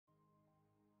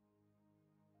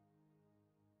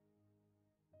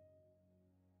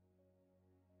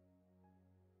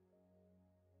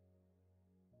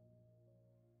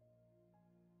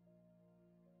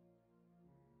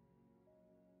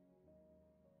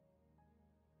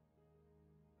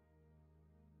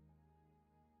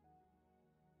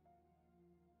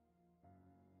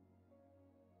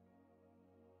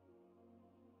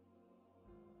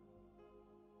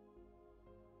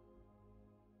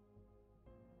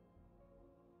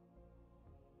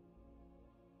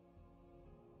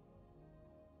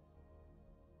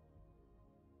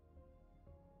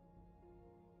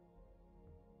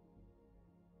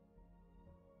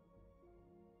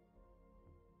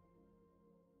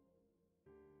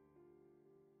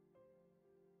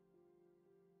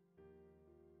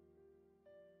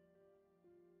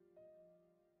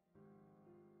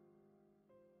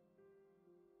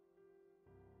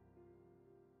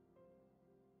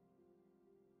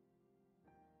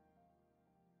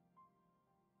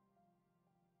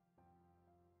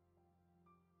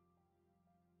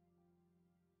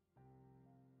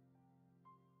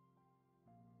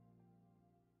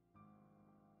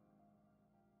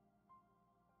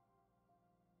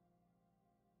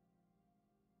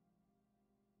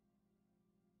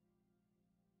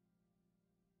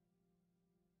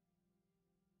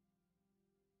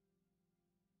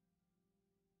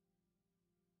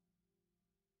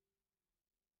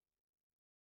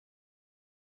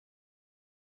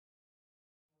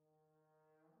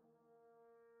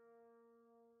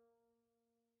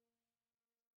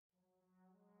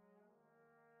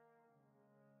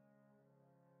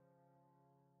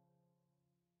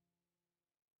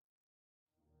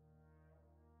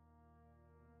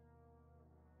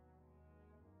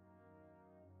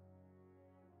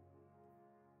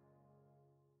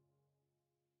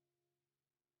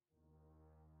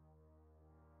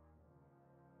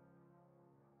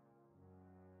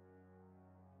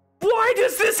Why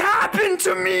does this happen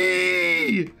to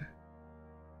me?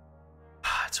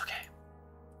 It's okay.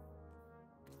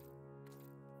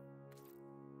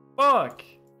 Fuck.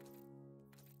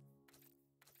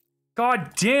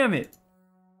 God damn it.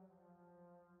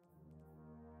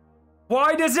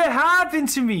 Why does it happen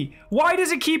to me? Why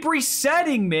does it keep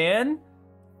resetting, man?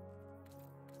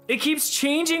 It keeps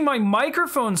changing my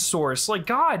microphone source. Like,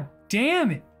 god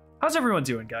damn it. How's everyone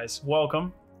doing, guys?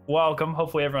 Welcome. Welcome.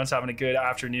 Hopefully everyone's having a good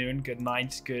afternoon, good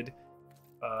night, good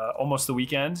almost the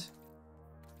weekend.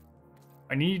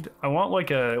 I want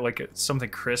like a something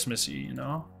Christmassy, you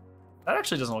know? That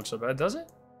actually doesn't look so bad, does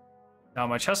it? No,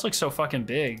 my chest looks so fucking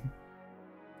big.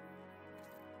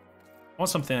 I want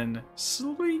something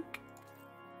sleek.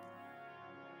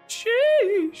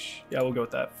 Sheesh. Yeah, we'll go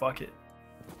with that. Fuck it.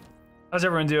 How's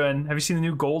everyone doing? Have you seen the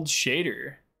new gold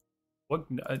shader? What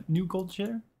new gold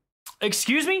shader?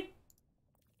 Excuse me?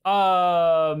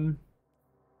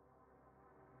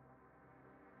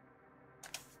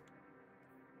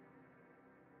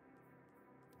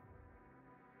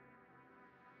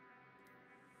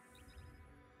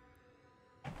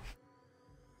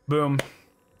 Boom.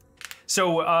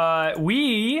 So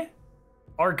we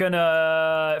are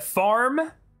gonna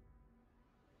farm.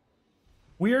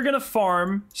 We are gonna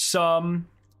farm some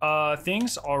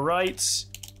things. All right.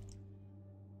 Stream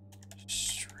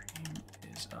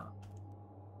is up.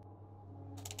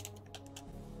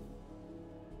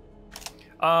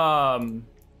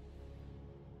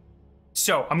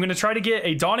 So I'm gonna try to get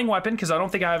a dawning weapon because I don't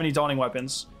think I have any dawning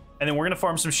weapons, and then we're gonna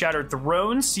farm some shattered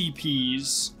throne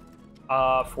CPs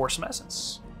for some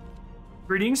essence.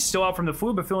 Greetings, still out from the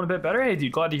flu, but feeling a bit better. Hey,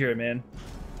 dude, glad to hear it, man.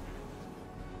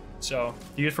 So,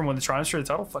 you get from one of the triumphs for the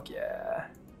title? Fuck yeah.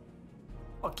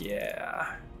 Fuck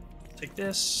yeah. Take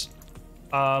this.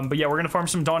 But yeah, we're gonna farm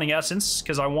some dawning essence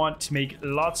because I want to make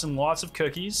lots and lots of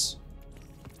cookies.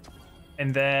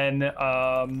 And then,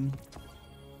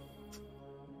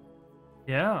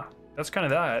 yeah, that's kind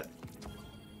of that.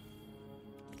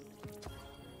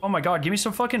 Oh my god, give me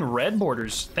some fucking red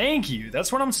borders. Thank you.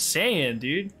 That's what I'm saying,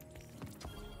 dude.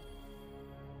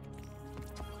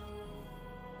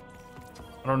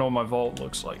 I don't know what my vault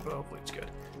looks like, but hopefully it's good.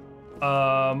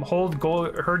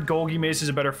 Heard Golgi Mace is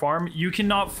a better farm. You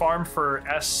cannot farm for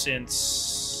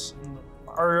essence.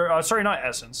 Or, sorry, not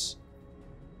essence.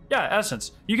 Yeah,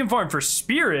 essence. You can farm for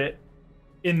spirit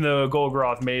in the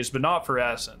Golgroth Maze, but not for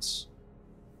essence.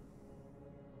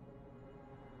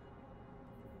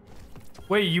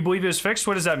 Wait, you believe it was fixed?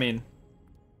 What does that mean?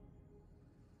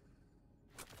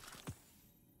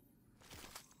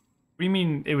 What do you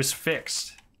mean it was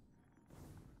fixed?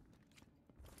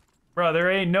 Bro,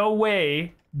 there ain't no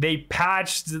way they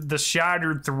patched the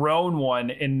Shattered Throne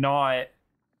one and not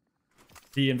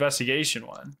the investigation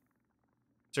one.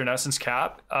 Is there an essence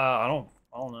cap? I don't know.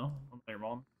 I don't know your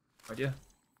mom. No idea.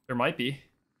 There might be.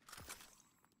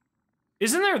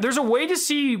 Isn't there? There's a way to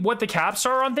see what the caps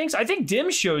are on things. I think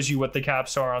Dim shows you what the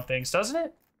caps are on things, doesn't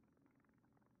it?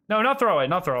 No, not throwaway.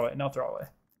 Not throwaway. Not throwaway.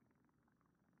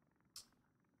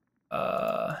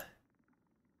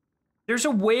 There's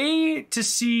a way to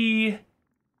see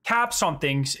caps on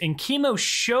things, and Chemo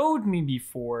showed me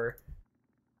before.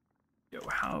 Yo,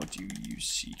 how do you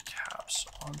see caps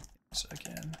on things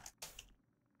again?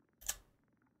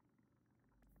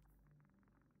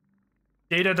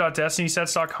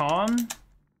 Data.destinysets.com.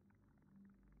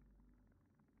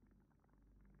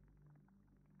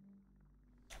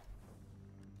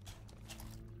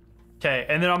 Okay,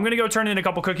 and then I'm gonna go turn in a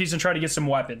couple cookies and try to get some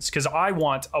weapons, because I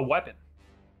want a weapon.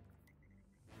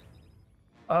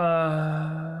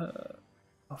 Oh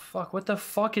fuck, what the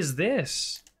fuck is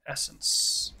this?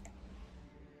 Essence.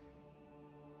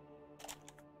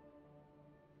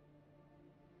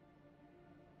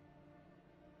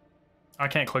 I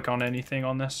can't click on anything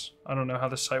on this. I don't know how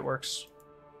this site works.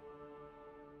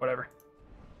 Whatever.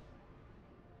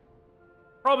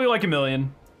 Probably like 1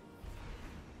 million.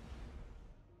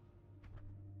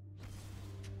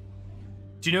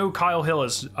 Do you know who Kyle Hill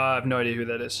is? I have no idea who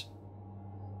that is.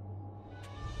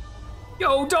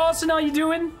 Yo, Dawson, how you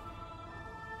doing?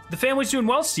 The family's doing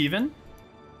well, Steven.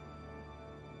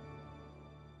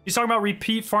 He's talking about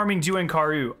repeat farming Duan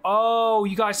Karu. Oh,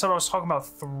 you guys thought I was talking about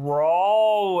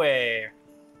throwaway.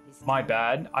 My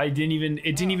bad. It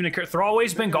didn't even occur.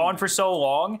 Throwaway's been gone for so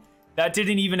long. That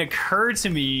didn't even occur to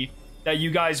me that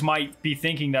you guys might be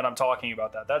thinking that I'm talking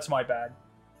about that. That's my bad.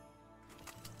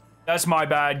 That's my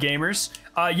bad, gamers.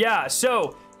 Yeah,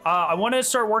 so I want to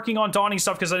start working on dawning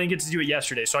stuff because I didn't get to do it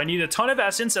yesterday. So I need a ton of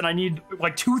essence and I need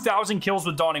like 2,000 kills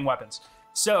with dawning weapons.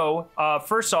 So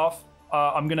first off,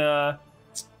 I'm gonna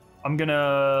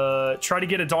try to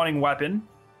get a dawning weapon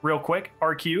real quick.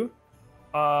 RQ.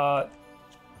 Let's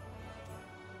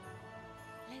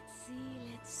see.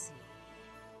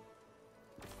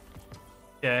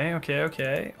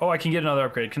 Okay. Oh, I can get another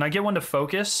upgrade. Can I get one to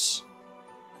focus?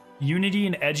 Unity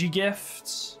and edgy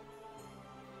gifts.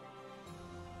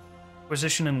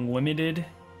 Acquisition and limited.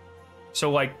 So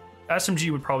like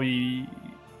SMG would probably.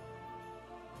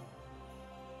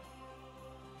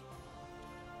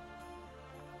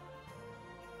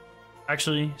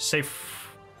 Actually,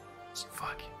 safe.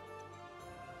 Fuck.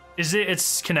 Is it?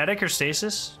 It's kinetic or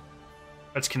stasis?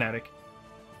 It's kinetic.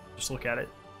 Just look at it.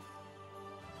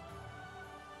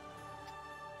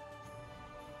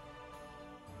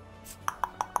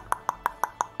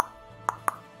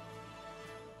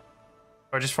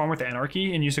 Or just farm with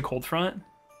anarchy and use a cold front?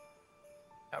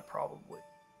 Yeah, probably.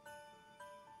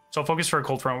 So I'll focus for a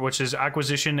cold front, which is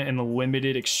acquisition and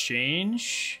limited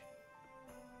exchange.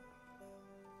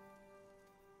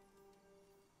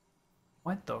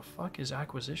 What the fuck is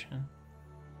acquisition?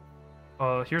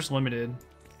 Here's limited.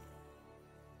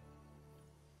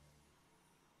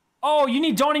 Oh, you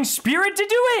need Dawning Spirit to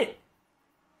do it?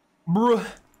 Bruh.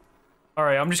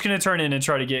 Alright, I'm just gonna turn in and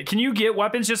try to get... Can you get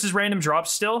weapons just as random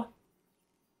drops still?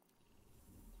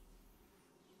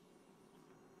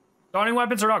 Dawning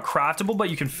weapons are not craftable, but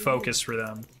you can focus for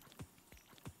them.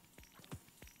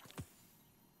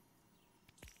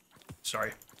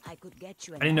 Sorry. I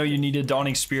didn't know you needed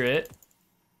Dawning Spirit.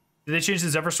 Did they change the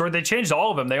Zephyr Sword? They changed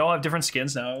all of them. They all have different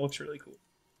skins now. It looks really cool.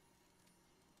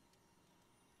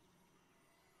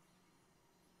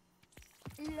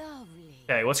 Lovely.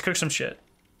 Okay, let's cook some shit.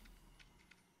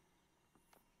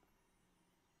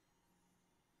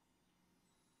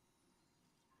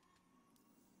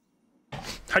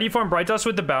 How do you farm Bright Dust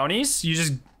with the bounties? You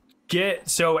just get...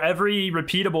 So every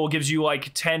repeatable gives you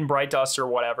like 10 Bright Dust or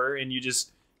whatever, and you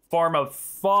just farm a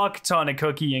fuck ton of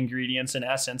cookie ingredients and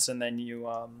essence, and then you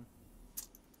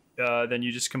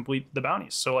just complete the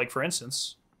bounties. So like for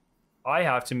instance, I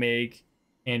have to make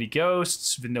Andy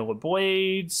Ghosts, Vanilla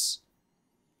Blades.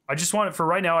 I just want it for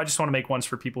right now. I just want to make ones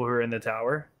for people who are in the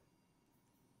tower,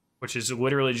 which is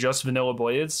literally just Vanilla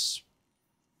Blades.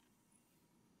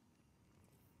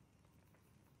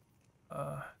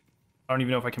 I don't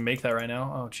even know if I can make that right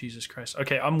now. Oh, Jesus Christ.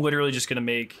 Okay, I'm literally just gonna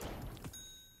make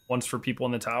ones for people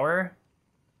in the tower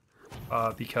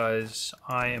because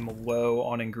I am low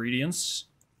on ingredients,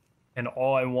 and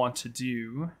all I want to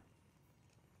do...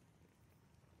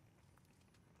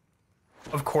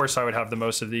 Of course I would have the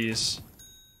most of these.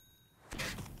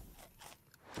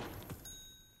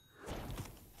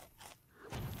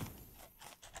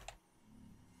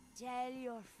 Tell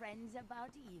your friends about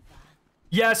Eva.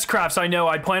 Yes, Craps, I know.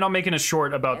 I plan on making a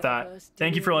short about that.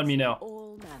 Thank you for letting me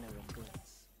know.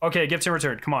 Okay, gifts in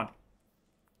return. Come on.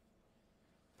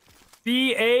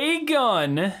 BA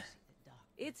gun.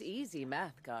 It's easy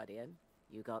math, Guardian.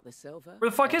 You got the silver. Where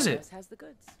the fuck is it? Has the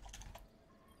goods.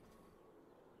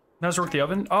 Nazareth the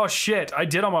oven. Oh shit, I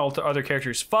did on my other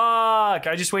characters. Fuck,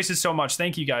 I just wasted so much.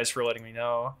 Thank you guys for letting me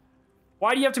know.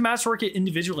 Why do you have to masterwork it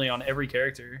individually on every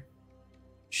character?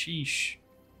 Sheesh.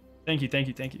 Thank you, thank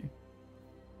you, thank you.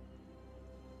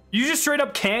 You just straight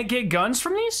up can't get guns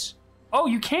from these? Oh,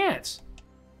 you can't.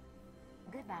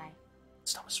 Goodbye.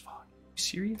 It's dumb as fuck. You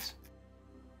serious?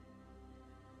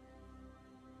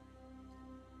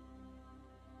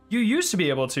 You used to be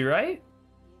able to, right?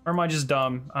 Or am I just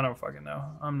dumb? I don't fucking know.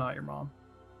 I'm not your mom.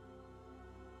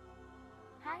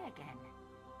 Hi again.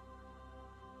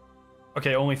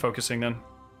 Okay, only focusing then.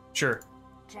 Sure.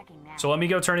 Checking now. So let me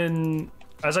go turn in...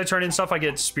 As I turn in stuff, I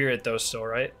get spirit though still,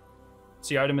 right? It's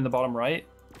the item in the bottom right.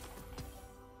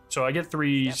 So I get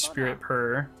 3 spirit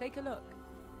per. Take a look.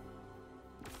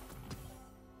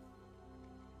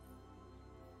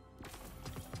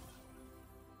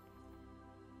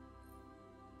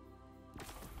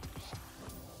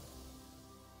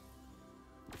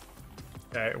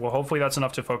 Okay, well hopefully that's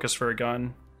enough to focus for a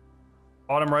gun.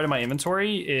 Bottom right of my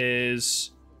inventory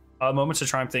is Moments of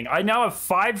Triumph thing. I now have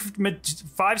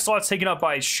 5 slots taken up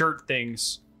by shirt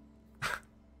things.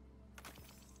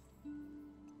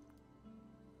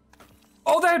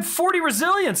 Oh, that had 40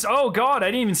 resilience. Oh god, I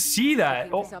didn't even see that.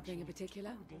 Oh. Something in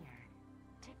particular?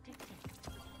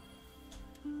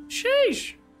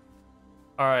 Sheesh.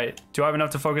 All right, do I have enough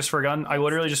to focus for a gun? I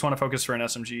literally just want to focus for an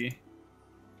SMG.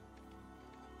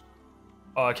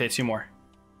 Oh, okay, 2 more.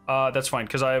 That's fine,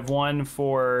 because I have 1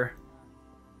 for...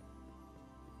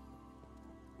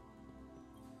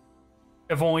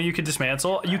 If only you could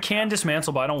dismantle. You can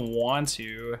dismantle, but I don't want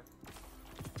to.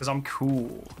 Because I'm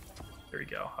cool. There we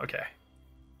go, okay.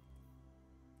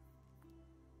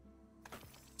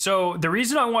 So the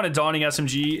reason I want a Dawning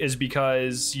SMG is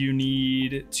because you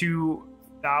need 2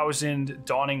 1,000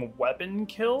 dawning weapon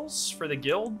kills for the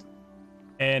guild.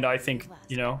 And I think,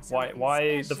 you know,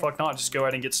 why the fuck not just go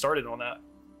ahead and get started on that?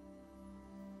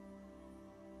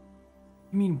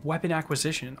 You mean weapon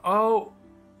acquisition? Oh,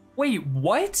 wait,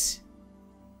 what?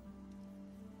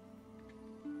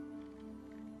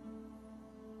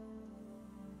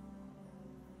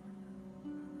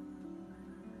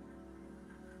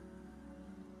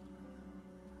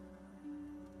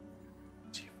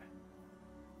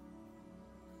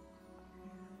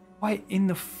 What in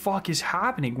the fuck is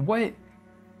happening? What?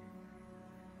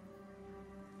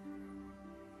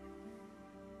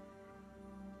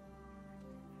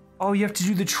 Oh, you have to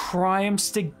do the triumphs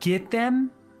to get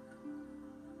them?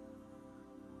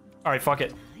 All right, fuck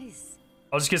it. Nice.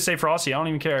 I'll just get say Frosty. I don't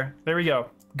even care. There we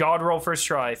go. God roll first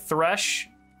try. Thresh,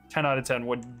 10 out of 10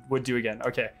 would do again.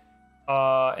 Okay.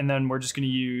 And then we're just gonna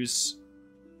use.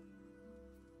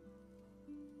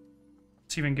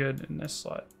 It's even good in this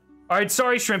slot. All right,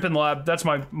 sorry, Shrimp and Lab. That's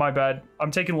my bad.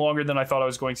 I'm taking longer than I thought I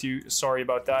was going to. Sorry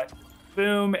about that.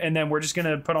 Boom, and then we're just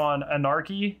gonna put on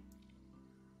Anarchy.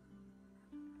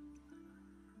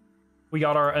 We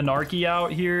got our Anarchy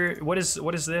out here. What is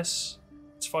this?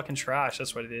 It's fucking trash.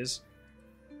 That's what it is.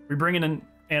 We're bringing an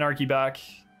Anarchy back.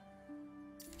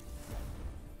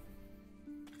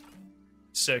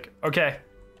 Sick. Okay.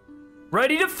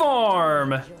 Ready to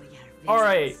farm. All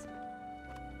right.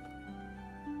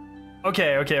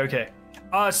 Okay.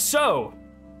 So,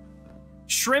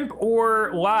 Shrimp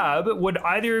or Lab, would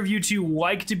either of you two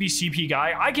like to be CP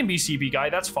guy? I can be CP guy,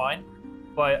 that's fine.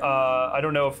 But I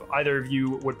don't know if either of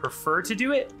you would prefer to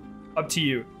do it. Up to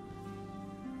you.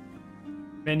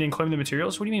 Man didn't claim the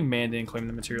materials? What do you mean man didn't claim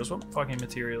the materials? What fucking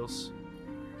materials?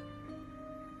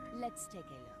 Let's take a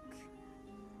look.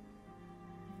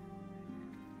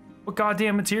 What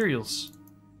goddamn materials?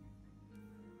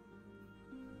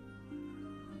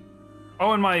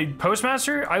 Oh, and my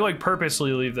postmaster? I like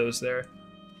purposely leave those there.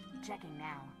 Checking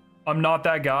now. I'm not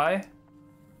that guy.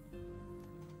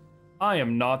 I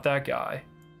am not that guy.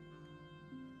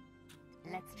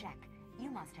 Let's check. You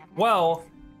must have. Well,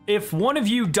 if one of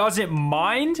you doesn't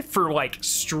mind for like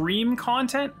stream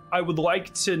content, I would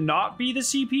like to not be the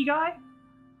CP guy,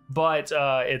 but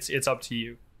it's up to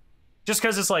you. Just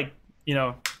because it's like, you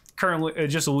know, currently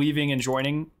just leaving and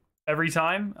joining every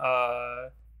time, I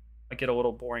get a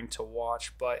little boring to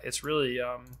watch, but it's really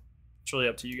up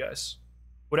to you guys.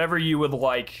 Whatever you would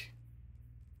like.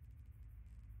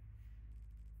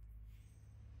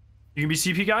 You can be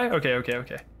CP guy?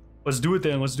 Okay. Let's do it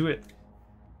then. Let's do it.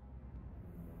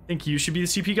 I think you should be the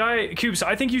CP guy. Coops,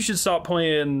 I think you should stop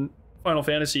playing Final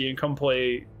Fantasy and come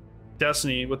play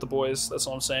Destiny with the boys. That's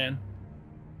all I'm saying.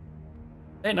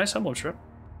 Hey, nice emblem, Shrimp.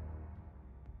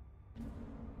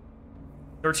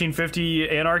 1350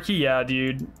 Anarchy? Yeah,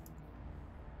 dude.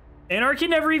 Anarchy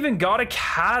never even got a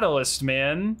catalyst,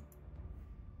 man.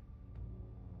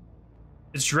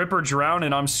 It's drip or drown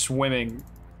and I'm swimming.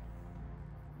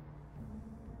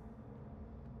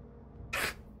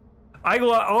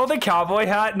 All the cowboy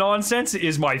hat nonsense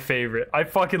is my favorite. I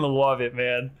fucking love it,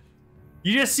 man.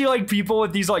 You just see like people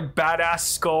with these like badass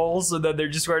skulls and then they're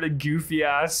just wearing a goofy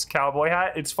ass cowboy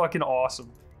hat. It's fucking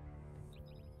awesome.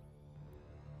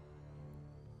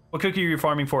 What cookie are you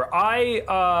farming for?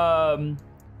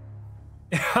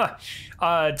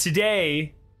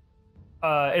 Today,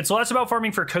 it's less about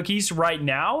farming for cookies right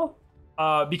now,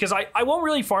 because I won't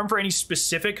really farm for any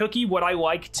specific cookie. What I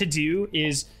like to do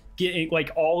is get like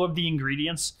all of the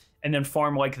ingredients and then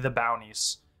farm like the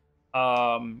bounties.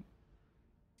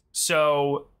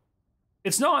 So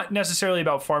it's not necessarily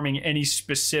about farming any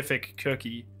specific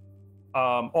cookie.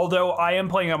 Although I am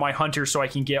playing on my hunter so I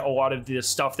can get a lot of the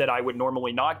stuff that I would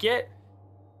normally not get.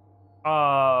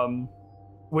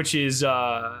 Which is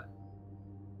arc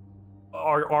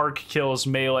kills,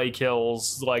 melee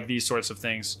kills, like these sorts of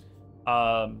things.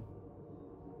 So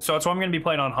that's why I'm gonna be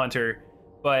playing on hunter.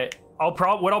 But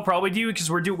what I'll probably do, because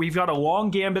we've got a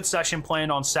long gambit session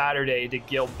planned on Saturday to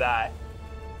guild that.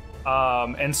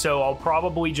 And so I'll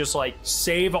probably just like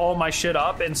save all my shit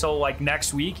up until like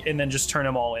next week and then just turn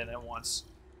them all in at once.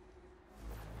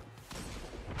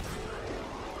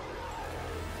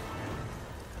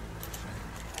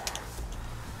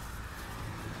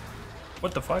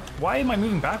 What the fuck? Why am I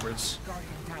moving backwards?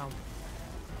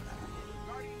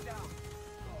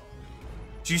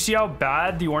 Do you see how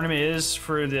bad the ornament is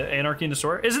for the Anarchy in the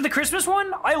store? Is it the Christmas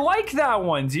one? I like that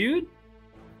one, dude.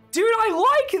 Dude,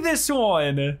 I like this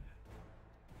one.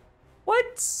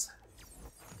 What?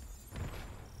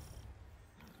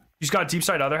 You just got deep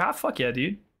side other half? Fuck yeah,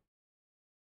 dude.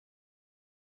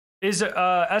 Is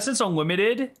Essence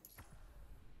Unlimited?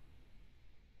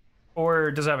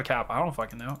 Or does it have a cap? I don't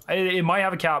fucking know. It might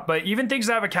have a cap, but even things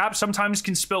that have a cap sometimes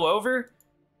can spill over.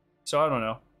 So I don't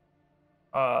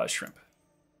know. Shrimp.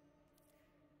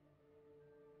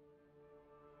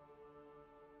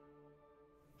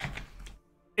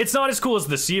 It's not as cool as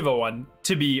the Siva one,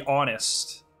 to be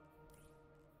honest.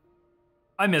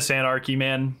 I miss Anarchy,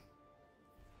 man.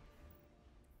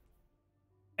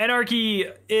 Anarchy,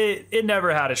 it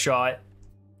never had a shot.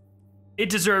 It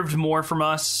deserved more from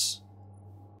us.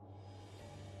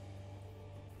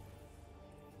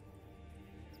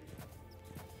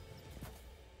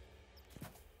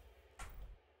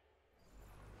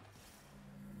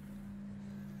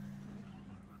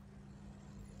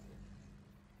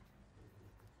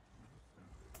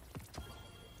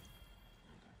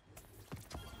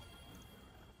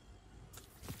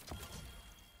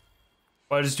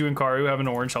 Why does doing Karu have an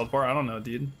orange health bar? I don't know,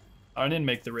 dude. I didn't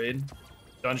make the raid.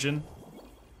 Dungeon.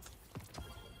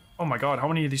 Oh my god, how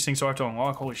many of these things do I have to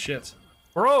unlock? Holy shit.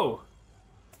 Bro!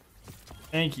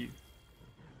 Thank you.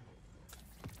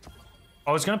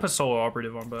 I was gonna put solo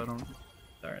operative on, but I don't.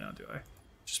 Right now, do I?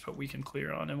 Just put weekend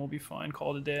clear on and we'll be fine.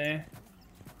 Call it a day.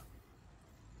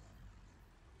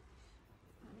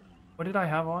 What did I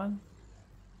have on?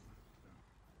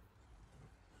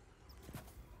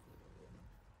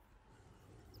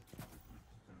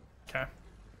 Okay.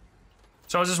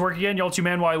 So how's this work again? Y'all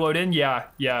 2-man while I load in? Yeah,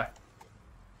 yeah.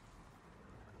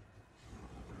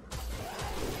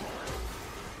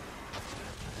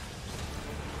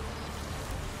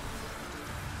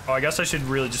 Oh, I guess I should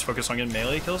really just focus on getting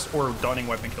melee kills or donning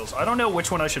weapon kills. I don't know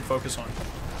which one I should focus on.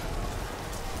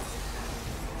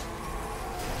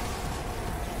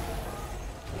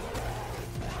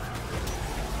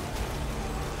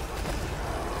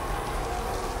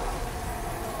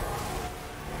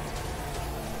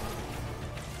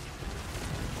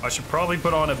 I should probably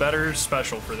put on a better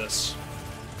special for this.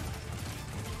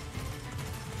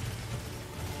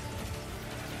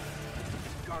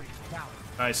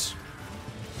 Nice.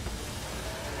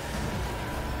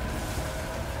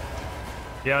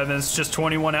 Yeah, and then it's just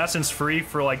 21 essence free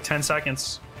for like 10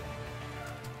 seconds.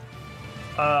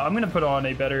 I'm gonna put on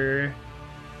a better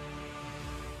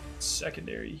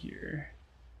secondary here.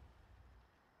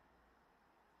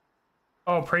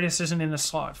 Oh, Praetus isn't in the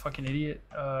slot. Fucking idiot.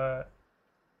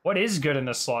 What is good in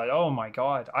this slot? Oh my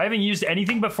god. I haven't used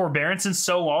anything but Forbearance in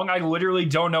so long, I literally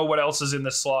don't know what else is in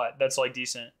this slot that's like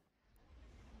decent.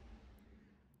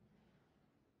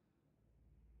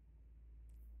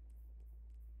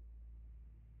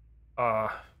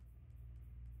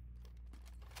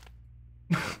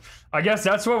 I guess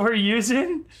that's what we're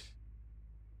using?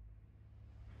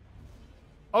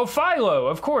 Oh, Philo,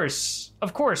 of course.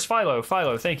 Of course, Philo,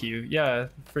 thank you. Yeah,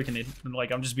 freaking,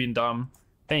 like, I'm just being dumb.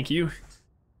 Thank you.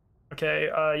 Okay,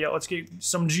 yeah, let's get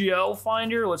some GL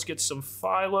Finder. Let's get some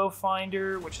Philo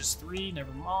Finder, which is 3,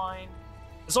 never mind.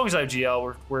 As long as I have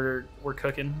GL, we're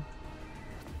cooking.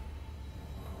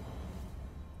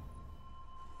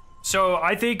 So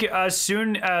I think as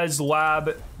soon as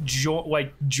lab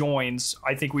joins,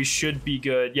 I think we should be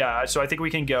good. Yeah, so I think we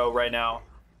can go right now.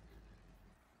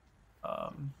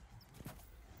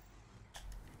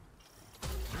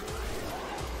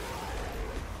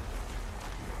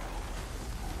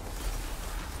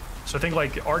 So I think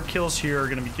like arc kills here are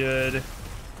gonna be good.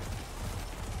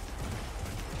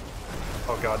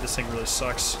 Oh god, this thing really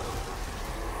sucks.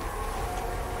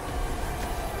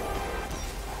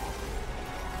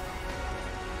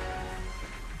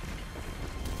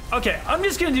 Okay, I'm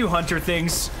just gonna do hunter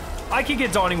things. I can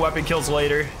get dawning weapon kills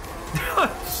later.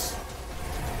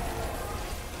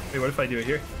 Wait, what if I do it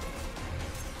here?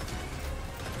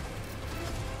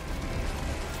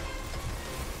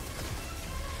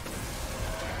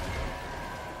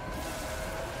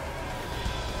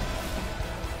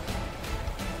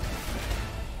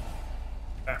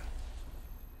 Okay.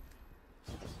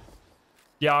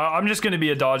 Yeah, I'm just gonna be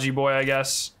a dodgy boy, I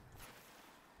guess.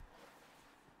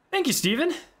 Thank you,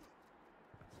 Steven.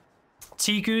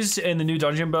 Tiku's and the new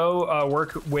dungeon bow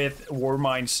work with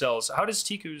Warmind cells. How does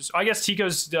Tiku's? I guess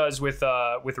Tiku's does with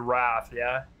Wrath,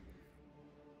 yeah.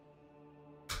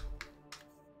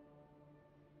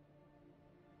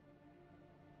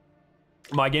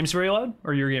 My game's very loud,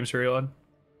 or your game's very loud?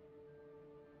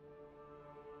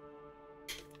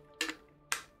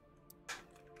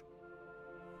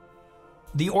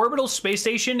 The orbital space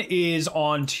station is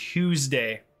on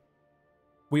Tuesday.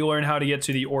 We learn how to get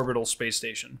to the orbital space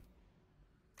station.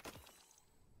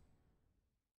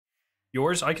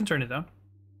 Yours? I can turn it down.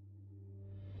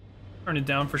 Turn it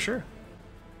down for sure.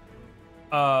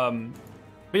 But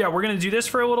yeah, we're gonna do this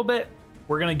for a little bit.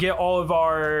 We're gonna get all of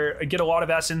our, get a lot of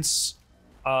essence.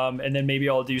 And then maybe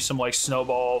I'll do some like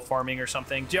snowball farming or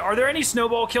something. Are there any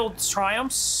snowball kill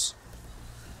triumphs?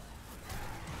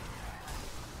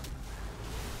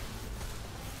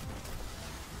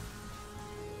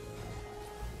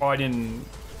 Oh, I didn't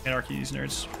anarchy these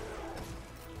nerds.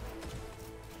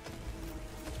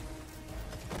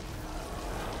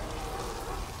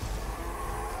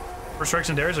 For strikes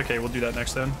and dares? Okay, we'll do that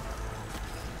next then.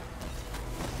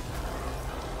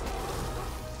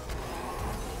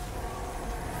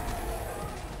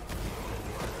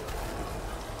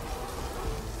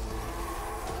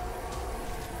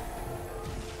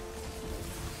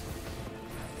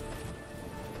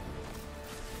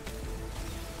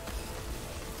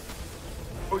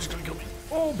 Oh, he's gonna kill me.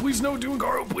 Oh, please no,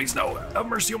 Duengaro. Please no. Have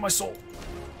mercy on my soul.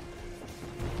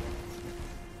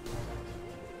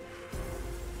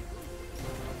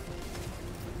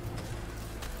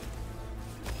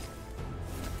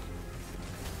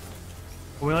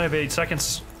 We only have 8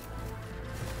 seconds.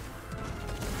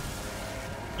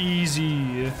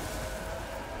 Easy.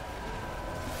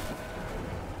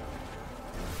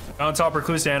 On top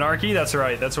recluse anarchy. That's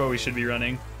right. That's what we should be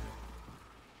running.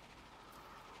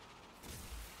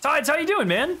 Tides, how you doing,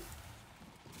 man?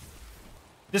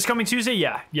 This coming Tuesday?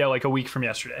 Yeah, like a week from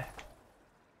yesterday.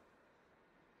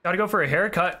 Gotta go for a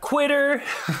haircut. Quitter!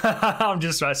 I'm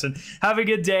just messing. Have a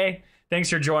good day. Thanks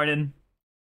for joining.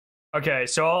 Okay,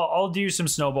 so I'll do some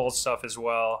snowball stuff as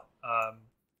well.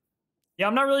 Yeah,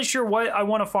 I'm not really sure what I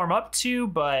want to farm up to,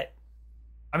 but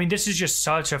I mean, this is just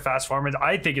such a fast farm.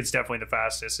 I think it's definitely the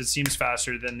fastest. It seems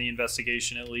faster than the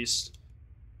investigation, at least.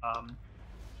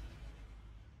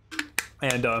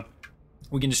 And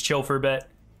we can just chill for a bit,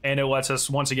 and it lets us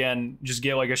once again just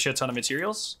get like a shit ton of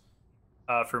materials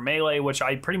for melee, which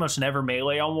I pretty much never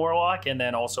melee on Warlock, and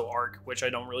then also arc, which I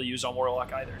don't really use on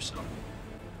Warlock either. So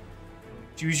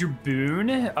choose your boon.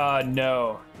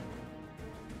 No.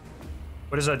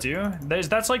 What does that do?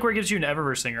 That's like where it gives you an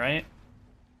Eververse thing, right?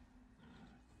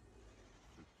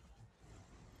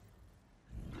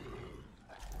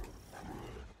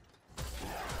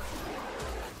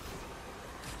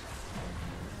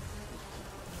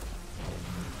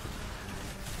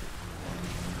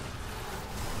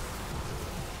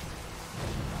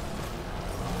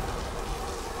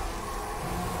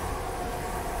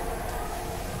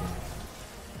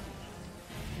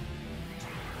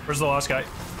 Where's the last guy?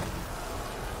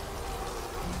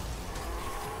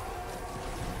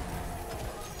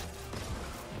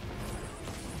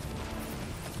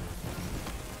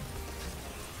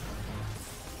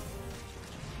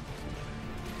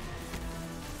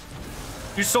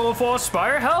 You solo full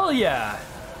Aspire? Hell yeah!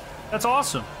 That's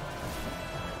awesome.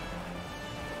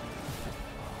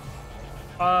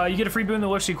 You get a free boon that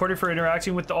looks recorded for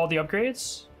interacting with all the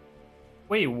upgrades?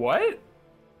 Wait, what?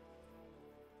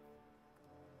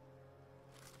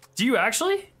 Do you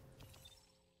actually?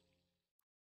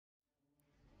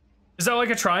 Is that like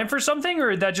a triumph or something,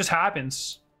 or that just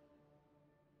happens?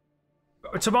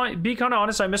 To be kind of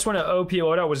honest, I missed when an OP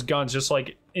loadout was guns, just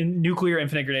like in nuclear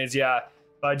infinite grenades. Yeah,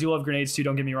 but I do love grenades too.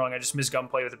 Don't get me wrong. I just miss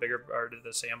gunplay with a bigger part of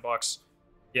the sandbox.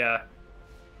 Yeah.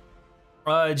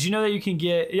 Do you know that you can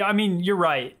get? Yeah, I mean, you're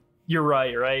right. You're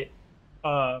right. Right.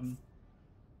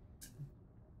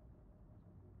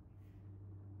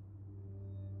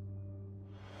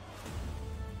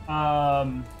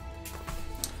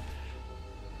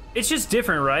 It's just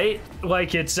different, right?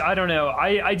 Like, it's, I don't know.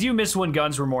 I do miss when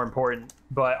guns were more important,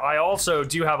 but I also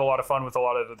do have a lot of fun with a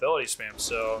lot of ability spam,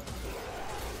 so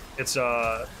it's,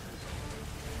 for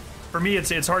me,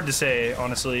 it's hard to say,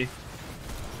 honestly.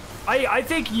 I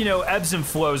think, you know, ebbs and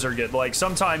flows are good. Like,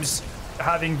 sometimes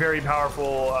having very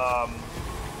powerful,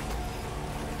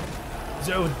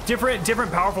 so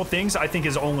different powerful things I think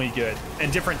is only good,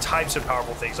 and different types of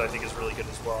powerful things I think is really good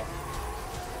as well.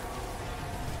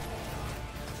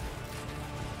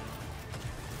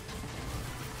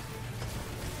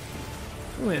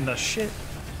 Ooh, in the shit.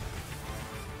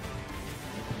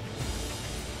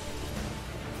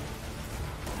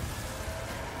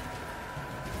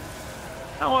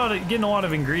 Getting a lot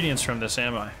of ingredients from this,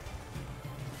 am I?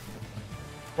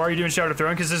 Why are you doing Shadow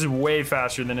Throne? Because this is way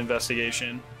faster than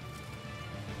Investigation.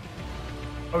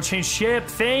 Oh, change ship.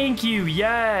 Thank you.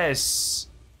 Yes.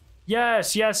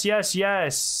 Yes, yes, yes,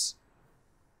 yes.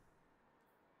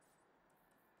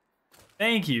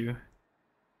 Thank you.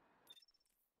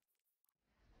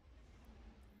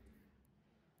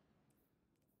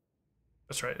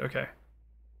 That's right. Okay.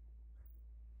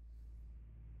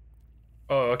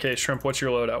 Oh, okay. Shrimp, what's your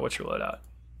loadout? What's your loadout?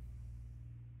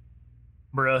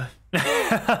 Bruh.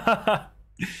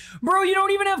 Bro, you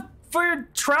don't even have for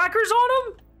trackers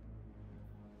on them?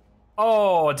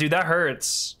 Oh, dude, that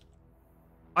hurts.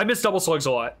 I miss double slugs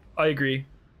a lot. I agree.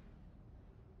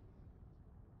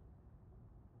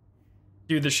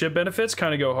 Dude, the ship benefits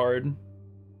kind of go hard.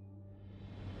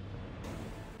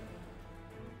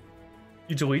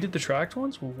 You deleted the tracked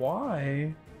ones?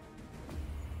 Why?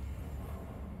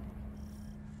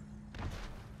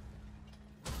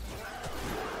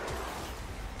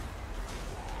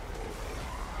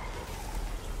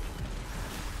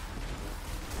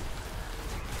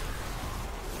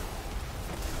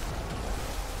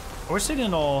 I wish they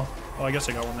didn't all... Oh, I guess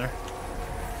I got one there.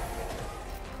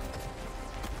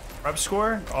 Rep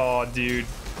score? Oh, dude.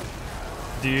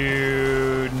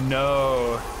 Dude,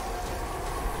 no.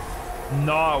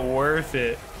 Not worth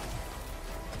it.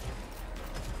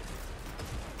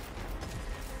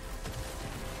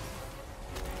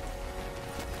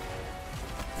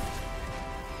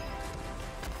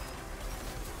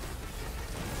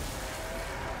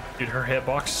 Dude, her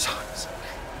hitbox sucks.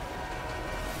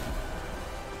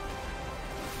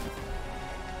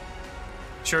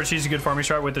 Sure, she's a good farming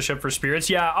strat with the ship for spirits.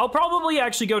 Yeah, I'll probably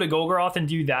actually go to Golgoroth and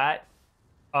do that.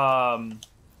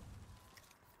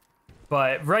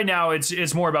 But right now,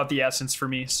 it's more about the essence for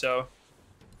me, so.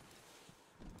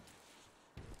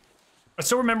 I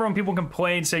still remember when people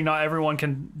complained saying not everyone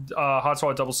can hot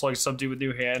swap double slug subdue with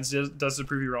new hands. Does it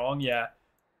prove you wrong? Yeah.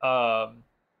 Yeah,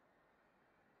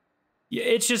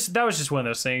 it's just, that was just one of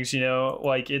those things, you know?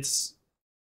 Like, it's...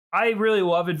 I really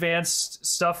love advanced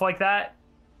stuff like that,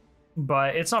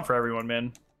 but it's not for everyone,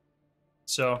 man.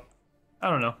 So, I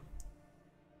don't know.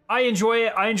 I enjoy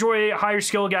it. I enjoy higher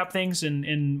skill gap things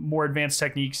and more advanced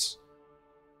techniques.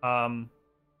 But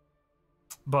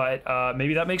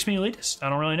maybe that makes me elitist. I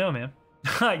don't really know, man.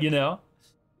 You know?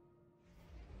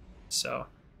 So.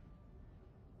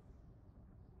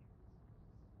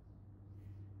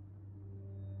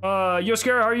 Yo,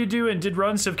 Scare, how are you doing? Did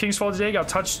runs of King's Fall today? Got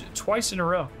touched twice in a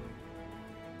row.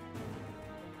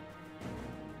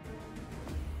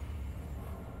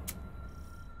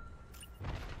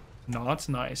 Not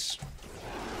nice.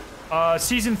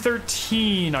 Season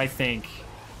 13, I think.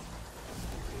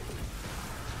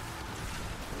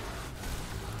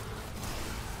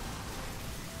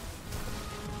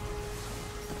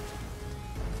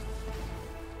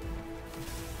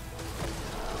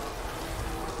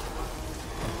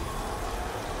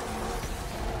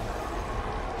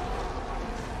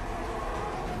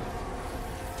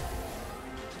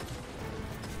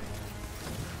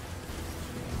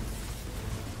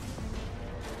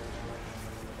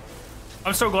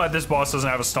 I'm so glad this boss doesn't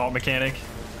have a stomp mechanic.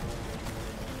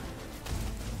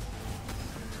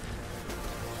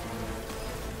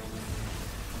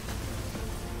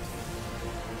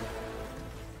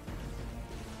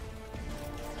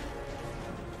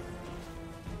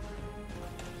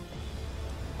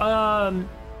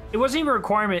 It wasn't even a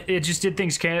requirement. It just did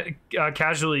things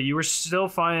casually. You were still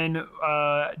fine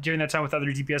during that time with other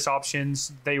DPS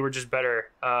options. They were just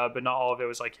better, but not all of it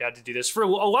was like you had to do this. For a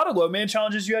lot of low man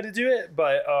challenges, you had to do it,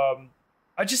 but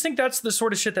I just think that's the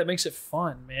sort of shit that makes it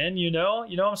fun, man. You know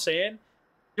what I'm saying?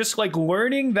 Just like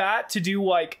learning that to do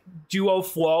like duo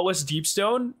flawless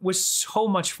deepstone was so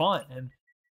much fun, and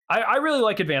I really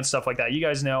like advanced stuff like that. You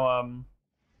guys know,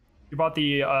 you bought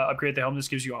the upgrade the helm. This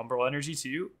gives you umbral energy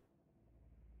too.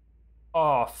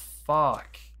 Oh,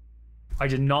 fuck. I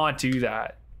did not do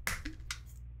that.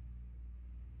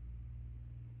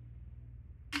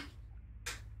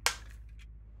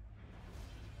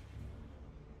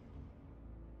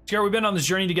 Scare, we've been on this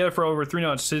journey together for over 3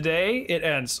 months. Today, it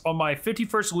ends. On my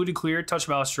 51st looted clear, touch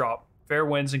mouse drop. Fair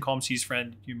winds and calm seas,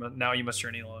 friend. Now you must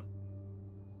journey alone.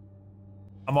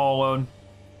 I'm all alone.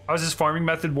 How does this farming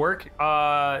method work?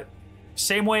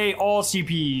 Same way all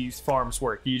CP farms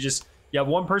work. You have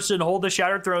one person hold the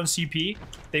Shattered Throne CP.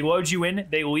 They load you in.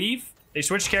 They leave. They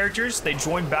switch characters. They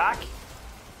join back.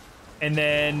 And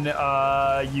then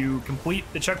you complete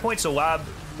the checkpoint. So Lab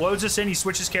loads us in. He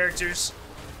switches characters.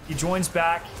 He joins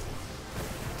back.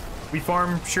 We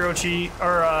farm Shirochi,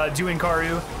 or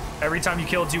Duinkaru. Every time you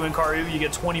kill Duinkaru, you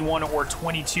get 21 or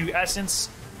 22 essence.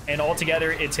 And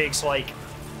altogether, it takes like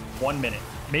 1 minute.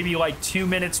 Maybe like 2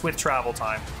 minutes with travel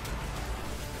time.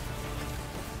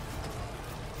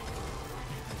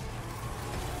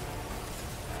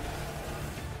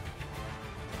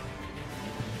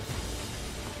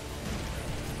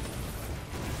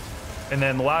 And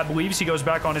then Lab leaves. He goes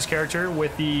back on his character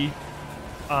with the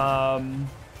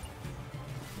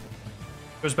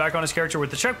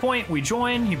checkpoint. We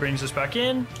join. He brings us back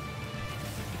in.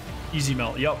 Easy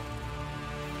melt. Yep.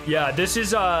 Yeah, this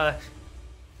is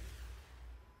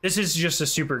just a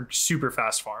super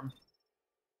fast farm.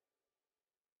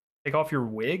 Take off your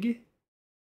wig.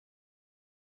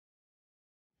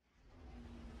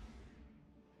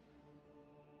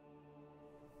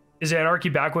 Is Anarchy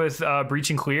back with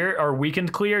Breach and Clear or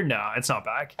Weakened Clear? No, it's not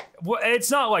back. Well, it's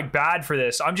not like bad for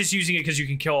this. I'm just using it because you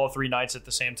can kill all 3 knights at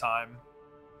the same time.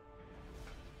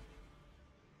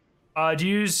 Do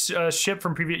you use ship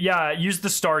from previous? Yeah, use the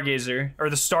Stargazer or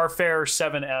the Starfarer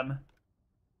 7M.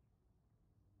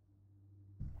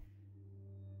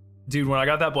 Dude, when I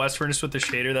got that Blast Furnace with the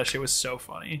shader, that shit was so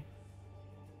funny.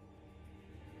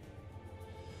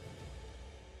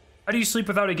 How do you sleep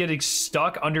without it getting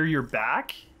stuck under your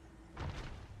back?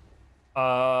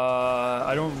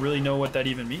 I don't really know what that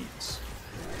even means.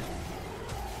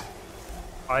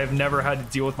 I have never had to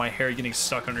deal with my hair getting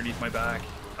stuck underneath my back.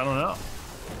 I don't know.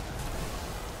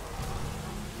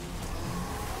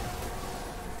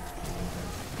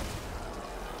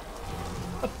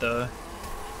 What the?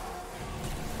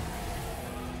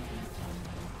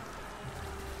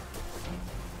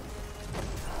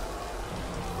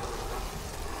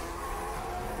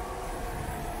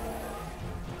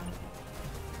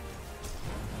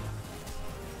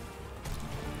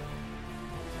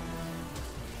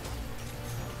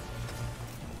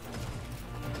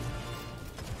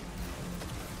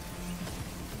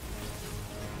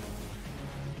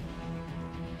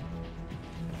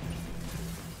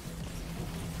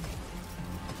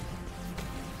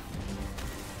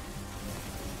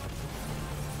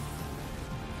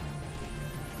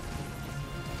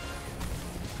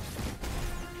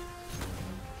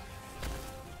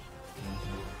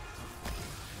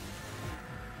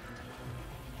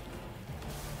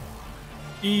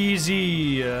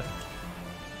 Easy.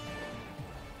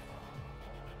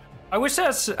 I wish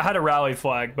that's had a rally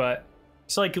flag, but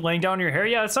it's like laying down your hair.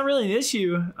 Yeah, it's not really an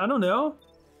issue. I don't know.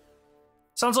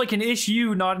 Sounds like an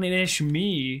issue, not an ish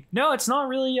me. No, it's not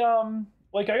really,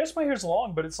 like, I guess my hair's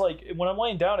long, but it's like, when I'm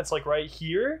laying down, it's like right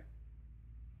here.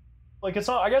 Like, it's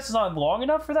not, I guess it's not long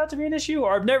enough for that to be an issue,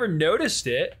 or I've never noticed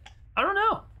it. I don't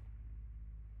know.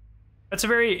 That's a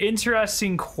very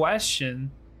interesting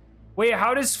question. Wait,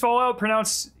 how does Fallout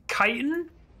pronounce chitin?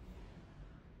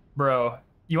 Bro,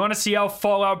 you want to see how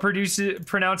Fallout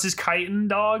pronounces chitin,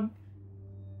 dog?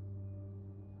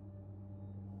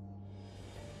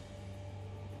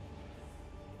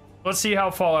 Let's see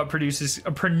how Fallout pronounces,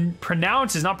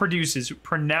 not produces,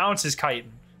 pronounces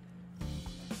chitin.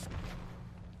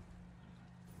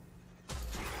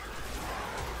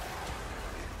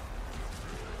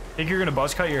 Think you're gonna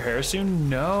buzz cut your hair soon?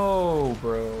 No,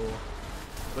 bro.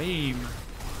 Lame.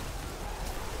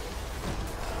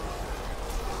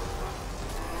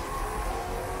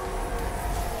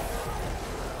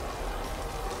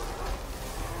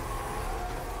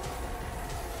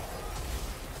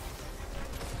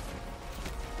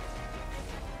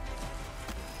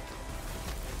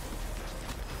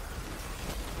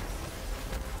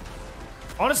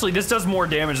 Honestly, this does more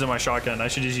damage than my shotgun. I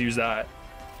should just use that.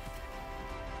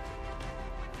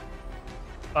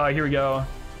 Here we go.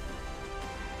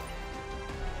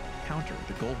 Counter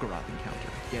the Golgoroth encounter.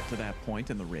 Get to that point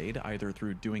in the raid either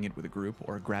through doing it with a group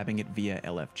or grabbing it via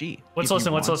LFG. Let's If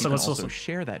listen, you let's want, listen, you can let's also listen.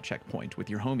 share that checkpoint with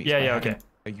your homies. Yeah, by yeah, having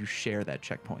okay. You share that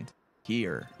checkpoint.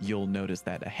 Here, you'll notice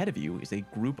that ahead of you is a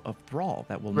group of Thrall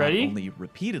that will Ready? not only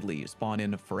repeatedly spawn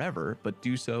in forever, but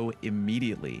do so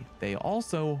immediately. They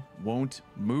also won't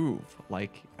move,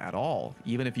 like, at all,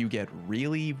 even if you get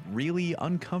really, really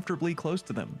uncomfortably close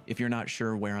to them. If you're not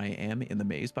sure where I am in the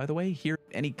maze, by the way, here,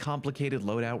 any complicated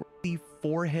loadout, the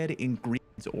forehead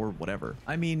ingredients or whatever.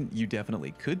 I mean, you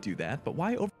definitely could do that, but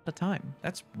why over the time?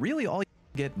 That's really all you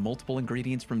get multiple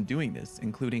ingredients from doing this,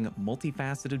 including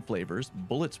multifaceted flavors,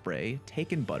 bullet spray,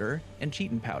 taken butter, and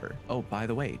cheatin' powder. Oh, by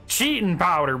the way, Cheating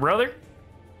powder, brother.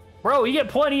 Bro, you get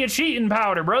plenty of cheating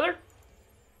powder, brother.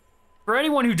 For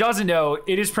anyone who doesn't know,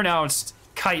 it is pronounced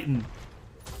chitin.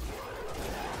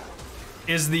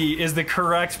 Is the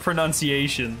correct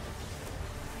pronunciation.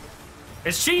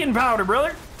 It's cheating powder,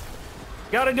 brother.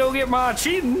 Gotta go get my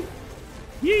cheating.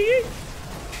 Yee.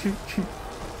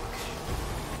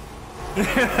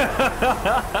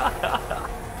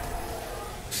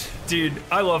 Dude,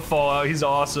 I love Fallout. He's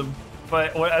awesome.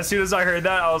 But as soon as I heard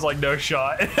that, I was like, no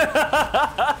shot.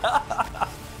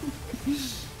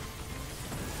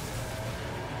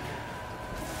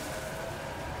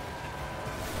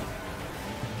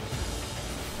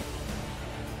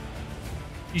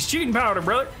 He's cheating powder,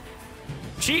 brother.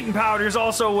 Cheating powder is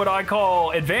also what I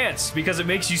call advanced because it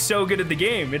makes you so good at the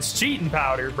game. It's cheating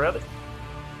powder, brother.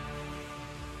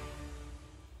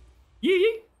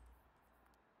 Yee.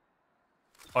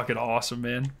 Fucking awesome,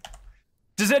 man.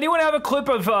 Does anyone have a clip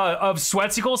of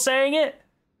Sweatsicle saying it?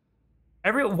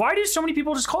 Why do so many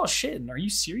people just call it shit? Are you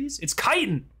serious? It's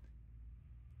chitin.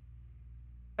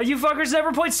 Have you fuckers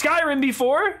never played Skyrim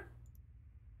before?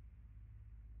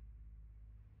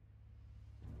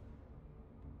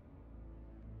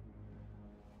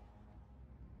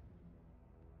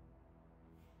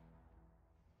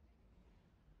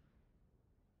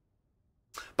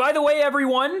 By the way,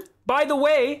 everyone,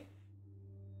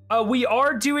 we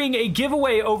are doing a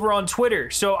giveaway over on Twitter.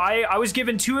 So I was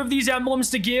given 2 of these emblems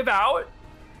to give out.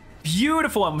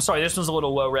 Beautiful emblem. Sorry, this one's a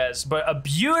little low res, but a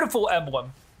beautiful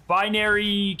emblem.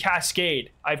 Binary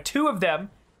Cascade. I have 2 of them.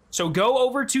 So go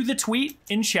over to the tweet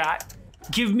in chat.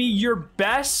 Give me your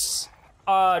best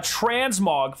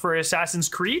transmog for Assassin's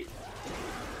Creed.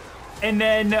 And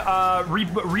then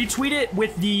retweet it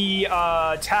with the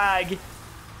tag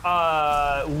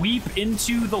leap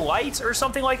into the light or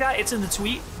something like that. It's in the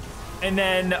tweet. And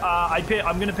then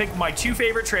I'm gonna pick my 2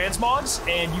 favorite transmogs,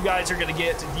 and you guys are gonna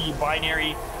get the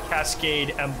Binary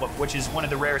Cascade emblem, which is one of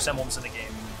the rarest emblems in the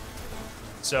game.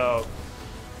 So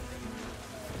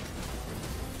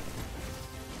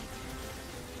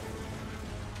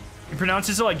he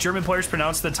pronounces it like German players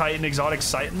pronounce the Titan exotic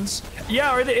Titans.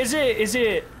 Yeah, or is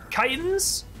it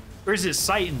Chitons? Or is it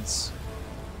Titans?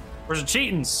 Or is it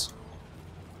Cheatons?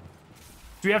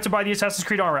 Do we have to buy the Assassin's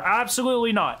Creed armor?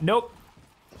 Absolutely not. Nope.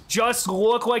 Just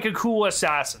look like a cool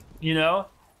assassin, you know?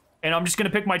 And I'm just gonna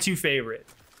pick my 2 favorite.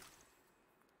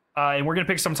 And we're gonna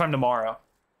pick sometime tomorrow.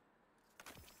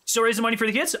 So raise the money for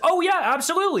the kids? Oh yeah,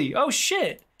 absolutely. Oh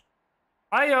shit.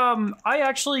 I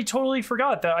actually totally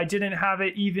forgot that I didn't have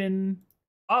it even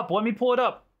up. Let me pull it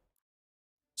up.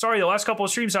 Sorry, the last couple of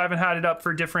streams I haven't had it up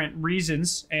for different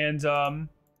reasons, and I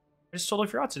just totally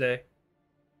forgot today.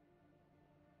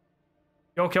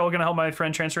 Yo, okay, we're gonna help my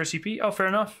friend transfer CP. Oh, fair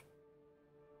enough.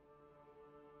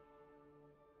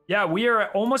 Yeah, we are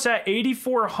almost at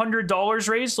 $8,400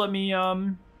 raised. Let me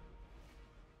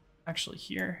actually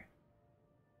here.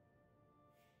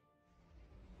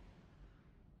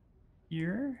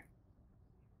 Here.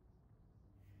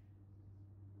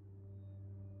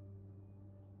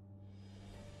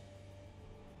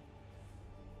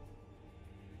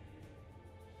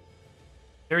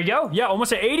 There we go. Yeah,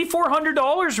 almost at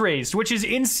 $8,400 raised, which is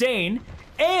insane.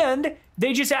 And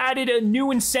they just added a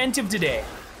new incentive today.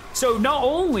 So not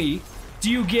only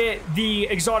do you get the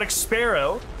exotic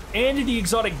sparrow and the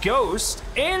exotic ghost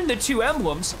and the 2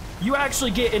 emblems, you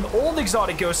actually get an old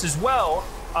exotic ghost as well,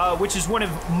 which is one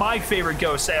of my favorite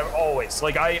ghosts always.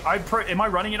 Like am I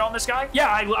running it on this guy? Yeah,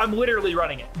 I'm literally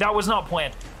running it. That was not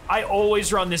planned. I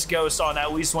always run this ghost on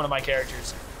at least one of my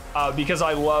characters because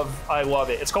I love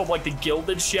it. It's called like the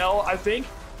Gilded Shell, I think.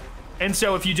 And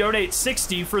so if you donate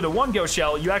 60 for the 1 ghost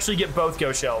shell, you actually get both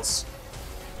ghost shells.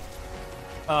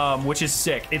 Which is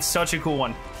sick. It's such a cool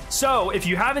one. So if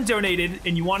you haven't donated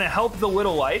and you want to help the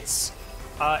Little Lights,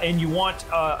 and you want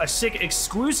a sick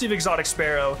exclusive exotic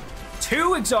sparrow,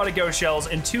 2 exotic ghost shells,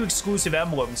 and 2 exclusive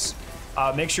emblems,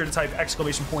 make sure to type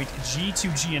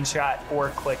 !G2G in chat or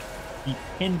click the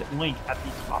pinned link at the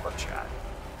top of chat.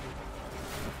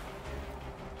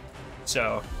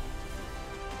 So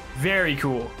very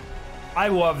cool. I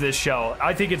love this shell.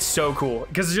 I think it's so cool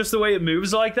because it's just the way it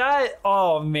moves like that.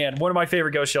 Oh man, one of my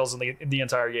favorite ghost shells in the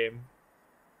entire game.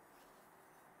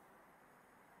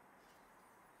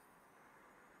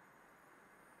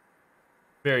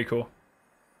 Very cool.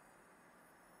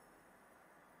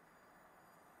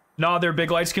 Nah, their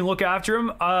big lights can look after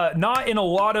him. Not in a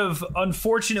lot of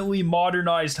unfortunately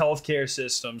modernized healthcare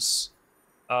systems.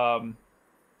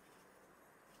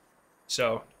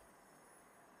 So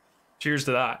cheers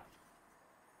to that.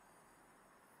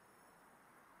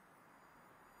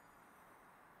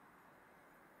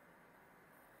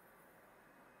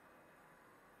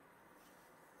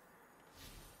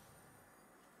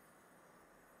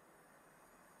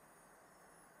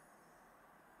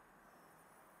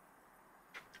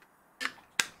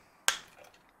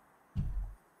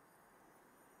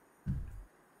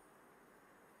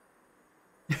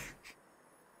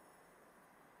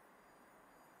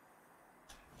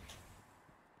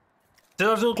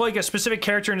 Does it look like a specific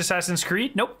character in Assassin's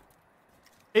Creed? Nope.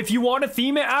 If you want to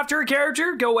theme it after a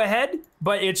character, go ahead.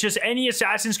 But it's just any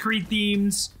Assassin's Creed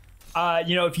themes.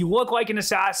 You know, if you look like an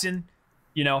assassin,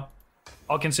 you know,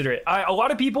 I'll consider it. A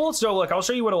lot of people, so look, I'll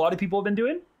show you what a lot of people have been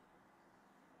doing.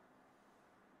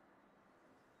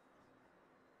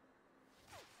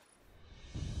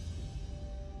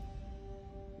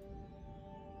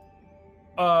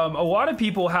 A lot of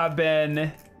people have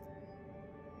been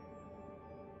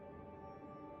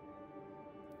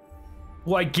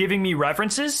like giving me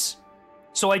references.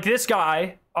 So like this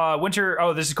guy, Winter,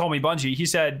 oh, this is Call Me Bungie. He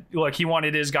said, like, he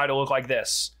wanted his guy to look like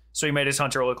this. So he made his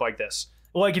hunter look like this.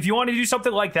 Like, if you want to do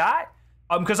something like that,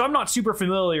 because I'm not super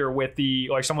familiar with the,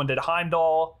 like, someone did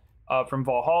Heimdall from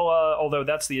Valhalla, although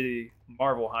that's the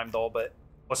Marvel Heimdall, but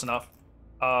close enough.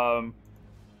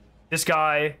 This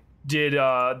guy did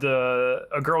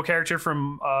a girl character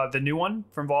from the new one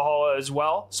from Valhalla as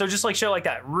well. So just like shit like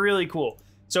that, really cool.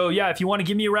 So yeah, if you want to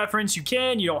give me a reference, you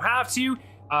can. You don't have to.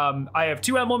 I have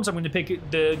 2 emblems. I'm going to pick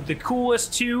the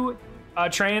coolest 2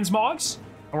 transmogs,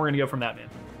 and we're going to go from that, man.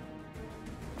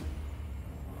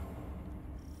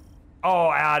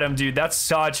 Oh, Adam, dude, that's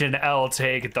such an L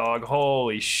take, dog.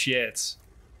 Holy shit.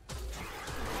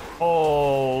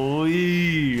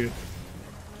 Holy.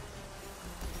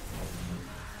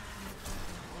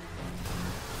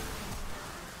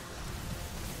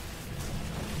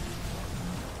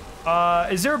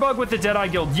 Is there a bug with the Deadeye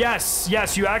Guild? Yes,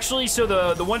 yes, you actually, so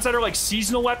the ones that are like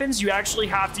seasonal weapons, you actually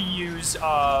have to use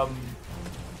a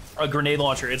grenade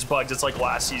launcher. It's bugged. It's like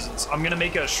last season's. I'm gonna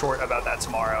make a short about that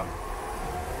tomorrow.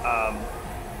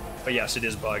 But yes, it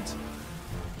is bugged.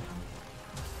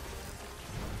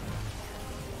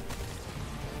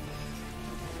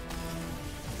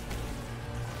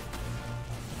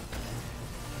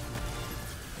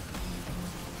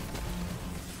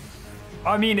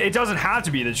 I mean, it doesn't have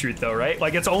to be the truth though, right?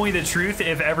 Like, it's only the truth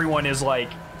if everyone is like,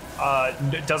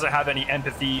 doesn't have any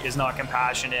empathy, is not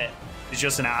compassionate, is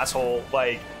just an asshole.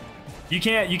 Like, you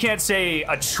can't say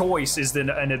a choice is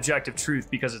an objective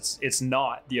truth, because it's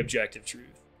not the objective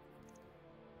truth.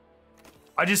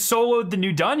 I just soloed the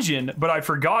new dungeon, but I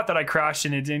forgot that I crashed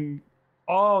and it didn't.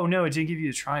 Oh no, it didn't give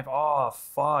you the triumph. Oh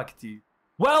fuck, dude.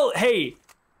 Well, hey,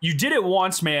 you did it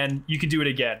once, man. You can do it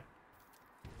again.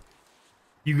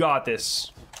 You got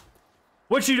this.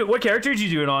 What character did you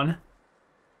do it on?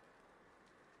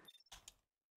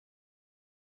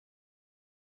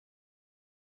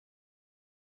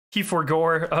 Key4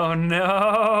 Gore. Oh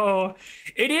no.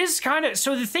 It is kind of,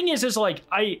 so the thing is like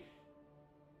I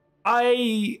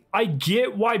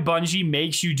get why Bungie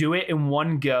makes you do it in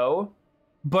one go,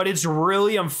 but it's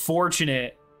really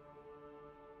unfortunate.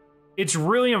 It's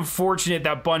really unfortunate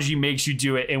that Bungie makes you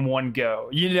do it in one go,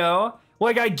 you know?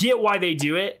 Like, I get why they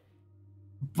do it,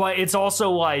 but it's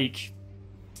also like,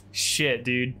 shit,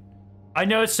 dude. I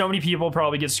know so many people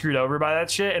probably get screwed over by that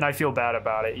shit, and I feel bad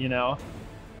about it, you know?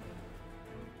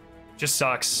 Just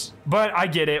sucks. But I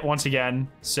get it, once again,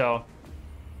 so.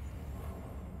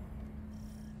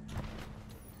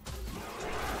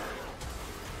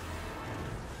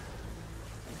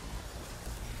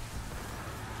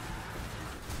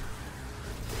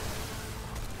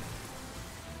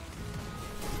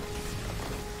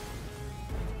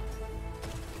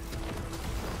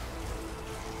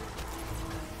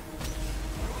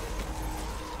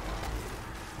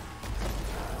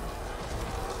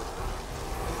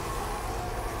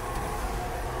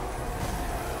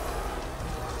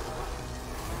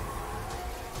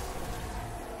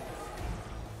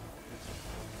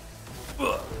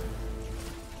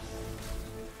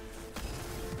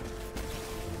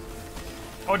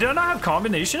 Oh, did I not have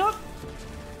combination up?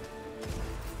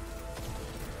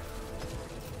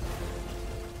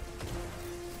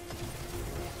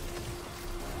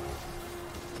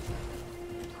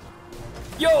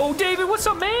 Yo, David, what's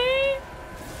up, man?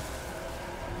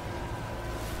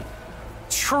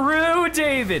 True,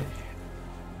 David.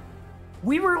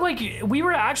 We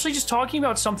were actually just talking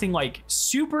about something like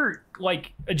super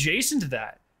like adjacent to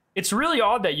that. It's really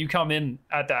odd that you come in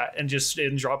at that and just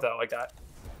drop that like that.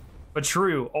 But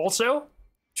true. Also,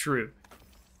 true.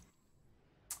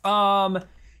 I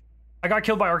got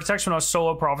killed by architects when I was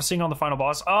solo prophesying on the final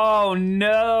boss. Oh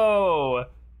no.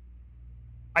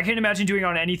 I can't imagine doing it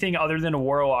on anything other than a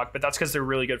warlock, but that's because they're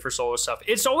really good for solo stuff.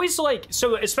 It's always like,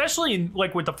 so especially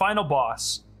like with the final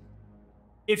boss,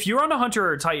 if you're on a hunter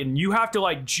or a titan, you have to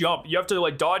like jump. You have to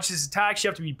like dodge his attacks. You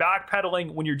have to be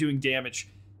backpedaling when you're doing damage.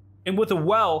 And with a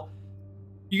well,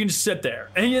 you can just sit there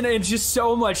and it's just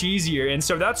so much easier. And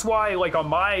so that's why, like, on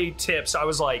my tips, I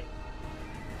was like,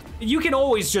 you can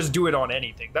always just do it on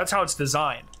anything. That's how it's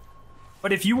designed.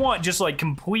 But if you want just like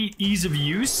complete ease of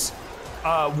use,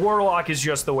 warlock is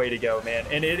just the way to go, man.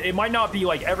 And it might not be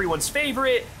like everyone's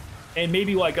favorite, and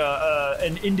maybe like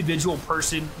an individual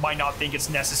person might not think it's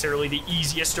necessarily the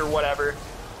easiest or whatever.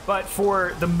 But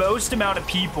for the most amount of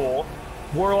people,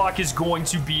 warlock is going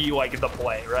to be like the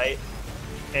play, right?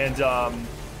 And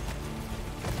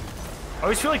I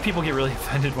always feel like people get really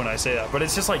offended when I say that, but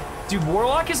it's just like, dude,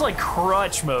 warlock is like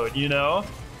crutch mode, you know?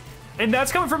 And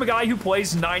that's coming from a guy who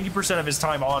plays 90% of his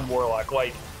time on warlock.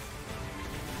 Like,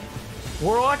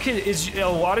 warlock is, a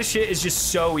lot of shit is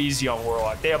just so easy on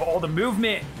warlock. They have all the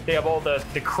movement, they have all the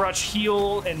crutch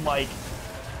heal, and like,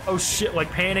 oh shit,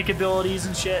 like panic abilities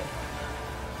and shit.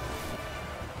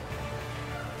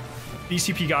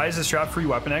 BCP guys, is strap free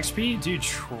weapon XP? Dude,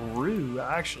 true,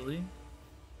 actually.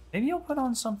 Maybe I'll put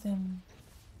on something.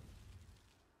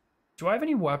 Do I have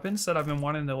any weapons that I've been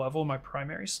wanting to level in my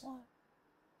primary slot?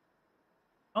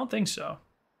 I don't think so.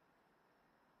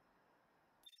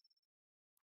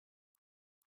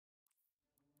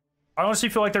 I honestly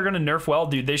feel like they're gonna nerf well,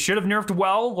 dude. They should have nerfed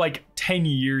well like 10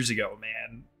 years ago,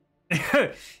 man.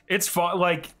 It's fun,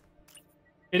 like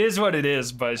it is what it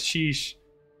is, but sheesh.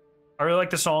 I really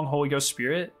like the song Holy Ghost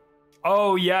Spirit.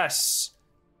 Oh yes.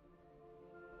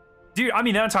 Dude, I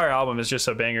mean that entire album is just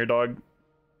a banger, dog.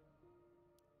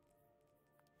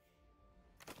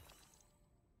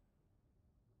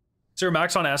 Is there a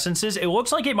max on essences? It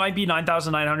looks like it might be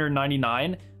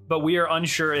 9,999, but we are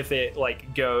unsure if it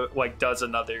like does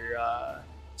another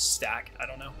stack. I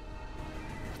don't know.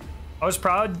 I was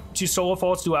proud to solo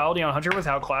faults duality on Hunter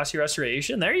without classy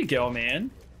restoration. There you go,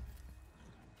 man.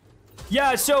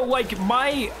 Yeah, so like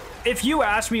if you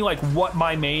ask me like what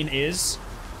my main is,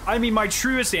 I mean my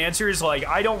truest answer is like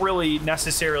I don't really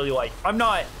necessarily like, I'm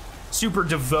not super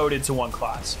devoted to one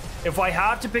class. If I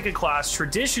have to pick a class,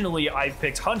 traditionally I've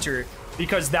picked Hunter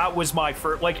because that was my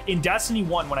first, like in Destiny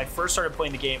 1 when I first started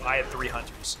playing the game, I had 3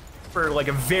 Hunters for like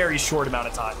a very short amount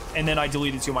of time, and then I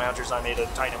deleted 2 of my Hunters and I made a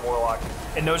Titan and Warlock,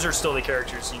 and those are still the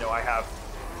characters, you know, I have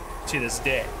to this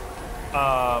day.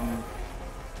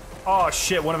 Oh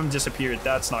shit, one of them disappeared.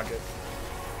 That's not good.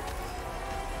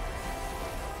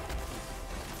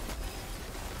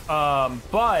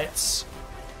 But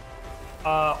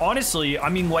honestly, I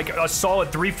mean, like a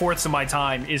solid 3/4 of my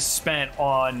time is spent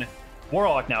on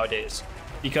Warlock nowadays,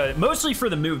 because mostly for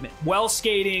the movement, well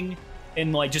skating,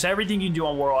 and like just everything you can do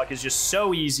on Warlock is just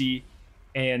so easy.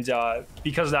 And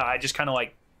because of that, I just kind of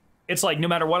like, it's like no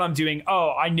matter what I'm doing,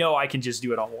 oh, I know I can just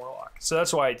do it on Warlock. So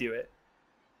that's why I do it.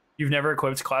 You've never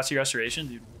equipped Classy Restoration?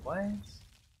 Dude, what?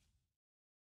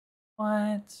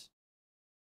 What?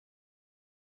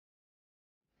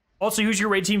 Also, who's your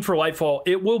raid team for Lightfall?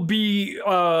 It will be,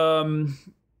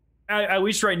 at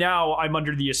least right now, I'm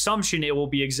under the assumption it will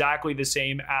be exactly the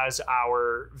same as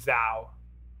our Vow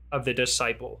of the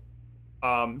Disciple.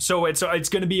 So it's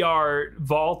going to be our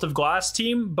Vault of Glass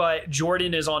team, but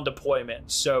Jordan is on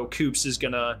deployment, so Coops is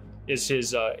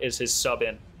his sub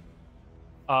in.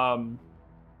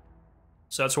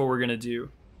 So that's what we're gonna do.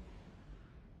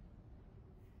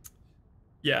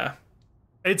 Yeah.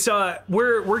 It's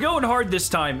we're going hard this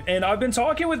time, and I've been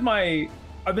talking with my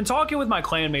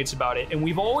clanmates about it, and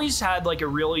we've always had like a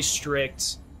really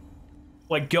strict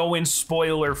like go in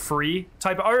spoiler free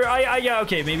type of, or yeah,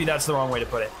 okay, maybe that's the wrong way to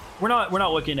put it. We're not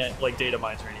looking at like data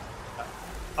mines or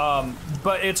anything.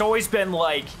 But it's always been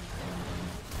like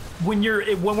when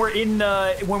we're in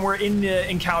the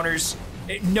encounters,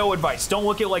 no advice. Don't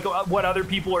look at like what other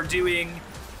people are doing.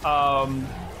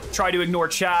 Try to ignore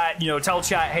chat, you know, tell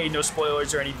chat, hey, no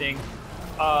spoilers or anything.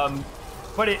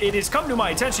 But it has come to my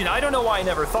attention, I don't know why I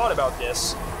never thought about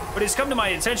this, but it's come to my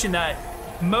attention that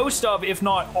most of, if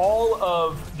not all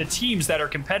of the teams that are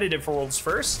competitive for World's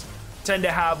First tend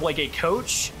to have like a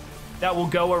coach that will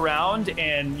go around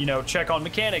and, you know, check on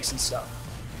mechanics and stuff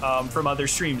from other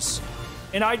streams.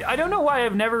 And I don't know why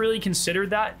I've never really considered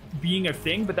that being a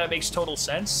thing, but that makes total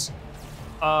sense.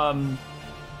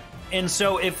 And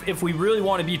so if we really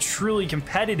want to be truly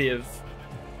competitive,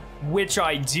 which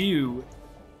I do,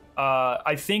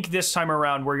 I think this time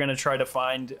around we're going to try to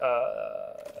find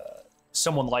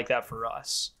someone like that for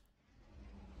us.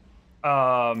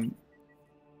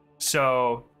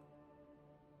 So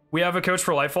we have a coach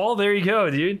for Lightfall. There you go,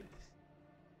 dude.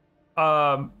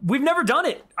 We've never done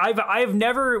it. I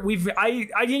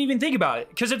didn't even think about it,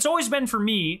 because it's always been for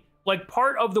me, like,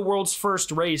 part of the world's first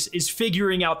race is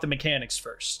figuring out the mechanics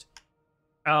first.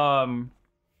 And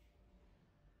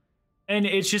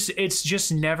it's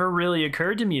just never really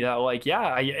occurred to me that, like,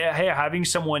 yeah, hey, having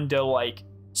someone to like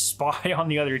spy on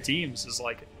the other teams is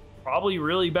like probably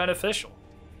really beneficial.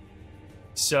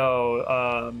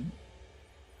 So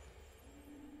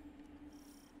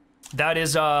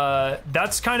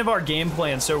that's kind of our game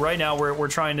plan. So right now we're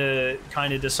trying to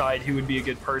kind of decide who would be a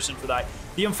good person for that.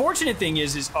 The unfortunate thing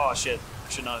is oh shit, I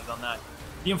should not have done that.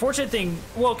 The unfortunate thing,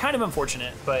 well, kind of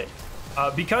unfortunate, but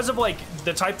because of like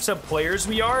the types of players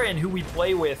we are and who we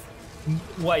play with,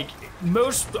 like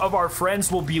most of our friends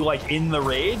will be like in the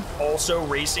raid also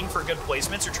racing for good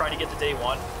placements or trying to get to day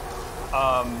one.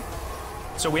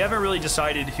 So we haven't really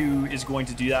decided who is going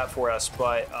to do that for us,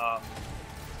 but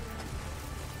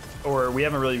or we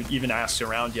haven't really even asked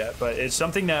around yet, but it's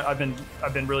something that I've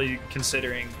been really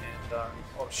considering. And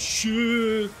oh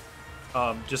shit,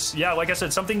 just yeah, like I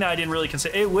said, something that I didn't really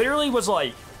consider. It literally was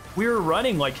like we were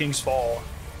running like King's Fall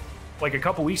like a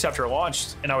couple weeks after it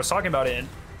launched, and I was talking about it, and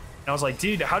I was like,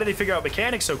 dude, how did they figure out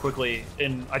mechanics so quickly?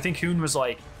 And I think Hoon was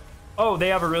like, oh, they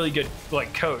have a really good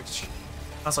like coach.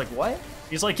 I was like, what?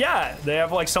 He's like, yeah, they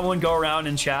have like someone go around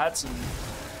in chats and,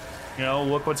 you know,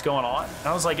 look what's going on. And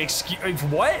I was like, excuse,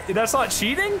 what? That's not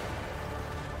cheating?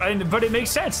 But it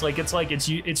makes sense. Like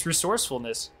it's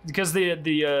resourcefulness because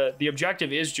the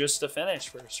objective is just to finish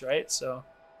first, right? So,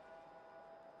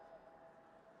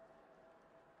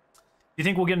 you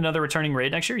think we'll get another returning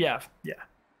raid next year? Yeah, yeah.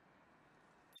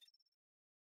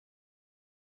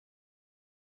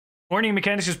 Learning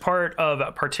mechanics is part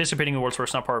of participating in the World's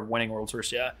First, not part of winning World's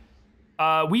First. Yeah.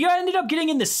 We ended up getting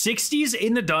in the 60s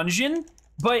in the dungeon,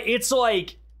 but it's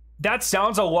like that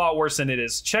sounds a lot worse than it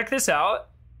is. Check this out.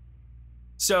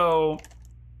 So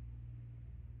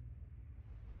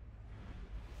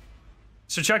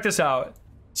check this out.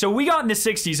 So we got in the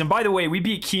 60s, and by the way, we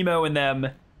beat Chemo and them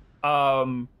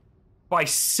by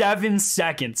 7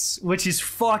 seconds, which is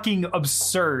fucking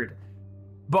absurd.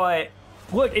 But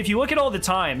look, if you look at all the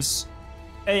times,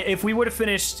 if we would have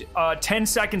finished 10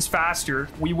 seconds faster,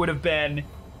 we would have been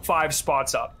 5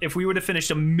 spots up. If we would have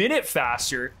finished a minute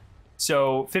faster,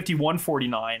 so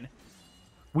 51:49,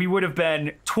 we would have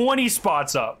been 20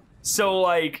 spots up. So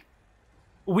like,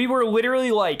 we were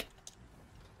literally like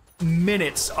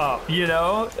minutes up, you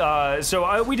know?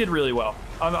 So we did really well.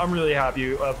 I'm really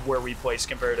happy of where we placed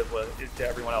comparatively to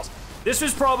everyone else. This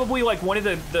was probably like one of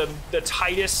the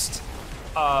tightest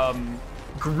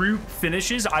group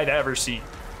finishes I've ever seen.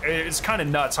 It's kind of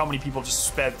nuts how many people just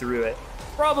sped through it.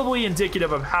 Probably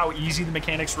indicative of how easy the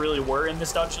mechanics really were in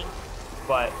this dungeon,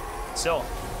 but still,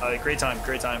 great time,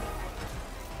 great time.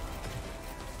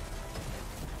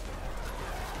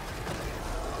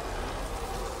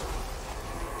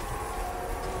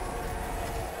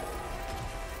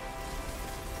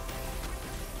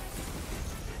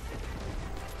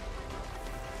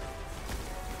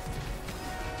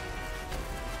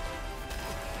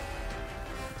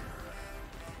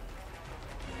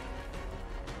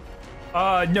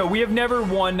 No, we have never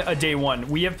won a day one.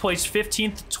 We have placed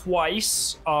 15th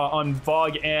twice on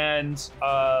VOG and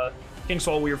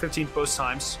Kingsfall. We were 15th both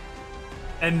times.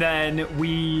 And then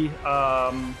we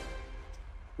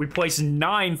placed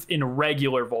 9th in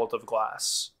regular Vault of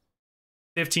Glass.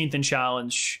 15th in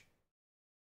Challenge.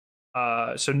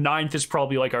 So 9th is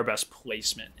probably like our best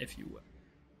placement, if you will.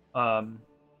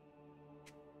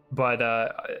 But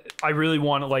I really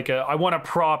want I want a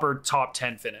proper top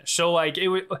 10 finish. So like it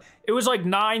was like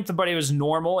 9th, but it was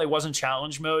normal. It wasn't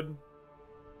challenge mode.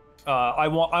 I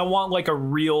want like a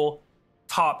real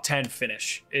top 10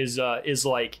 finish is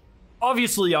like,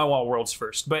 obviously I want world's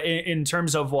first, but in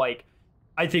terms of like,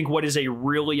 I think what is a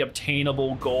really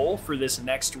obtainable goal for this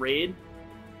next raid,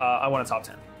 I want a top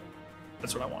 10.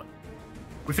 That's what I want.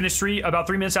 We finished about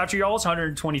 3 minutes after y'all. It's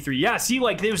 123. Yeah, see,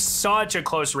 like it was such a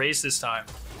close race this time.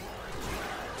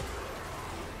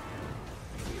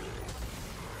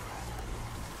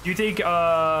 Do you think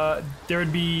there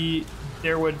would be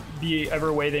ever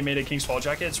a way they made a King's Fall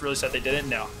jacket? It's really sad they didn't.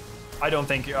 No, I don't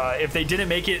think. If they didn't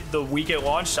make it the week it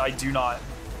launched, I do not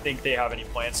think they have any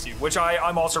plans to. Which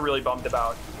I'm also really bummed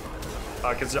about,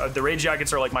 because the raid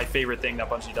jackets are like my favorite thing that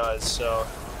Bungie does. So,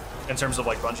 in terms of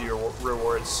like Bungie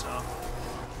rewards. So.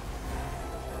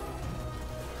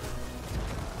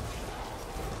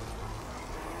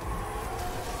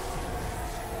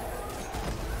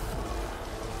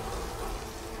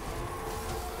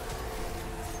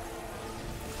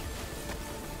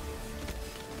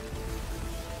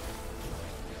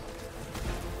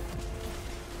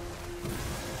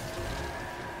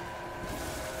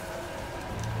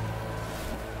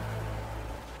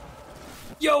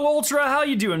 Yo, Ultra, how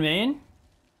you doing, man?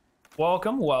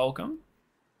 Welcome, welcome.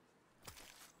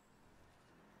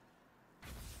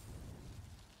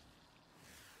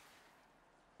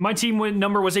 My team win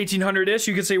number was 1800-ish.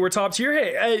 You could say we're top tier.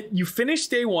 Hey, you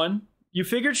finished day one. You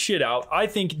figured shit out. I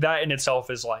think that in itself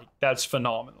is like, that's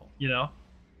phenomenal, you know?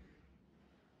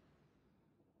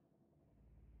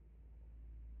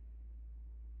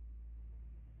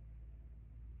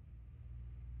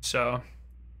 So...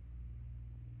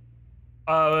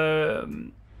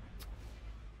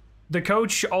 the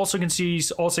coach also can see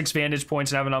all 6 vantage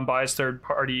points and have an unbiased third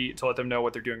party to let them know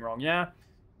what they're doing wrong. Yeah.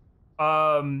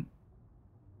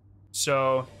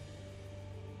 So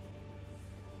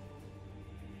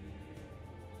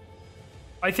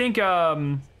I think,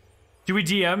 do we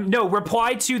DM? No,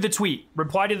 reply to the tweet.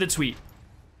 Reply to the tweet.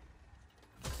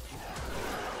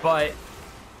 But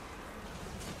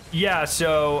yeah,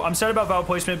 so I'm sad about valve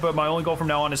placement, but my only goal from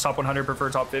now on is top 100, prefer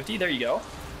top 50. There you go.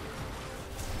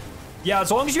 Yeah, as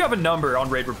long as you have a number on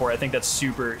raid report, I think that's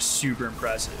super, super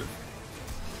impressive.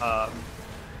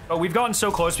 But we've gotten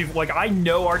so close. Like, I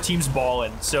know our team's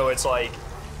balling, so it's like,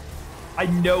 I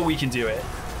know we can do it.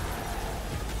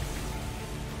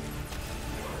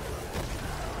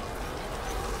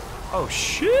 Oh,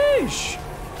 sheesh.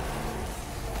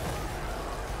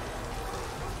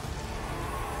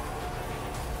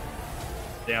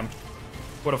 Damn.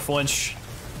 What a flinch.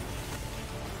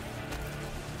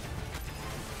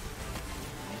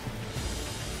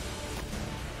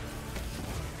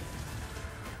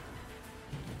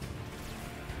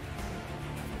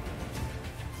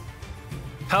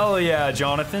 Hell yeah,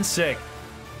 Jonathan. Sick.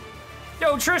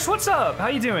 Yo, Trish, what's up? How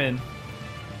you doing?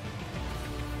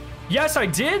 Yes, I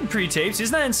did pre-tapes.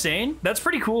 Isn't that insane? That's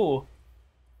pretty cool.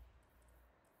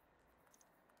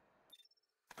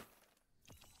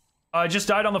 I just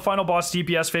died on the final boss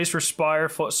DPS phase for Spire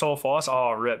Soul Floss.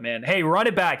 Oh, rip, man. Hey, run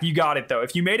it back. You got it, though.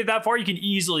 If you made it that far, you can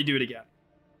easily do it again.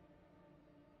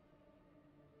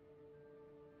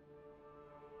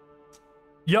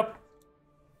 Yep.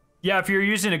 Yeah, if you're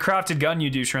using a crafted gun, you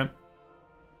do, Shrimp.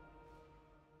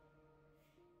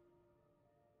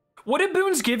 What did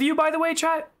boons give you, by the way,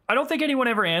 chat? I don't think anyone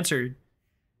ever answered.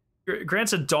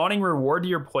 Grants a dawning reward to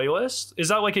your playlist? Is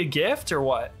that like a gift or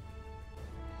what?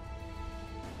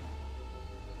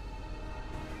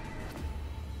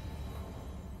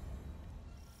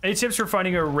 Any tips for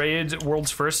finding a raid world's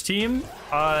first team?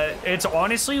 It's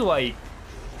honestly like,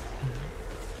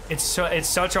 it's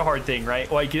such a hard thing,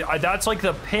 right? Like that's like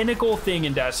the pinnacle thing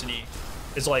in Destiny,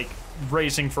 is like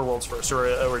racing for world's first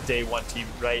or day one team,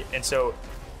 right? And so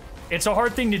it's a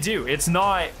hard thing to do. It's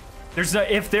not. There's no.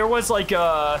 If there was like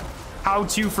a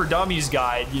how-to for dummies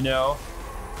guide, you know,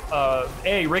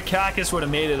 hey, Rick Kakis would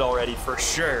have made it already for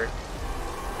sure.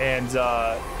 And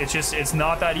it's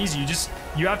not that easy.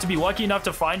 You have to be lucky enough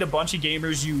to find a bunch of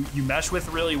gamers you mesh with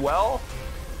really well,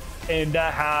 and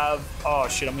that have, oh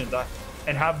shit, I'm gonna die,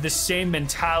 and have the same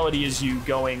mentality as you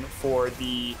going for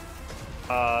the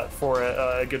for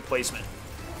a good placement.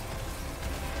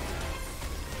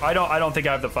 I don't think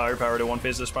I have the firepower to one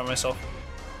phase this by myself.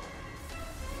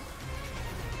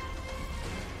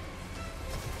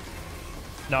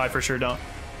 No, I for sure don't.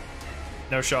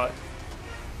 No shot.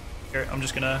 Here, I'm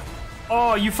just gonna...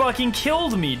 Oh, you fucking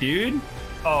killed me, dude.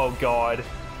 Oh, God.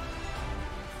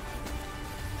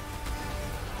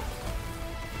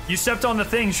 You stepped on the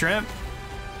thing, Shrimp.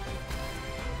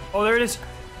 Oh, there it is.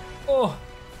 Oh.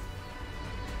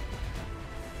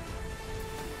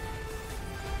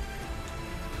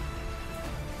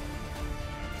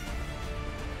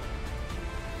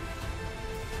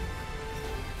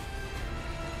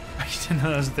 I didn't know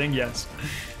that was a thing, yes.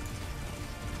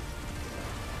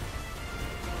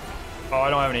 Oh, I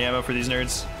don't have any ammo for these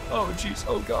nerds. Oh, jeez.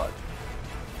 Oh, God.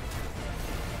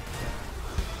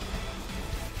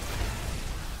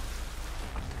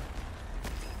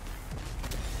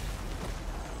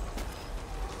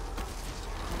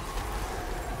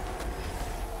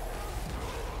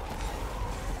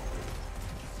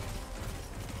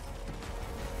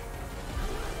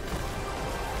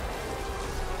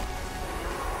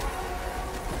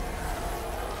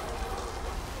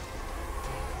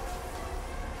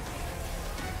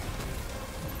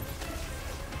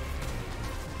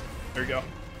 There we go.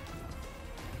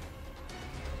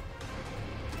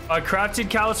 A crafted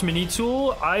callus mini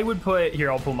tool, I would put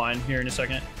here. I'll pull mine here in a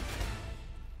second.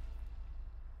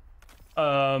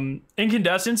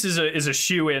 Incandescence is a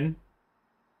shoe in.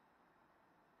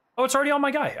 Oh, it's already on my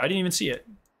guy. I didn't even see it.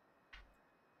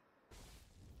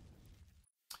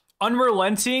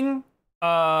 Unrelenting,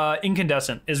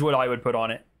 incandescent is what I would put on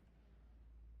it.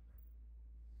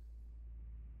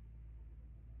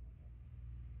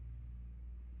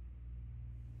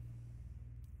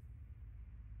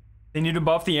 They need to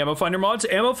buff the ammo finder mods.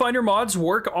 Ammo finder mods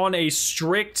work on a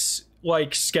strict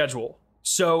like schedule.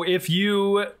 So if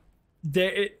you,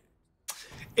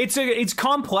 it's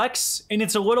complex, and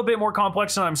it's a little bit more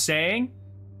complex than I'm saying,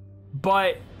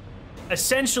 but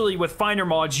essentially with finder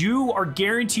mods, you are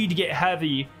guaranteed to get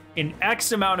heavy in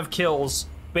X amount of kills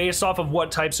based off of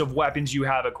what types of weapons you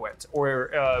have equipped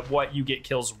or what you get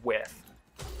kills with.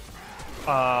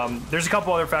 There's a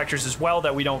couple other factors as well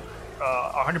that we don't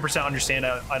 100% understand,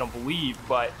 I don't believe,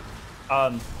 but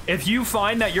if you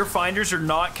find that your finders are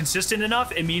not consistent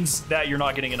enough, it means that you're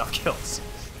not getting enough kills.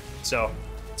 So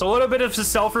it's a little bit of a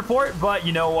self-report, but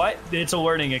you know what? It's a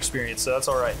learning experience, so that's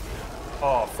all right.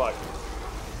 Oh, fuck.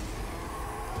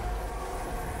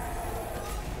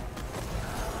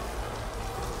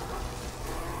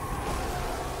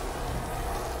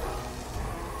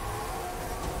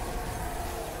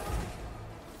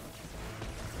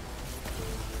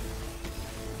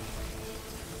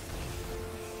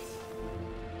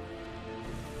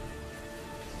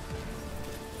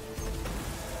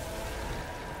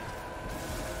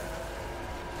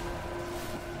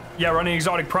 Yeah, running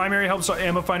exotic primary helps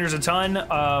ammo finders a ton.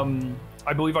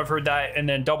 I believe I've heard that. And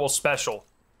then double special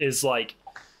is like,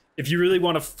 if you really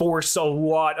want to force a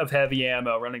lot of heavy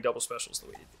ammo, running double special is the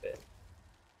way to do it.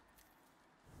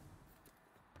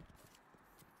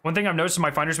 One thing I've noticed in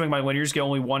my finders make my linears get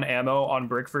only 1 ammo on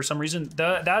brick for some reason.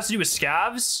 That has to do with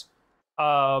scavs.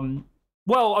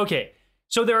 Well, okay.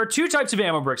 So there are 2 types of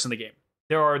ammo bricks in the game.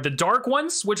 There are the dark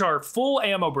ones, which are full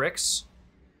ammo bricks.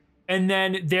 And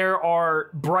then there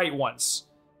are bright ones.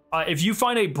 If you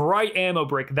find a bright ammo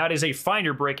brick, that is a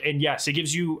finder brick. And yes, it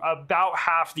gives you about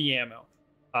half the ammo.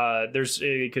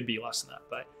 It could be less than that,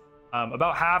 but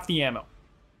about half the ammo.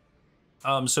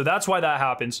 So that's why that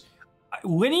happens.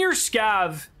 Linear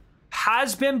scav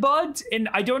has been bugged, and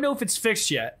I don't know if it's fixed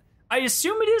yet. I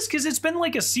assume it is because it's been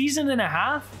like a season and a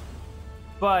half,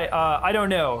 but I don't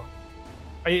know.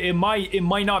 It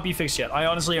might not be fixed yet. I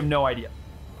honestly have no idea.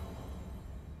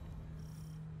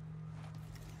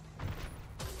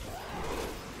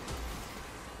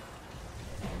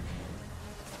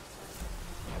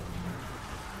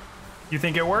 You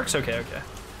think it works? Okay.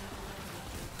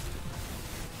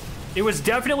 It was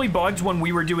definitely bugged when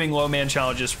we were doing low man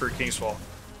challenges for Kingsfall.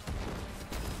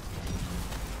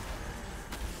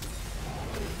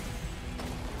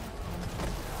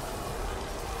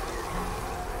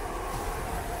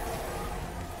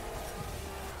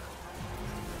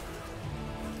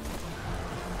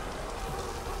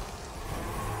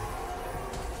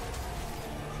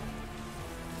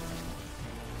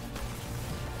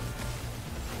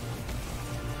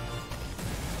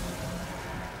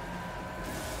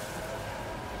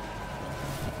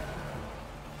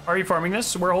 Are you farming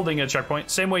this? We're holding a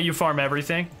checkpoint. Same way you farm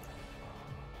everything.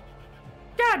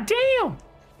 God damn!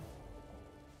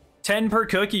 10 per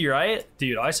cookie, right?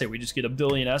 Dude, I say we just get a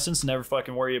billion essence and never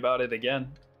fucking worry about it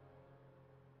again.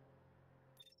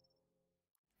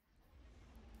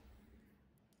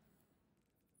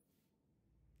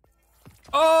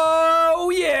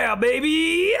 Oh, yeah,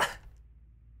 baby!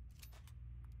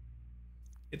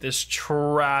 Get this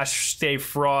trash Stay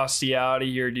Frosty out of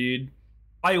here, dude.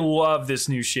 I love this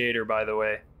new shader, by the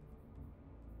way.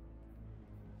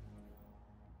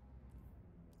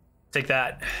 Take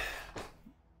that.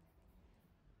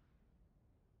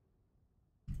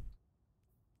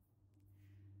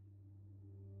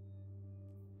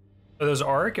 Are those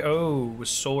arc? Oh, with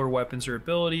solar weapons or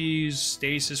abilities,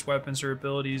 stasis weapons or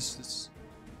abilities. It's...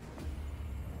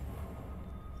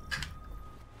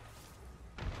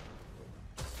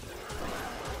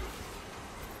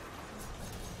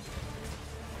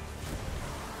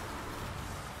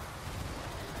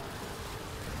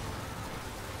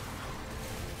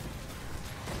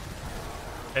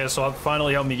 Yeah, so it'll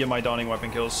finally help me get my dawning weapon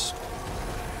kills.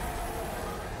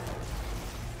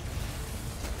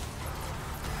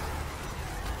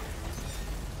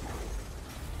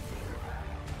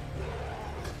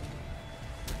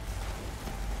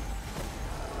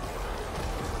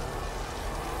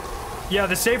 Yeah,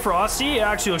 the Stay Frosty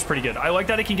actually looks pretty good. I like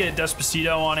that it can get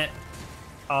Despacito on it.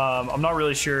 I'm not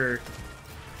really sure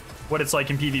what it's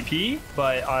like in PvP,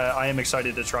 but I am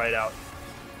excited to try it out.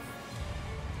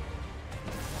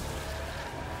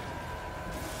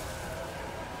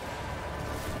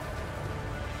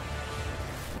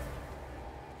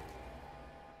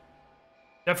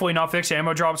 Definitely not fixed.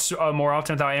 Ammo drops more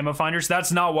often without ammo finders.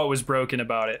 That's not what was broken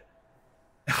about it.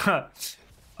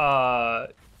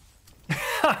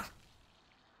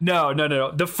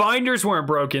 No. The finders weren't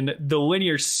broken. The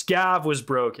linear scav was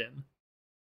broken.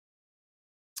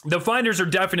 The finders are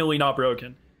definitely not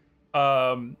broken.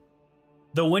 The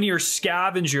linear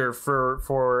scavenger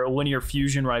for linear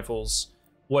fusion rifles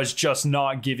was just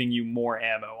not giving you more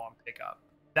ammo on pickup.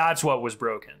 That's what was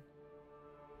broken.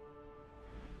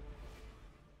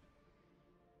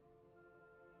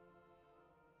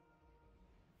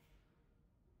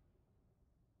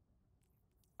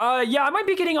 Yeah, I might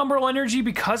be getting Umbral Energy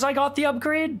because I got the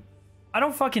upgrade. I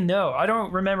don't fucking know. I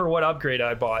don't remember what upgrade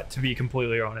I bought, to be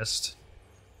completely honest.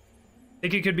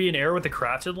 Think it could be an error with the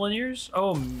crafted linears?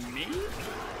 Oh, me?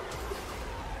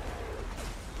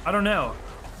 I don't know.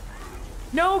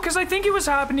 No, because I think it was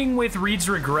happening with Reed's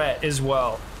Regret as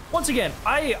well. Once again,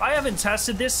 I haven't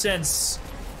tested this since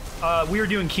we were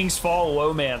doing King's Fall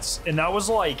Lowmance, and that was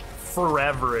like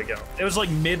forever ago. It was like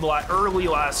early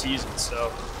last season,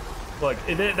 so... Look,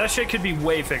 that shit could be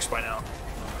way fixed by now.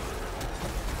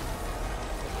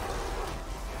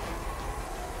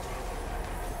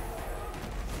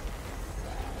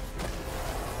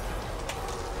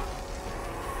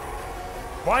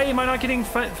 Why am I not getting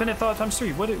finite thought times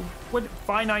 3? What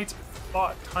finite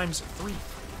thought times 3?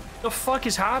 The fuck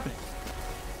is happening?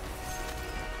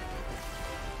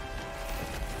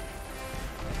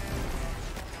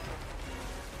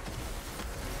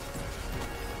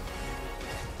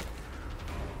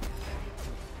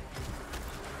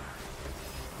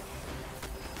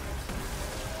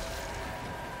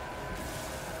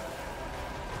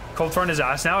 Cold Front is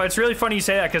ass now. It's really funny you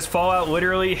say that because Fallout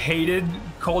literally hated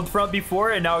Cold Front before,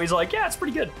 and now he's like, yeah, it's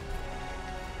pretty good.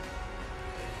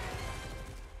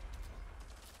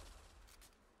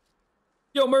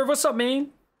 Yo, Merv, what's up, man?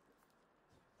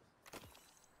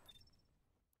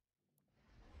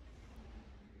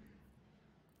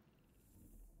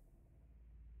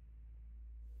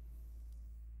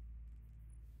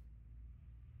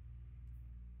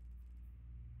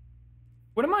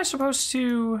 What am I supposed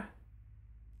to...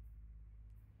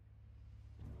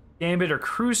 Gambit or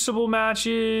Crucible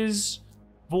matches?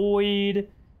 Void?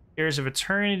 Heirs of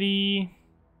Eternity?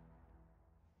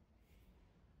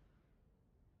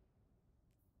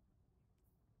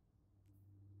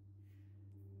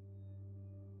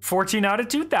 $14 out of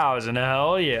 2,000.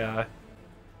 Hell yeah.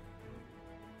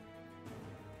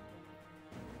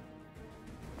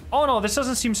 Oh no, this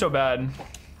doesn't seem so bad.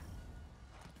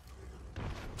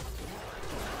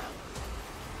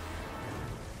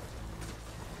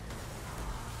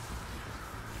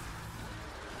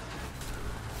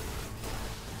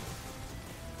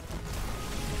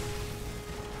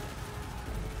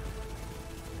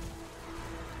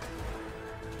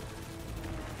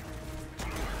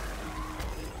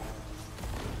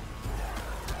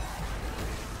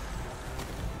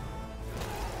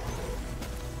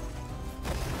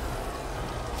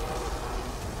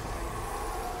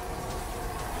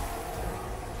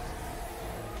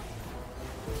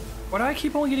 Why do I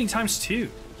keep only getting ×2?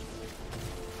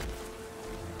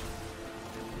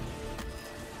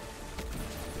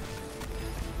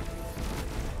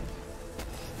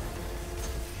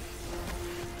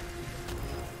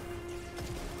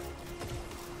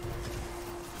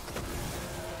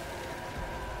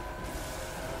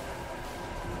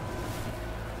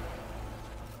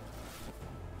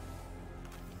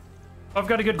 I've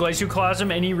got a good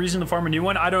Glacioclasm. Any reason to farm a new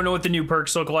one? I don't know what the new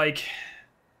perks look like.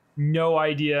 No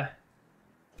idea.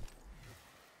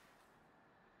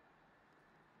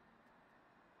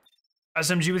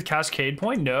 SMG with Cascade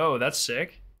Point? No, that's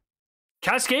sick.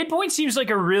 Cascade Point seems like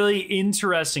a really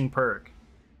interesting perk.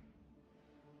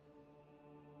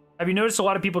 Have you noticed a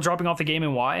lot of people dropping off the game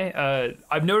and why?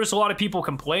 I've noticed a lot of people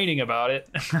complaining about it.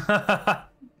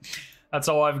 That's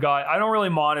all I've got. I don't really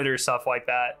monitor stuff like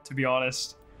that, to be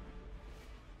honest.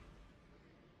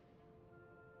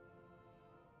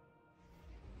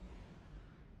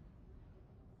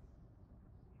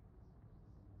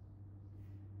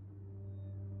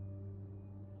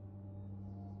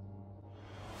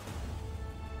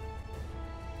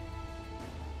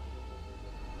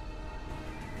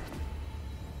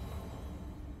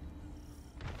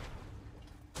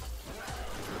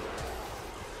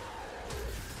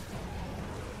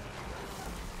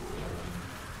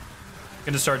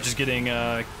 Gonna start just getting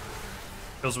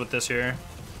kills with this here.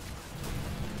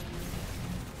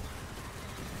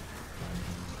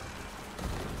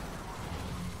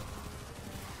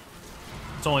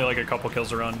 It's only like a couple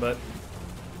kills a run, but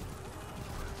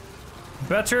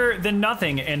better than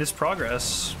nothing, and it's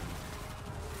progress.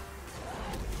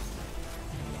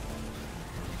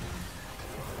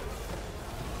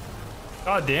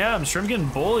 God damn, Shrimp getting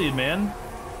bullied, man.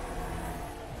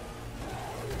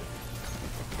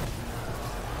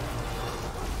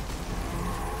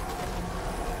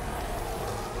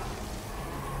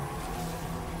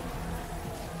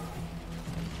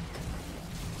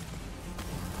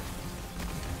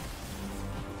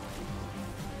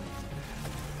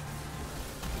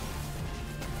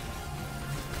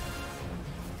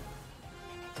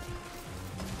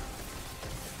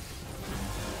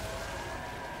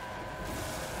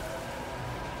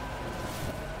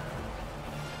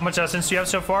 How much essence do you have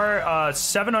so far?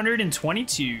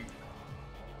 722.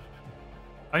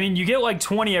 I mean, you get like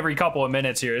 20 every couple of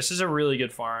minutes here. This is a really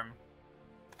good farm.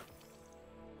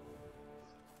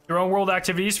 Your own world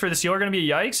activities for the seal are going to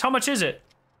be a yikes. How much is it?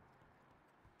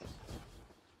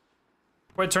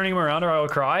 Quit turning him around or I will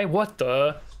cry. What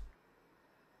the?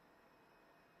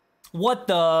 What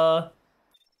the?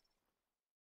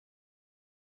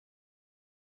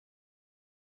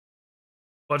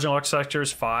 Legend Luck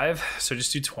sectors 5, so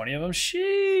just do 20 of them.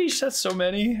 Sheesh, that's so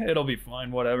many. It'll be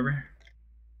fine, whatever.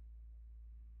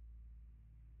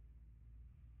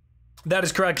 That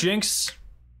is correct, Jinx.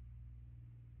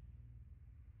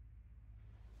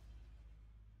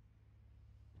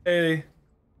 Hey,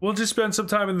 we'll just spend some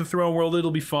time in the throne world.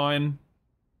 It'll be fine.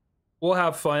 We'll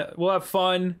have fun. We'll have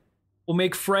fun. We'll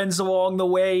make friends along the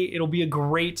way. It'll be a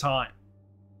great time.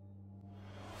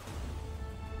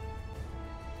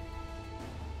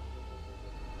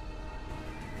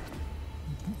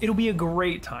 It'll be a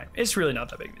great time. It's really not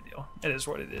that big of a deal. It is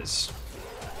what it is.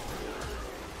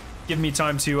 Give me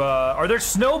time to, are there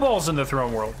snowballs in the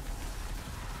throne world?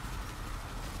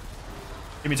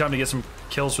 Give me time to get some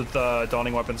kills with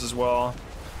dawning weapons as well.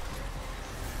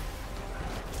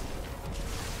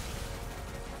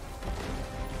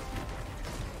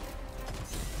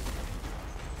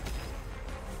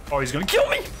 Oh, he's gonna kill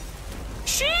me!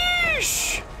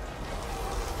 Sheesh!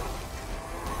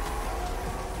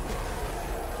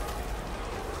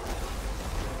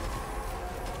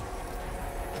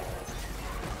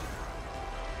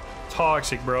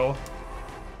 Toxic, bro.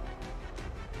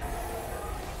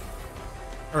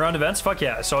 Around events? Fuck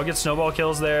yeah. So I'll get snowball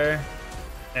kills there.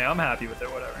 Hey, I'm happy with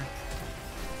it, whatever.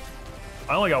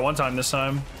 I only got one time this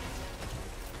time.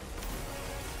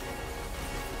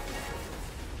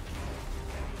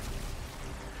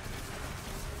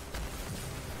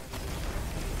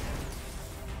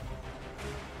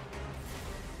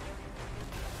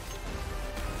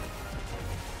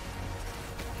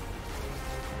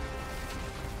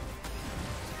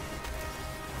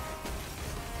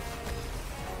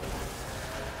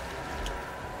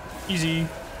 Easy.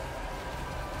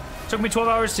 Took me 12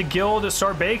 hours to guild to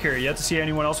start Baker. Yet to see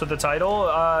anyone else with the title.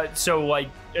 So like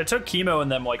it took Chemo and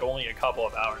them like only a couple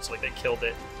of hours. Like they killed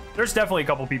it. There's definitely a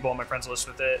couple people on my friends list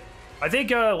with it. I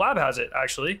think Lab has it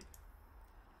actually.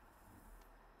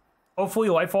 Hopefully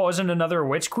Lightfall isn't another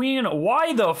Witch Queen.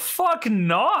 Why the fuck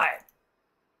not?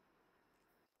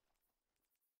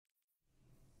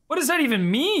 What does that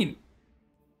even mean?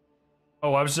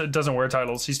 Oh, Labs doesn't wear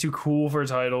titles. He's too cool for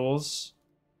titles.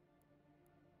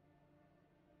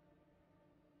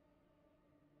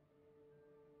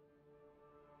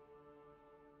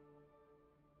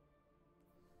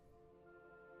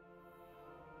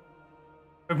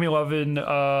 Took me 11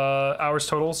 hours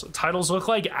totals. Titles look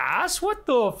like ass? What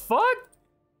the fuck?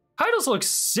 Titles look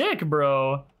sick,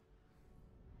 bro.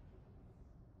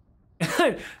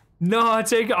 No,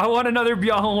 I want another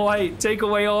Beyond Light. Take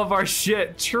away all of our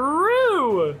shit.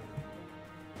 True.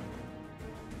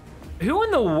 Who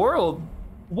in the world?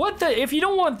 What the? If you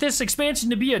don't want this expansion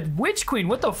to be a Witch Queen,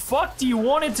 what the fuck do you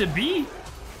want it to be?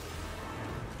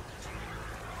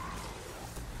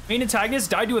 Main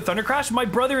antagonist died to a thunder crash? My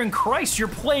brother in Christ, you're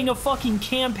playing a fucking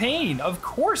campaign. Of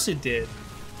course it did.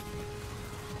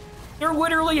 There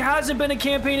literally hasn't been a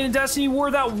campaign in Destiny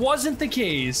War that wasn't the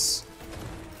case.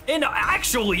 And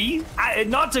actually,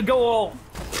 not to go all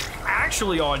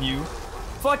actually on you,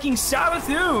 fucking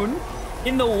Savathun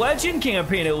in the Legend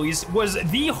campaign at least was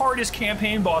the hardest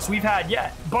campaign boss we've had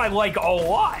yet by like a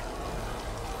lot.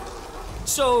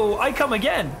 So I come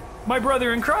again. My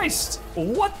brother in Christ.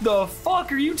 What the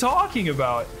fuck are you talking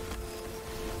about?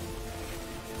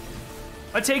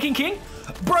 A Taken King?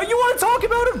 Bro, you want to talk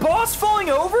about a boss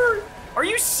falling over? Are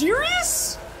you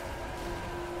serious?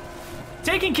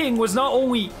 Taken King was not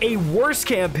only a worse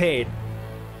campaign,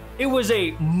 it was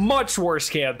a much worse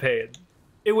campaign.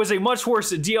 It was a much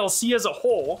worse DLC as a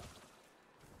whole.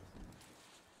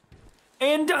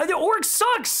 And the orc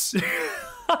sucks.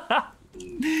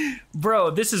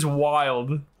 Bro, this is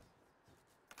wild.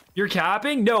 You're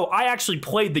capping? No, I actually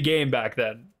played the game back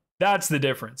then. That's the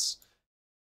difference.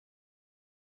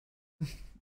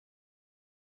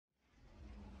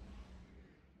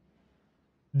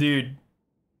 Dude.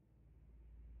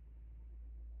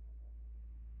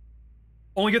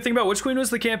 Only good thing about Witch Queen was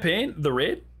the campaign, the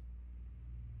raid.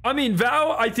 I mean,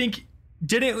 Vow, I think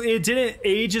it didn't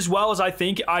age as well as I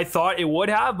thought it would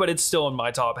have, but it's still in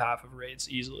my top half of raids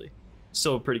easily.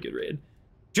 Still a pretty good raid.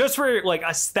 Just for like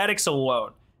aesthetics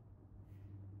alone.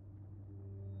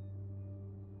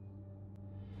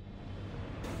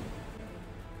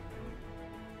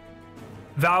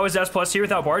 Vow is S+ here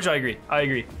without Barge. I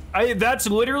agree. That's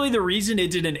literally the reason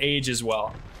it didn't age as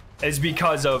well, is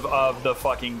because of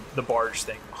the Barge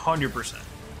thing. 100%.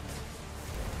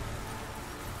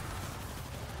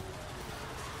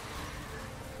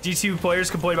 G2 players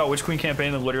complain about Witch Queen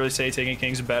campaign and literally say Taken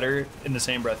King's better in the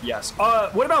same breath. Yes.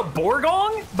 What about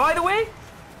Borgong, by the way?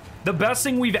 The best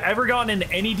thing we've ever gotten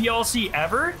in any DLC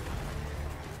ever?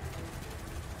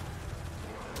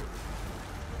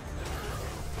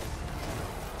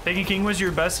 Taken King was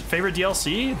your favorite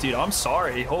DLC? Dude, I'm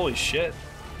sorry. Holy shit.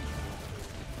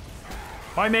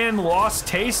 My man lost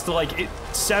taste like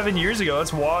 7 years ago.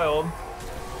 That's wild.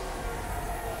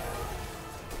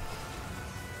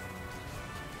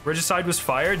 Regicide was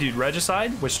fire? Dude,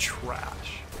 Regicide was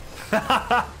trash.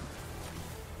 Kind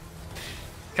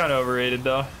of overrated,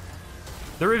 though.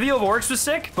 The reveal of Orcs was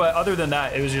sick, but other than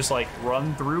that, it was just like,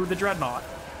 run through the Dreadnought.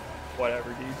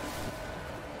 Whatever, dude.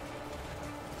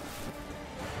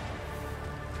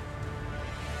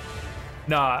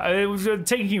 Nah,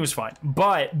 Taken King was fine.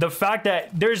 But the fact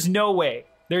that there's no way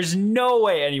There's no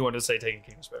way anyone would say Taken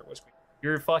King was better than Witch Queen.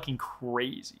 You're fucking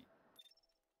crazy.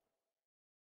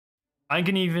 I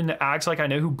can even act like I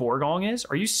know who Borgong is.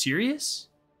 Are you serious?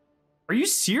 Are you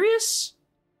serious?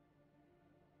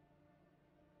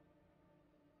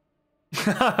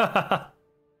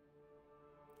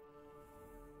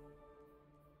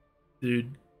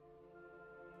 Dude.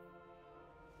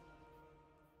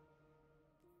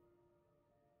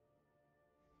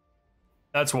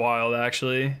 That's wild,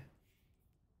 actually.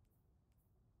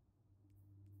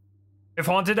 If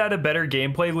Haunted had a better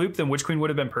gameplay loop, then Witch Queen would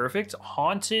have been perfect.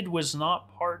 Haunted was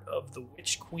not part of the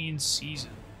Witch Queen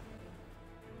season.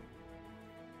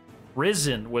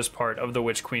 Risen was part of the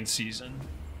Witch Queen season.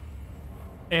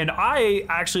 And I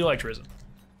actually liked Risen.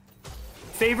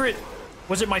 Favorite?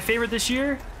 Was it my favorite this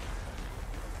year?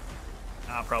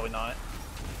 Nah, probably not.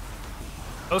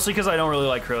 Mostly because I don't really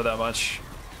like Crow that much.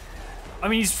 I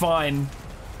mean, he's fine.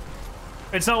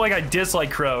 It's not like I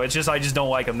dislike Crow. It's just I just don't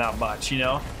like him that much, you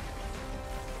know?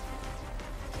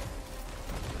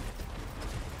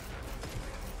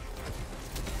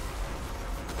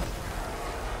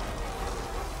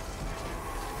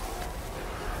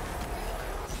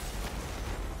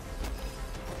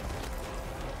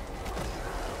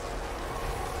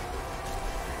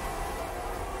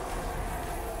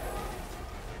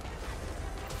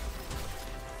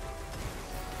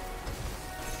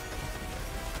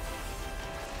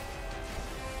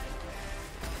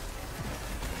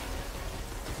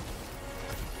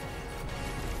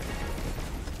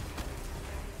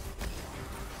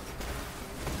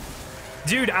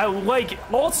 Dude, I like,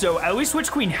 also, at least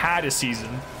Witch Queen had a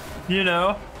season, you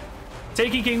know?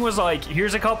 Taken King was like,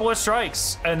 here's a couple of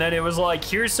strikes, and then it was like,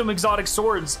 here's some exotic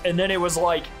swords, and then it was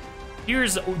like,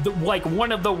 here's like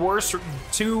one of the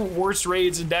two worst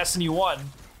raids in Destiny 1.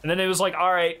 And then it was like,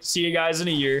 all right, see you guys in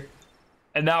a year.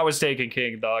 And that was Taken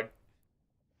King, dog.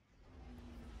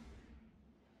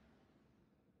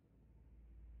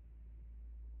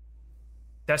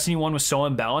 Destiny 1 was so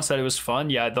unbalanced that it was fun.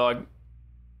 Yeah, dog.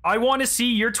 I want to see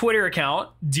your Twitter account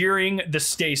during the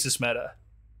stasis meta.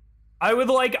 I would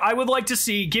like to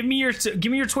see. Give me your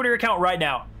Twitter account right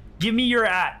now. Give me your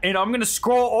and I'm gonna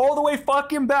scroll all the way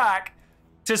fucking back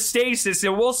to stasis,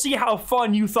 and we'll see how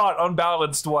fun you thought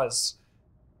Unbalanced was.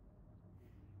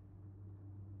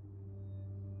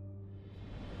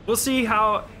 We'll see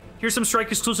how. Here's some strike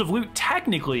exclusive loot.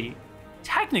 Technically,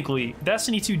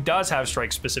 Destiny 2 does have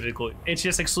strike specific loot. It's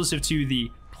just exclusive to the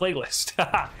playlist.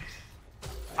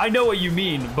 I know what you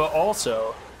mean, but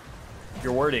also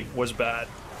your wording was bad.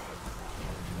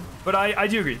 But I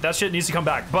do agree. That shit needs to come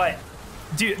back. But,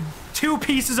 dude, 2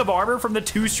 pieces of armor from the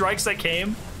 2 strikes that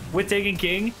came with Taken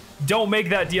King don't make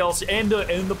that DLC, and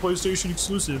the PlayStation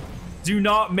exclusive, do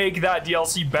not make that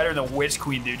DLC better than Witch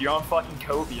Queen, dude. You're on fucking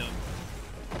copium.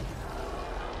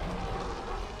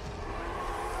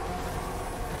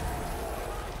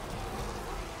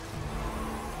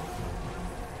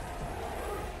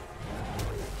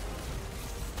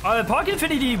 Pocket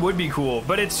Infinity would be cool,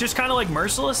 but it's just kind of like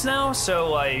Merciless now, so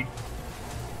like...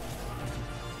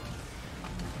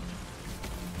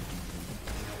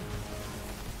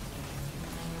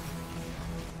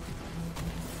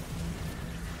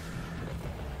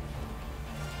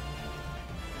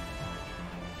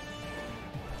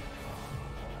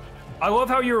 I love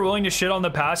how you were willing to shit on the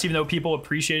past even though people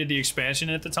appreciated the expansion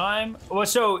at the time. Well,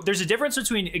 so there's a difference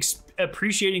between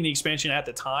appreciating the expansion at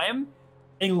the time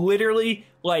and literally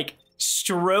like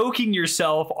stroking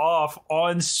yourself off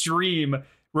on stream,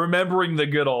 remembering the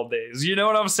good old days. You know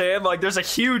what I'm saying? Like there's a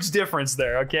huge difference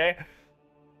there, okay?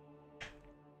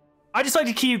 I just like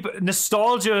to keep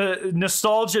nostalgia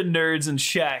nerds in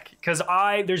check because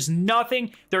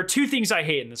there are 2 things I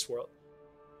hate in this world.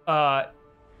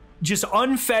 Just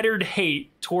unfettered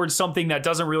hate towards something that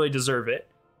doesn't really deserve it.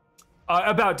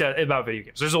 About video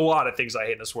games. There's a lot of things I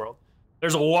hate in this world.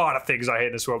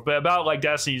 But about like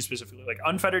Destiny specifically, like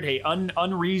unfettered hate,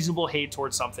 unreasonable hate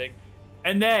towards something.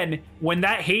 And then when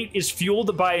that hate is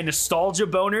fueled by a nostalgia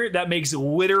boner that makes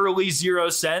literally 0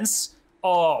 sense,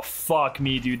 oh fuck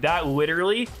me, dude. That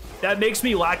makes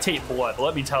me lactate blood.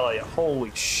 Let me tell you,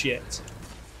 holy shit.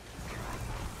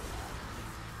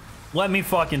 Let me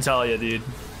fucking tell you, dude.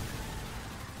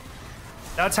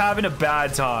 That's having a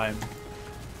bad time.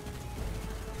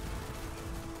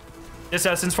 This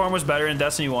Essence Farm was better in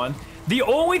Destiny 1. The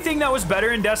only thing that was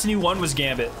better in Destiny 1 was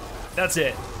Gambit. That's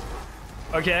it.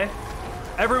 Okay?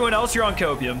 Everyone else, you're on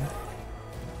copium.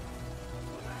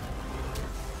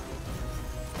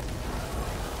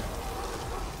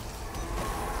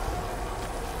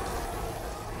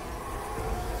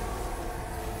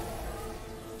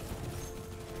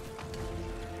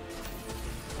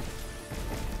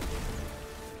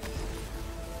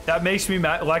 That makes me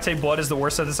mad. Lactate blood is the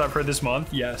worst sentence I've heard this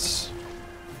month. Yes.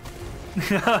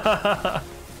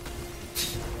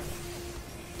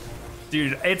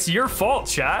 Dude, it's your fault,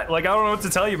 chat. Like, I don't know what to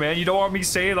tell you, man. You don't want me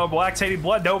saying I'm lactating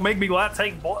blood. Don't make me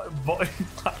lactate blood.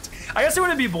 I guess it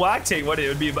wouldn't be lactate, would it?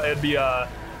 It'd be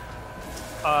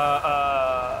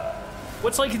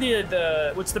what's like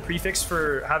what's the prefix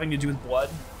for having to do with blood?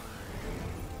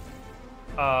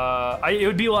 It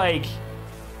would be like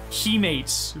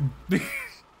hemates.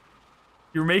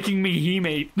 You're making me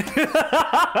hemate.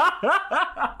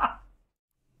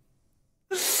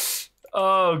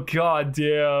 Oh god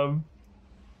damn.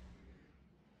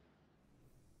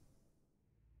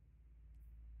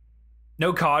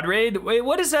 No COD raid? Wait,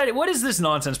 what is that? What is this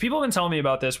nonsense? People have been telling me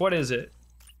about this. What is it?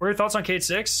 What are your thoughts on Kate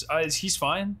 6? He's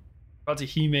fine. About to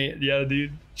hemate. Yeah,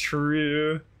 dude.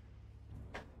 True.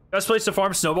 Best place to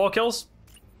farm snowball kills?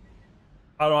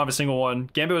 I don't have a single one.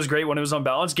 Gambit was great when it was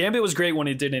unbalanced. Gambit was great when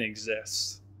it didn't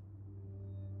exist.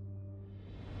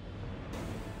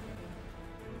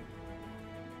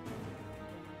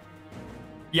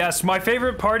 Yes, my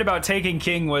favorite part about taking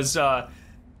King was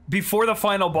before the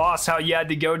final boss, how you had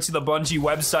to go to the Bungie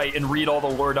website and read all the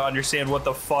lore to understand what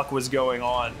the fuck was going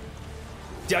on.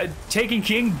 Taking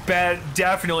King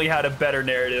definitely had a better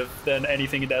narrative than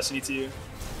anything in Destiny 2.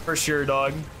 For sure,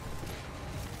 dog.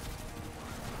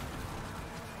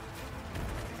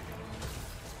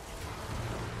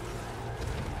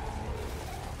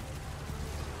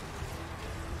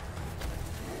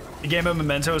 The game of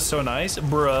Memento is so nice.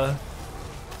 Bruh.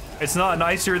 It's not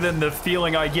nicer than the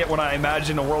feeling I get when I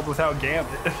imagine a world without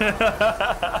Gambit.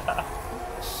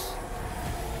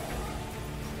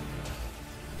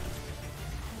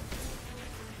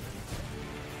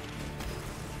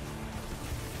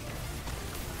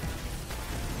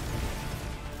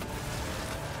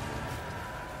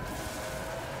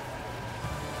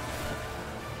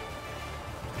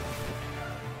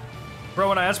 Bro,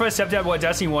 when I asked my stepdad what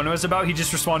Destiny 1 was about, he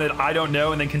just responded, I don't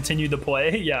know, and then continued to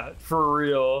play. Yeah, for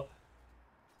real.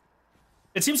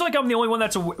 It seems like I'm the only one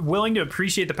that's willing to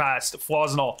appreciate the past,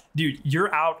 flaws and all. Dude,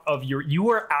 you're out of your... You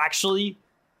are actually...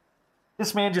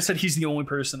 This man just said he's the only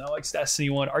person that likes Destiny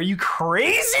 1. Are you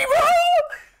crazy, bro?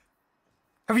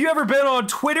 Have you ever been on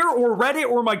Twitter or Reddit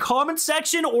or my comment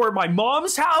section or my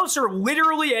mom's house or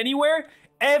literally anywhere?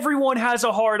 Everyone has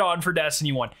a hard-on for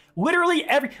Destiny 1. Literally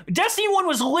Destiny 1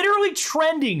 was literally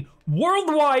trending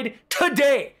worldwide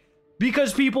today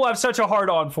because people have such a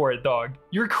hard-on for it, dog.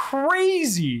 You're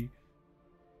crazy.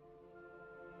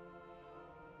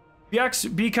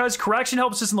 Because correction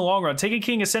helps us in the long run. Taking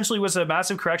King essentially was a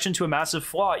massive correction to a massive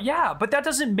flaw. Yeah, but that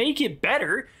doesn't make it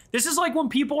better. This is like when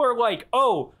people are like,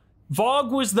 oh,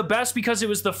 Vogue was the best because it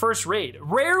was the first raid.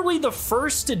 Rarely the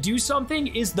first to do something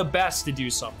is the best to do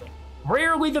something.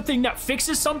 Rarely the thing that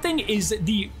fixes something is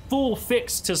the full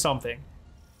fix to something.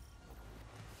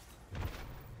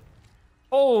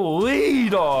 Holy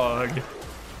dog.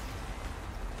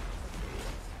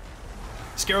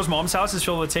 Scarrow's mom's house is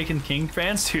filled with Taken King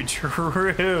fans? Dude,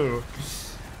 true.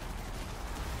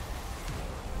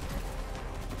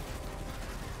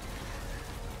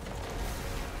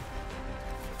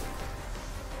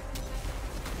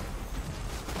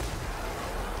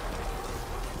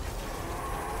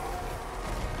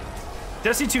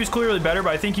 Destiny 2 is clearly better,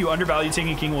 but I think you undervalue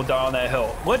Taken King will die on that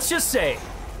hill. Let's just say,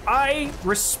 I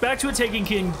respect what Taken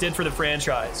King did for the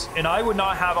franchise, and I would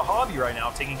not have a hobby right now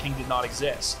if Taken King did not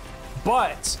exist.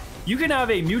 But you can have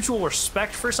a mutual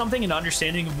respect for something and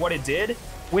understanding of what it did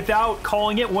without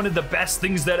calling it one of the best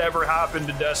things that ever happened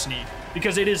to Destiny,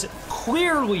 because it is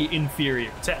clearly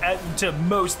inferior to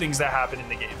most things that happen in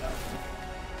the game.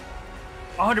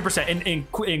 100%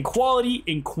 in quality,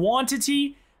 in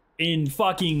quantity, in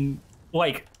fucking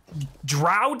like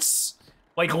droughts,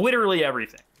 like literally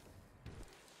everything.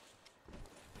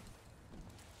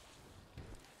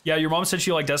 Yeah, your mom said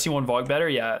she liked Destiny 1 Vogue better.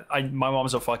 Yeah, my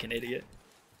mom's a fucking idiot.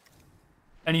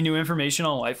 Any new information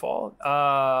on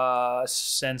Lightfall?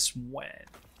 Since when?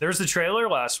 There's the trailer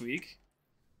last week.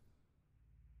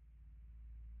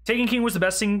 Taken King was the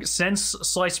best thing since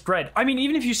sliced bread. I mean,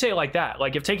 even if you say it like that,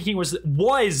 like if Taken King was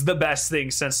the best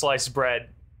thing since sliced bread,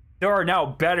 there are now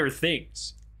better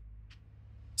things.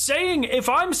 Saying if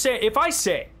I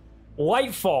say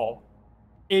Lightfall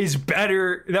is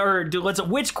better, or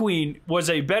Witch Queen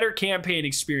was a better campaign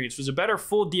experience, was a better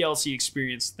full DLC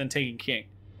experience than Taken King.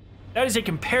 That is a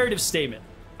comparative statement.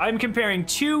 I'm comparing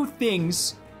two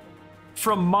things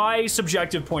from my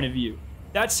subjective point of view.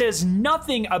 That says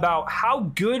nothing about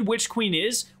how good Witch Queen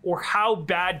is or how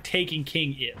bad Taken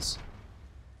King is.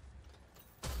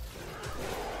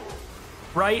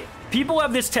 Right? People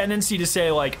have this tendency to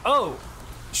say like, oh,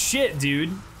 shit,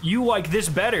 dude, you like this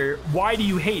better. Why do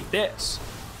you hate this?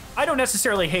 I don't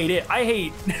necessarily hate it. I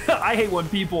hate I hate when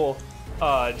people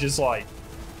just like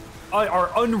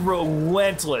are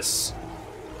unrelentless,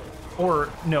 or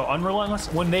no, unrelentless,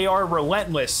 when they are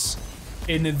relentless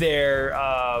in their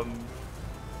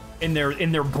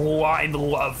blind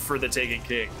love for the Taken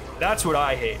King. That's what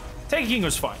I hate. Taken King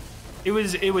was fine. It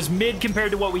was mid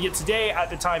compared to what we get today. At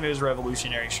the time, it was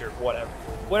revolutionary. Sure,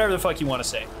 whatever the fuck you want to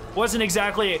say. Wasn't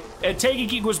exactly. Taken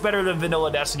King was better than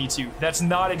vanilla Destiny 2. That's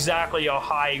not exactly a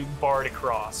high bar to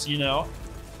cross, you know.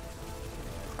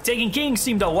 Taken King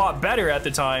seemed a lot better at the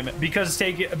time because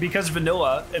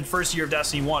vanilla and first year of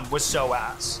Destiny 1 was so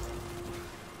ass.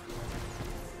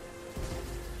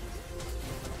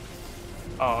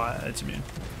 Oh, that's mean.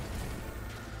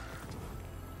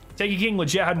 Taken King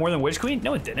legit had more than Witch Queen?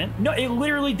 No, it didn't. No, it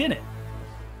literally didn't.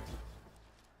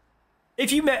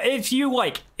 If you're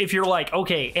like,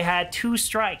 okay, it had 2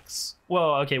 strikes.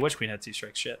 Well, okay, Witch Queen had 2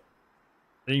 strikes. Shit.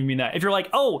 I didn't even mean that. If you're like,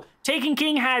 oh, Taken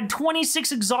King had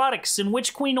 26 exotics and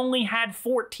Witch Queen only had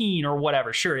 14 or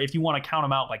whatever. Sure, if you want to count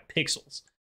them out like pixels.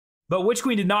 But Witch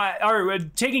Queen did not, or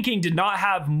Taken King did not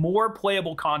have more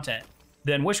playable content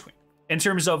than Witch Queen in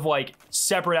terms of like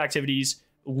separate activities,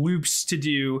 loops to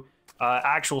do,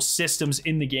 actual systems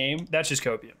in the game. That's just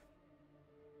copium.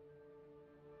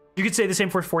 You could say the same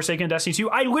for Forsaken and Destiny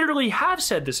 2. I literally have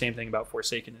said the same thing about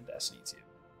Forsaken and Destiny 2.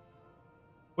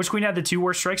 Witch Queen had the 2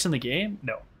 worst strikes in the game?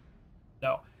 No.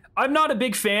 I'm not a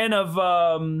big fan of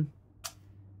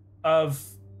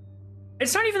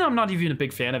it's not even that I'm not even a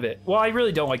big fan of it. Well, I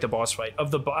really don't like the boss fight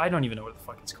of the, I don't even know what the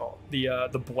fuck it's called.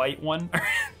 The Blight one.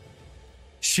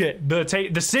 Shit,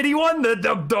 the city one,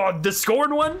 the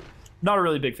Scorn one. Not a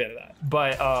really big fan of that.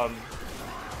 But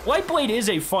Lightblade is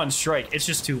a fun strike. It's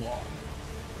just too long.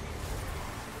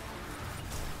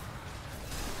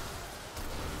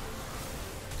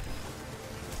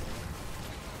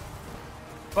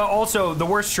 But also, the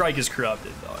worst strike is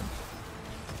Corrupted, dog.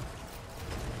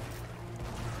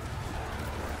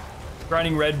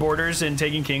 Grinding red borders and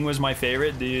Taken King was my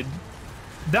favorite, dude.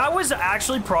 That was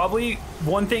actually probably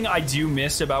one thing I do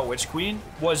miss about Witch Queen,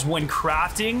 was when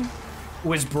crafting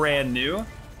was brand new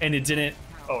and it didn't.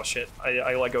 Oh shit,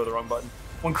 I let go of the wrong button.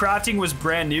 When crafting was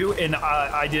brand new and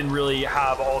I didn't really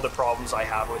have all the problems I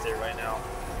have with it right now.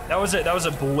 That was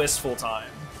a blissful time.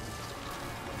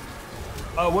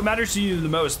 What matters to you the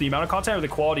most, the amount of content or the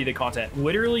quality of the content?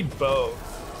 Literally both.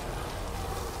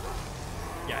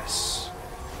 Yes.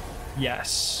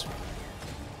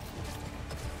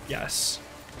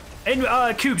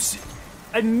 And Coops,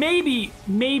 and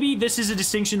maybe this is a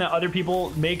distinction that other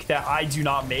people make that I do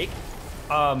not make.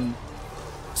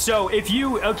 So if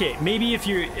you, okay, maybe if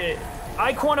you're,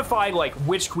 I quantify like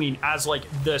Witch Queen as like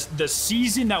the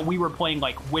season that we were playing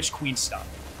like Witch Queen stuff.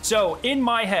 So in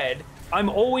my head, I'm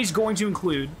always going to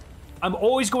include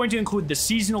the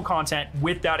seasonal content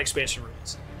with that expansion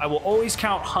release. I will always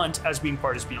count Hunt as being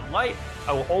part of Beyond Light.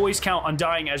 I will always count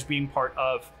Undying as being part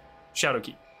of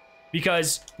Shadowkeep.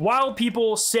 Because while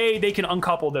people say they can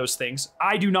uncouple those things,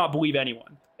 I do not believe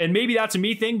anyone. And maybe that's a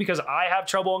me thing because I have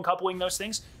trouble uncoupling those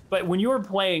things. But when you're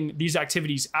playing these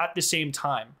activities at the same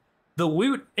time, the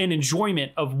loot and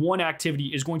enjoyment of one activity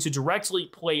is going to directly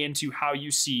play into how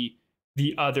you see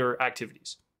the other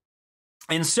activities.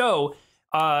 And so,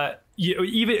 so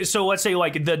let's say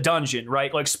like the dungeon,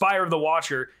 right? Like Spire of the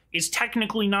Watcher is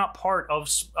technically not part of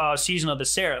Season of the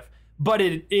Seraph, but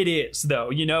it is though.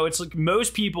 You know, it's like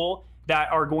most people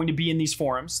that are going to be in these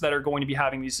forums that are going to be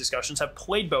having these discussions have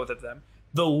played both of them.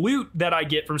 The loot that I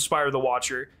get from Spire of the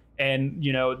Watcher and,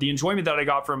 you know, the enjoyment that I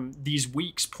got from these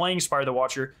weeks playing Spire of the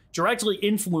Watcher directly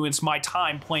influenced my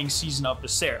time playing Season of the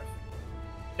Seraph.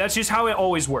 That's just how it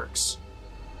always works.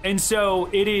 And so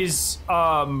it is,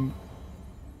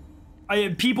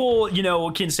 people, you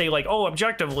know, can say like, oh,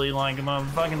 objectively, like, the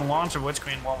fucking launch of Witch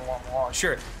Queen, blah, blah, blah, blah.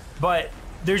 Sure. But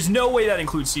there's no way that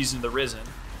includes Season of the Risen.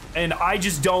 And I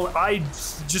just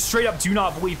straight up do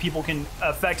not believe people can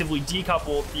effectively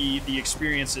decouple the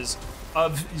experiences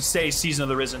of, say, Season of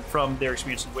the Risen from their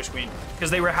experience with Witch Queen, because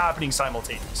they were happening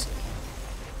simultaneously.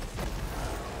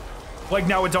 Like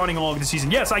now with Dawning along the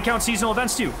season. Yes, I count seasonal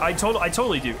events too. I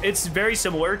totally do. It's very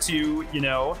similar to, you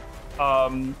know,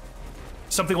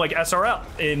 something like SRL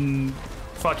in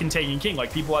fucking Taken King.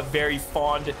 Like people have very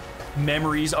fond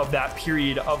memories of that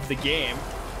period of the game.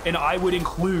 And I would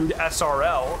include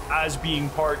SRL as being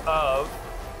part of,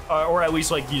 or at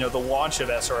least like, you know, the launch of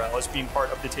SRL as being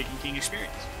part of the Taken King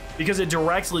experience. Because it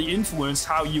directly influenced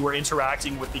how you were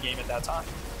interacting with the game at that time.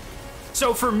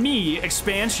 So for me,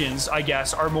 expansions, I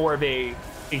guess, are more of a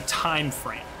time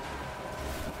frame.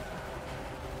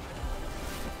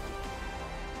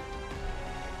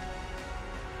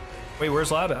 Wait,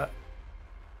 where's Lab at?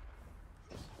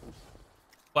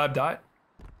 Lab died?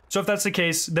 So if that's the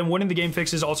case, then wouldn't the game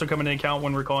fixes also come into account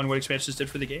when we're calling what expansions did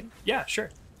for the game? Yeah, sure.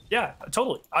 Yeah,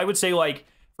 totally. I would say, like,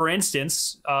 for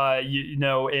instance, you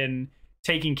know, in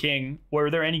Taken King, were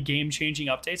there any game-changing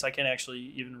updates? I can't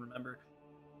actually even remember.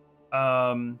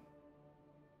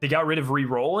 They got rid of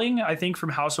re-rolling, I think, from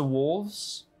House of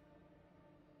Wolves.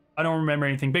 I don't remember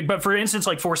anything big. But for instance,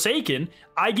 like Forsaken,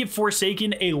 I give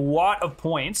Forsaken a lot of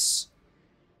points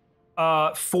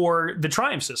for the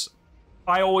Triumph system.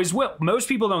 I always will. Most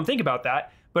people don't think about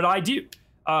that, but I do.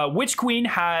 Witch Queen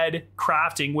had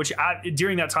crafting, which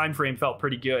during that time frame felt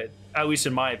pretty good, at least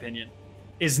in my opinion,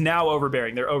 is now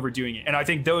overbearing. They're overdoing it. And I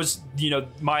think those, you know,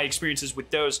 my experiences with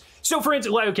those. So for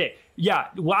instance, like, okay, yeah,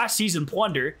 last season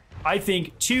Plunder, I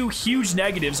think 2 huge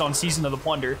negatives on Season of the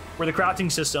Plunder were the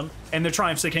crafting system and the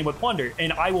triumphs that came with Plunder.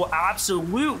 And I will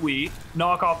absolutely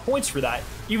knock off points for that,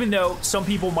 even though some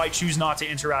people might choose not to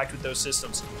interact with those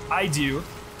systems. I do,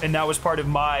 and that was part of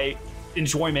my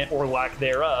enjoyment or lack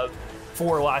thereof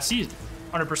for last season,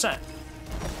 100%.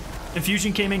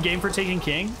 Infusion came in game for Taken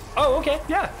King. Oh, okay,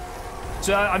 yeah.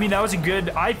 So, I mean, that was a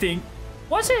good, I think,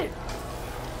 was it?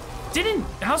 Didn't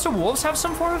House of Wolves have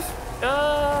some form of,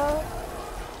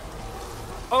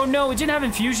 oh no, it didn't have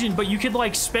infusion, but you could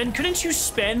like couldn't you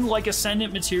spend like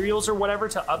Ascendant materials or whatever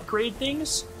to upgrade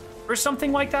things? Or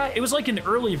something like that? It was like an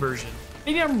early version.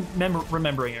 Maybe I'm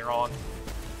remembering it wrong.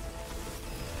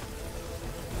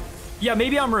 Yeah,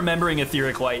 maybe I'm remembering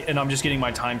Etheric Light and I'm just getting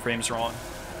my time frames wrong.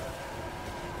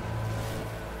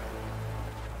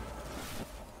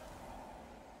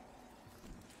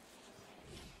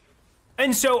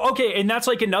 And so, okay, and that's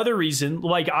like another reason,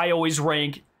 like I always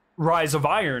rank Rise of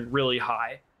Iron really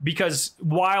high, because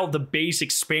while the base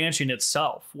expansion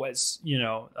itself was, you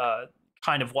know,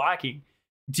 kind of lacking,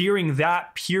 during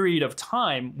that period of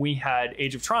time, we had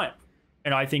Age of Triumph.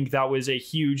 And I think that was a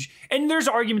huge, and there's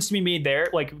arguments to be made there.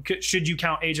 Like, should you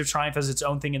count Age of Triumph as its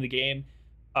own thing in the game?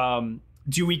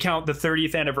 Do we count the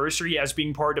 30th anniversary as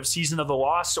being part of Season of the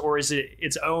Lost, or is it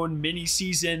its own mini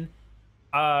season?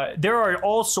 There are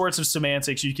all sorts of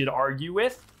semantics you could argue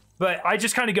with, but I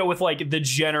just kind of go with like the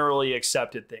generally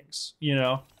accepted things, you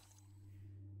know?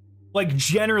 Like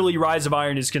generally Rise of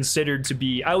Iron is considered to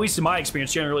be, at least in my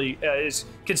experience, generally is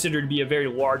considered to be a very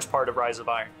large part of Rise of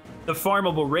Iron. The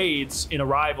farmable raids in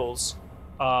Arrivals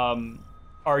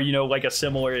are, you know, like a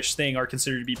similar-ish thing, are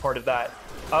considered to be part of that.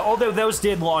 Although those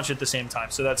did launch at the same time,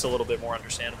 so that's a little bit more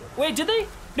understandable. Wait, did they?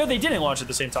 No, they didn't launch at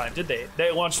the same time, did they? They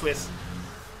launched with...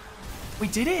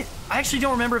 Wait, did it? I actually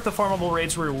don't remember if the farmable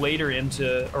raids were later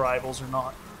into Arrivals or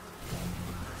not.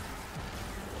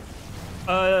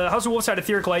 House of Wolves had a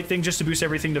Etheric Light thing just to boost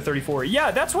everything to 34. Yeah,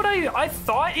 that's what I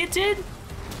thought it did.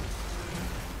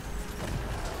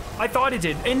 I thought it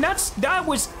did. And that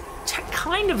was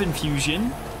kind of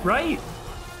infusion, right?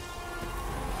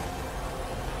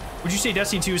 Would you say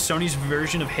Destiny 2 is Sony's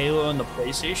version of Halo on the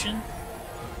PlayStation?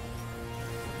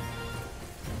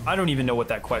 I don't even know what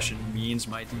that question means,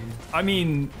 my dude. I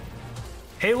mean,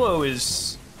 Halo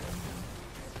is...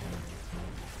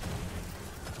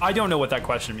 I don't know what that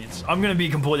question means. I'm gonna be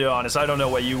completely honest. I don't know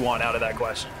what you want out of that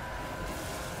question.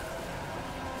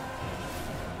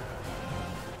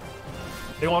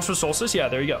 They launched with Solstice? Yeah,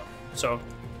 there you go. So,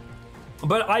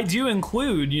 but I do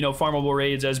include, you know, farmable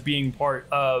raids as being part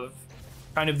of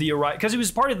kind of the... Because it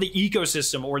was part of the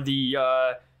ecosystem or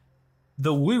the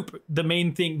loop, the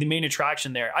main thing, the main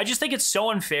attraction there. I just think it's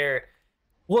so unfair.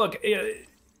 Look,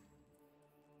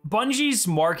 Bungie's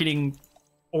marketing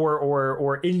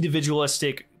or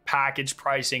individualistic package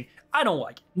pricing, I don't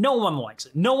like it. No one likes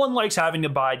it. No one likes having to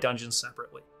buy dungeons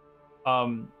separately.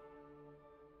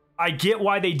 I get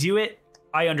why they do it.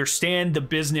 I understand the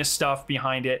business stuff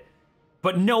behind it,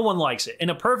 but no one likes it. In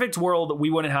a perfect world, we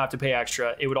wouldn't have to pay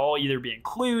extra. It would all either be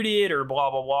included or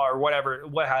blah, blah, blah, or whatever,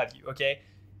 what have you, okay?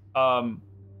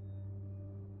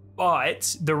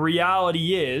 But the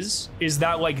reality is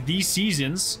that like these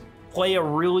seasons play a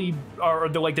really, or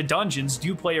like the dungeons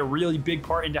do play a really big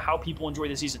part into how people enjoy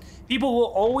the season. People will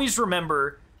always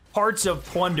remember parts of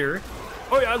Plunder.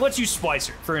 Oh yeah, let's use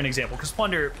Splicer for an example, because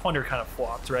Plunder kind of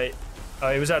flopped, right?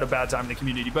 It was at a bad time in the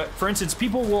community. But for instance,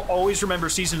 people will always remember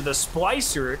Season of the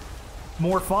Splicer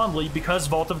more fondly because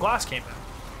Vault of Glass came out.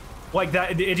 Like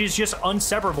that, it is just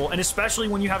inseparable. And especially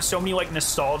when you have so many like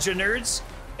nostalgia nerds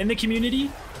in the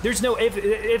community, there's no,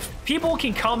 if people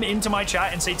can come into my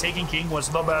chat and say Taken King was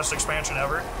the best expansion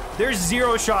ever, there's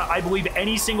zero shot I believe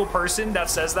any single person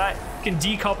that says that can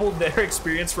decouple their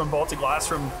experience from Vault of Glass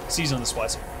from Season of the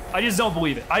Splicer. I just don't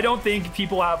believe it. I don't think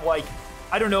people have like,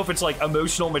 I don't know if it's like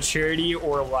emotional maturity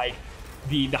or like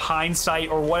the hindsight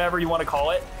or whatever you want to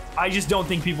call it, I just don't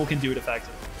think people can do it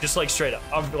effectively. Just like straight up.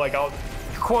 I'll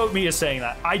quote me as saying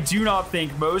that. I do not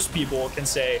think most people can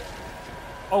say,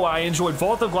 oh, I enjoyed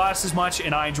Vault of Glass as much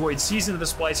and I enjoyed Season of the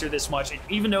Splicer this much. And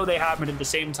even though they happened at the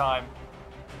same time,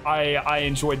 I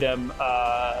enjoyed them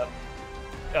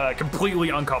completely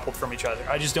uncoupled from each other.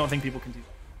 I just don't think people can do that.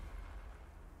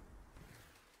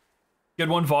 Good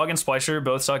one, Vogue and Splicer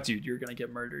both suck. Dude, you're gonna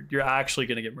get murdered. You're actually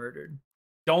gonna get murdered.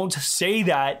 Don't say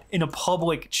that in a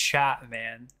public chat,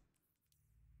 man.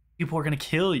 People are gonna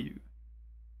kill you.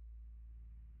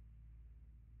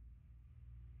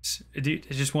 Dude,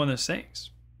 it's just one of those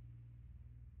things.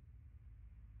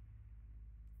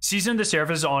 Season of the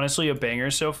Seraph is honestly a banger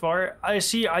so far.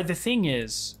 The thing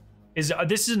is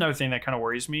this is another thing that kind of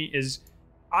worries me is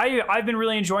I've been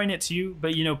really enjoying it too,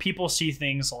 but you know, people see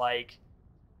things like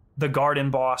the garden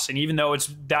boss, and even though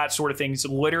it's that sort of things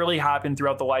literally happen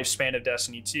throughout the lifespan of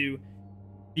Destiny 2,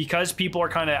 because people are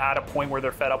kind of at a point where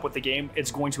they're fed up with the game,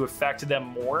 it's going to affect them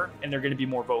more and they're going to be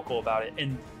more vocal about it.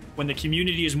 And when the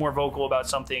community is more vocal about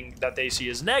something that they see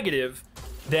as negative,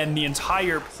 then the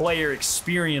entire player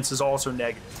experience is also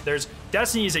negative.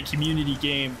 Destiny is a community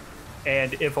game,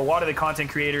 and if a lot of the content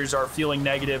creators are feeling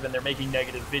negative and they're making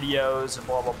negative videos and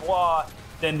blah, blah, blah,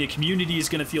 then the community is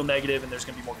going to feel negative and there's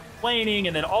going to be more complaining,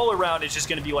 and then all around it's just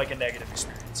going to be like a negative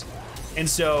experience. And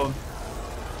so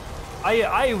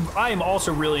I am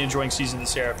also really enjoying Season of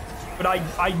the Seraph, but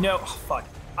I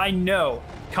know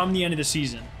come the end of the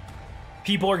season,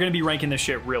 people are going to be ranking this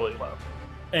shit really low.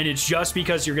 And it's just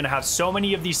because you're going to have so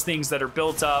many of these things that are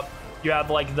built up. You have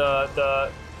like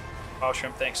oh,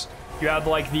 shrimp, thanks. You have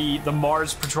like the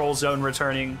Mars patrol zone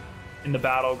returning in the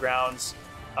battlegrounds.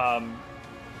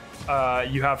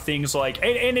 You have things like,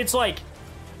 and it's like,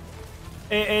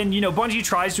 and you know, Bungie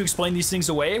tries to explain these things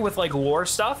away with like lore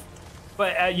stuff,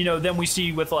 but you know, then we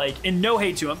see with like, and no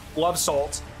hate to him, love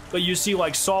Salt, but you see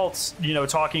like Salt, you know,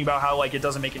 talking about how like it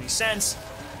doesn't make any sense.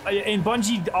 And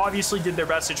Bungie obviously did their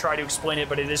best to try to explain it,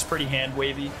 but it is pretty hand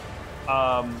wavy.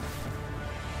 And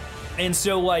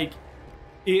so like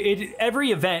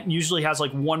every event usually has like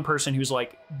one person who's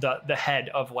like the head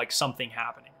of like something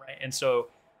happening, right? And so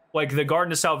like the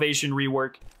Garden of Salvation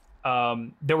rework,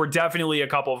 there were definitely a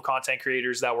couple of content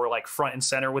creators that were like front and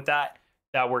center with that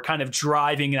were kind of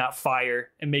driving that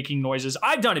fire and making noises.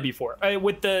 I've done it before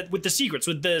with the secrets,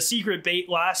 with the secret bait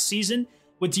last season.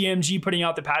 With DMG putting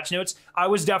out the patch notes, I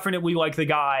was definitely like the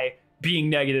guy being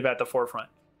negative at the forefront.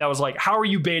 That was like, how are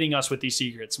you baiting us with these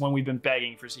secrets when we've been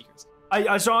begging for secrets?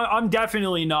 So I'm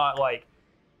definitely not like,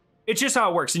 it's just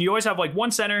how it works. And you always have like one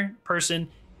center person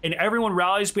and everyone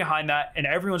rallies behind that and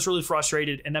everyone's really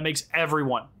frustrated, and that makes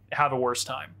everyone have a worse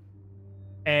time.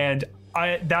 And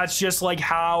that's just like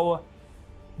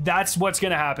that's what's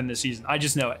going to happen this season. I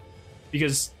just know it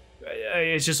because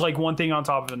it's just like one thing on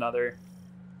top of another.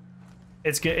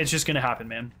 It's just gonna happen,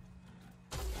 man.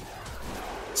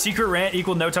 Secret rant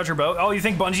equal no touch or boat. Oh, you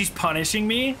think Bungie's punishing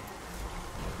me?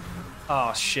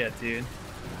 Oh shit, dude.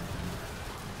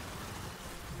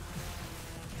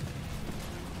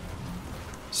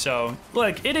 So,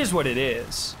 look, it is what it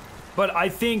is. But I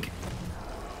think,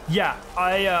 yeah,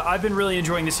 I've been really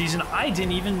enjoying the season. I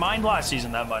didn't even mind last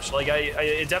season that much. Like,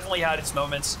 it definitely had its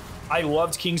moments. I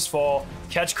loved King's Fall.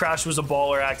 Catch Crash was a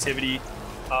baller activity.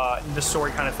 The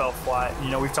story kind of fell flat. You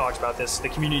know, we've talked about this. The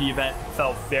community event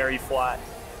fell very flat.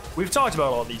 We've talked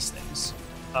about all these things.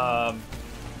 But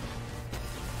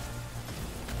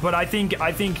I think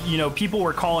you know, people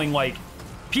were calling like,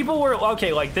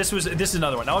 okay, like this is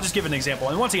another one. I'll just give an example.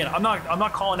 And once again, I'm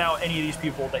not calling out any of these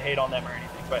people to hate on them or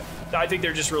anything, but I think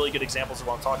they're just really good examples of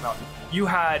what I'm talking about. You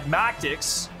had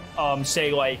Mactix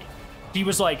say like, he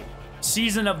was like,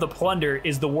 Season of the Plunder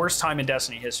is the worst time in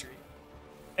Destiny history.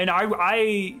 And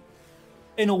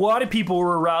and a lot of people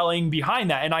were rallying behind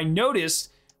that. And I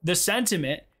noticed the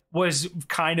sentiment was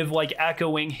kind of like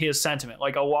echoing his sentiment.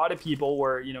 Like a lot of people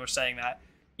were, you know, saying that,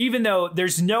 even though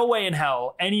there's no way in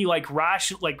hell any like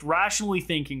rationally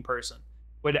thinking person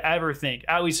would ever think,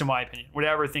 at least in my opinion, would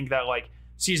ever think that like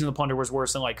Season of the Plunder was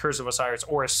worse than like Curse of Osiris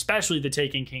or especially the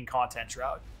Taken King content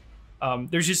Shroud.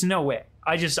 There's just no way.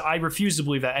 I refuse to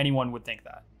believe that anyone would think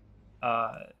that.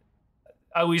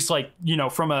 At least like, you know,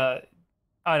 from I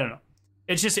don't know.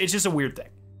 It's just a weird thing.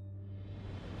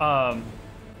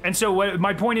 And so what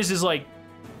my point is like,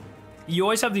 you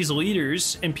always have these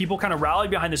leaders and people kind of rally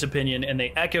behind this opinion and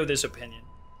they echo this opinion.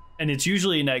 And it's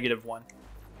usually a negative one.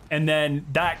 And then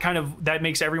that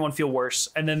makes everyone feel worse.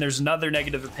 And then there's another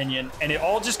negative opinion and it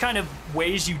all just kind of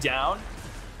weighs you down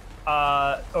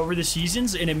over the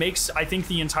seasons. And it makes, I think,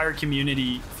 the entire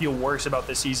community feel worse about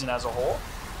the season as a whole.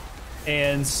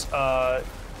 And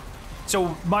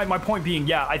So my point being,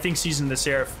 yeah, I think Season of the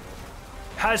Seraph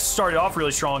has started off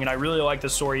really strong, and I really like the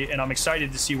story, and I'm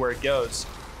excited to see where it goes.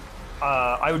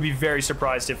 I would be very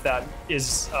surprised if that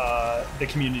is the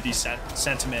community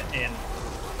sentiment in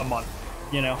a month,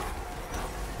 you know?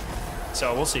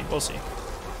 So we'll see, we'll see.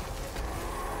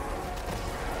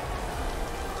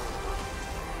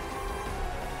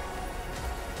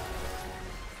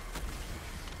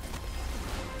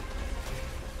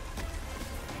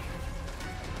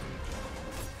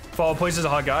 Fallout plays as a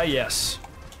hot guy? Yes.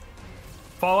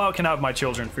 Fallout can have my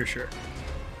children for sure.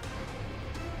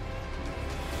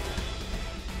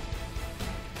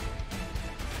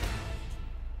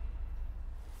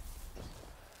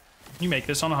 Can you make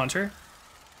this on a hunter?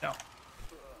 No.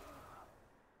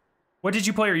 What did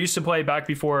you play or used to play back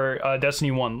before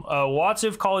Destiny 1? Lots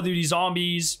of Call of Duty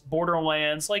Zombies,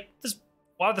 Borderlands, like this,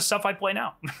 a lot of the stuff I play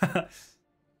now.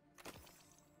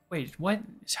 Wait, what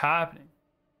is happening?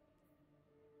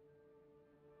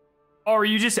 Oh, are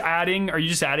you just adding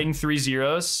 3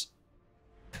 zeros?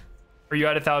 Are you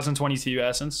at 1022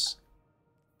 essence?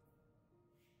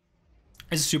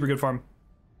 It's a super good farm.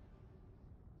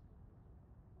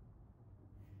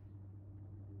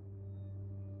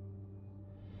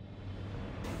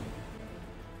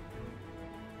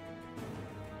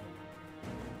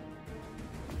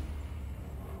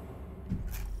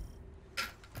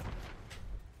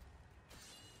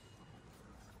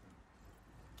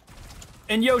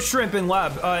 And yo, Shrimp and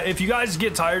Lab, if you guys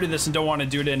get tired of this and don't want to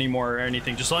do it anymore or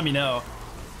anything, just let me know.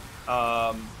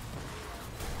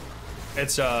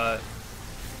 It's I'm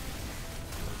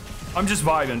just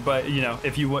vibing, but you know,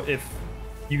 if you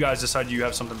guys decide you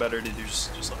have something better to do,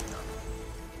 just let me know.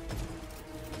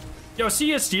 Yo,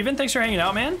 see ya, Steven. Thanks for hanging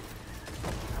out, man.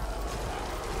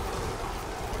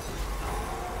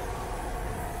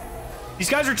 These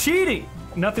guys are cheating.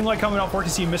 Nothing like coming out for to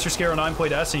see Mr. Scaro 9 play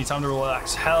Destiny. Time to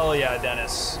relax. Hell yeah,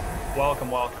 Dennis. Welcome,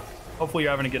 welcome. Hopefully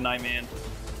you're having a good night, man.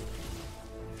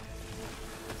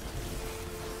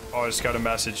 Oh, I just got a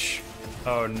message.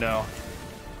 Oh, no.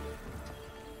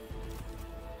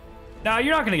 Nah,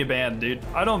 you're not gonna get banned, dude.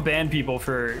 I don't ban people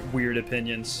for weird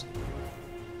opinions.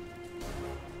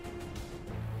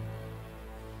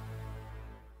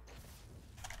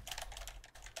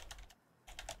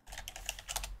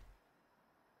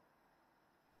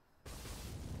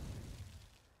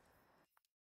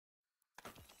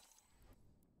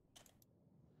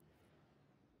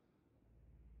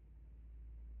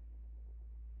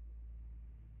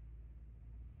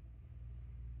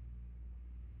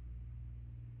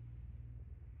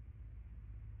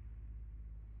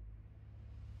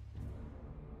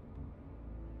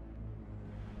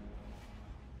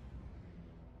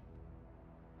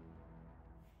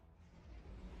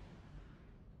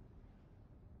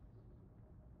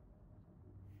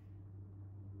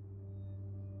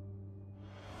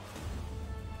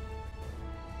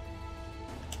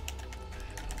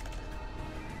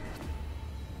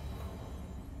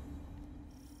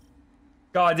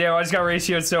 God damn, I just got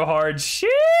ratioed so hard.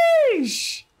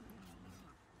 Sheesh!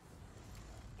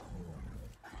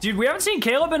 Dude, we haven't seen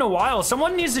Caleb in a while.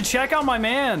 Someone needs to check out my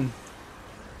man.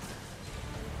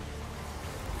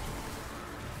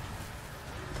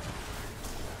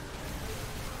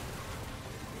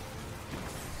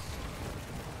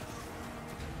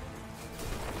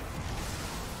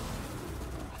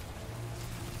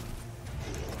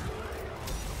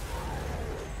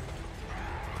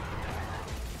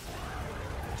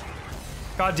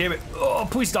 God damn it. Oh,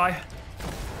 please die.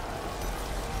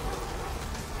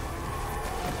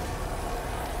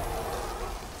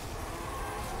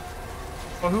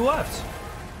 Oh, who left?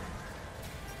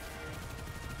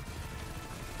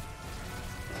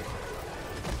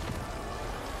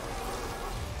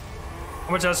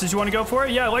 How much else did you want to go for?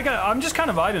 Yeah, like I'm just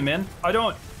kind of vibing, man. I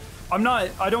don't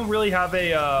really have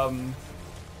a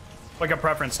like a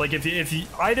preference. Like if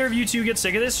either of you two get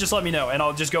sick of this, just let me know and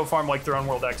I'll just go farm like Throne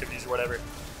World activities or whatever.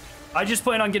 I just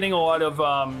plan on getting a lot of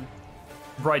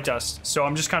Bright Dust, so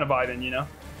I'm just kind of vibing, you know.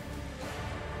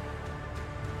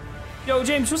 Yo,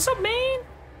 James, what's up, man?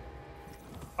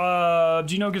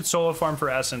 Do you know a good solo farm for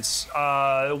Essence?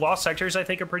 Lost Sectors, I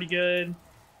think, are pretty good.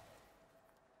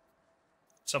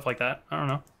 Stuff like that. I don't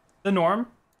know. The Norm?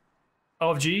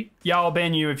 LFG? Yeah, I'll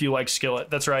ban you if you like Skillet.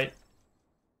 That's right.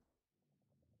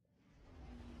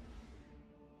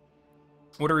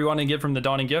 What are we wanting to get from the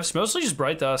Dawning Gifts? Mostly just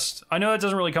Bright Dust. I know that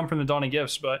doesn't really come from the Dawning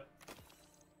Gifts, but...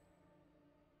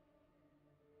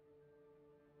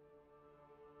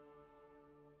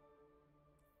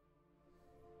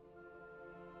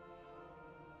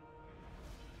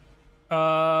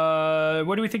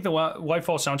 what do we think the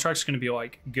Lightfall soundtrack is going to be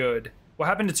like? Good. What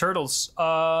happened to turtles?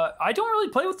 I don't really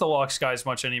play with the Lox guys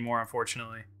much anymore,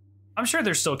 unfortunately. I'm sure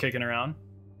they're still kicking around.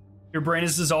 Your brain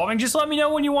is dissolving. Just let me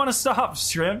know when you want to stop,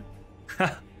 Shrimp.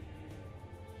 I'm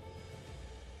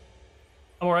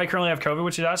alright, currently have COVID,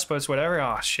 which is I suppose whatever.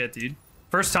 Oh shit, dude.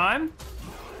 First time?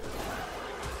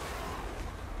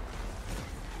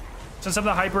 Since I'm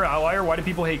the hyper outlier, why do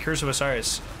people hate Curse of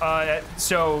Osiris?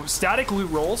 So static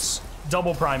loot rolls,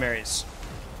 double primaries,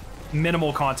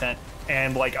 minimal content,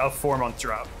 and like a 4-month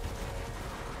drop.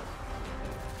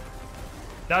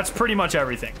 That's pretty much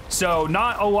everything. So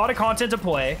not a lot of content to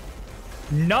play,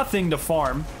 nothing to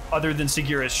farm other than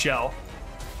Segura's shell.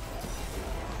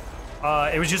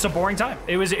 It was just a boring time.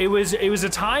 It was a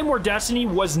time where Destiny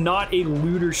was not a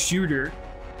looter shooter,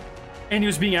 and it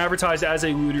was being advertised as a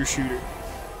looter shooter.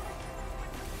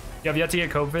 You have yet to get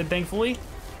COVID, thankfully.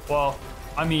 Well,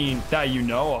 I mean, that you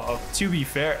know of, to be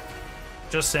fair.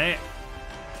 Just saying.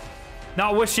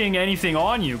 Not wishing anything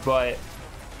on you, but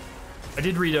I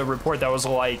did read a report that was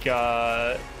like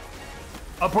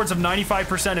upwards of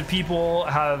 95% of people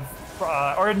have,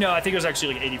 or no, I think it was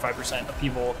actually like 85% of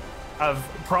people have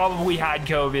probably had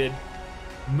COVID.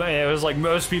 It was like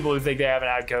most people who think they haven't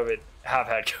had COVID have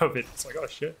had COVID. It's like, oh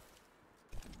shit.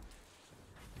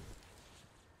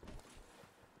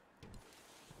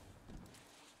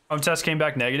 Home test came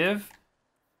back negative.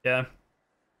 Yeah.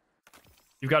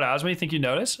 You've got asthma, you think you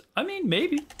notice? I mean,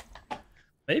 maybe.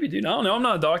 Maybe, dude. I don't know. I'm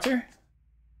not a doctor.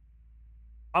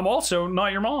 I'm also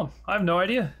not your mom. I have no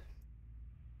idea.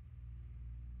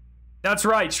 That's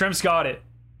right. Shrimp's got it.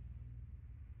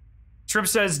 Shrimp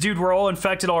says, dude, we're all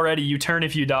infected already. You turn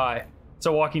if you die. It's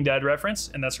a Walking Dead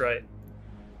reference, and that's right.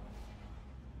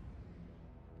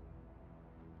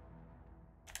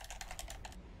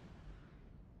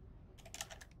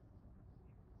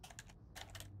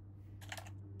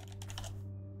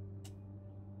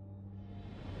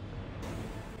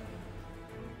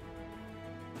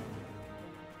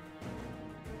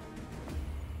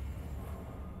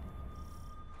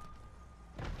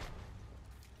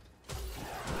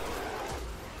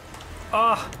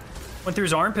 Went through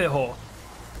his armpit hole.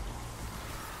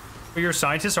 But you're a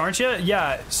scientist, aren't you?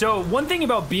 Yeah. So one thing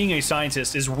about being a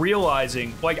scientist is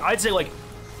realizing, like, I'd say, like,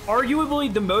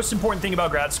 arguably the most important thing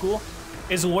about grad school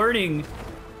is learning,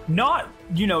 not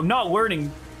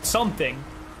learning something.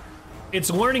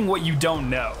 It's learning what you don't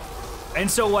know. And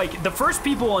so, like, the first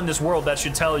people in this world that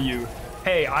should tell you,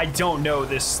 hey, I don't know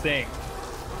this thing,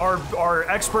 are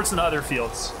experts in other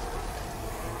fields.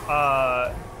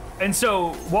 And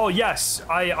so, well, yes,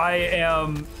 I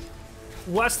am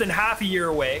less than half a year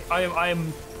away.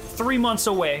 I'm 3 months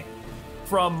away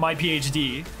from my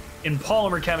PhD in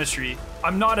polymer chemistry.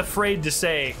 I'm not afraid to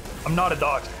say I'm not a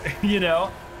doctor, you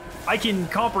know? I can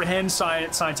comprehend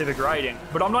scientific writing,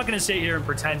 but I'm not going to sit here and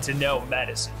pretend to know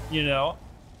medicine, you know?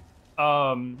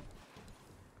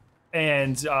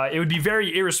 It would be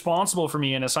very irresponsible for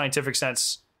me in a scientific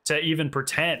sense to even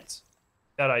pretend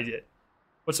that I did.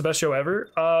 What's the best show ever?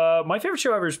 My favorite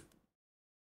show ever is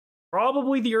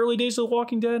probably the early days of The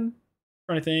Walking Dead. I'm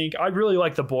trying to think. I really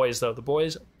like The Boys, though. The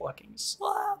Boys fucking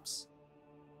slaps.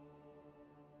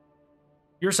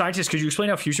 You're a scientist. Could you explain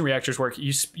how fusion reactors work?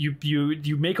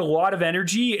 You make a lot of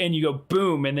energy and you go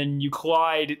boom, and then you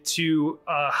collide to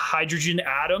hydrogen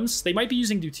atoms. They might be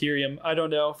using deuterium. I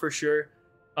don't know for sure.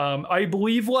 I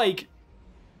believe like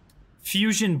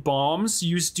fusion bombs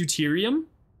use deuterium.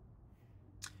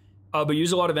 But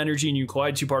use a lot of energy and you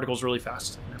collide two particles really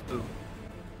fast. Boom.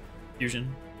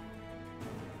 Fusion.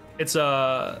 It's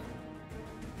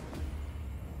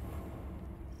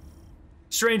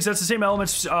strange. That's the same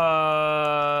elements as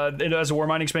a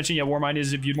Warmind expansion. Yeah, Warmind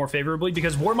is viewed more favorably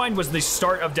because Warmind was the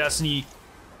start of Destiny,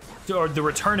 or the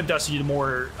return of Destiny to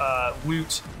more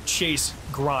loot, chase,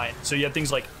 grind. So you had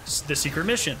things like the secret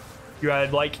mission. You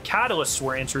had like catalysts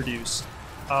were introduced.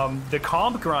 The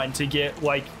comp grind to get,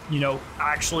 like, you know,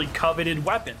 actually coveted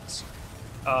weapons.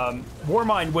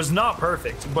 Warmind was not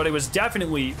perfect, but it was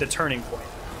definitely the turning point.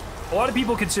 A lot of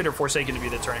people consider Forsaken to be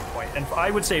the turning point, and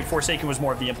I would say Forsaken was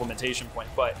more of the implementation point,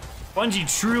 but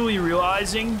Bungie truly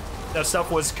realizing that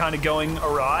stuff was kind of going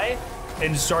awry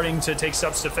and starting to take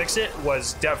steps to fix it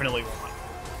was definitely one.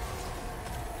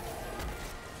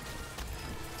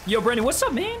 Yo, Brandon, what's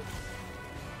up, man?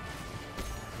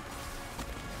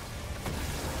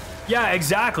 Yeah,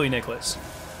 exactly, Nicholas.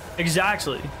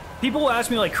 Exactly. People ask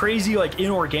me like crazy, like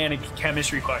inorganic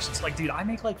chemistry questions. Like, dude, I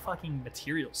make like fucking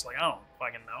materials. Like, I don't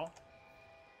fucking know.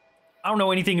 I don't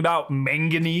know anything about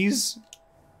manganese.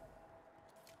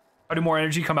 How do more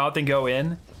energy come out than go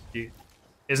in? Dude,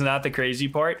 isn't that the crazy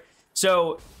part?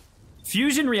 So,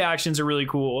 fusion reactions are really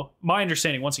cool. My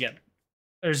understanding, once again,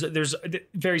 there's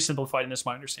very simplified in this,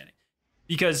 my understanding,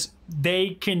 because they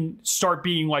can start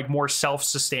being like more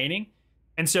self-sustaining.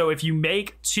 And so if you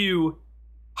make two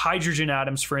hydrogen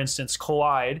atoms, for instance,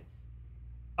 collide,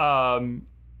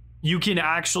 you can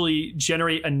actually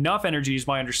generate enough energy, is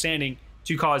my understanding,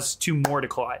 to cause two more to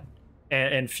collide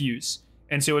and fuse.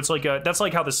 And so it's like that's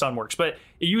like how the sun works, but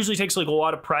it usually takes like a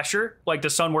lot of pressure. Like the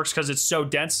sun works because it's so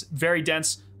dense, very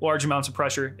dense, large amounts of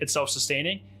pressure. It's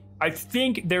self-sustaining. I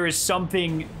think there's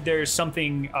something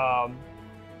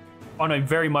on a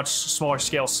very much smaller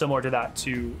scale similar to that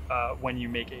to when you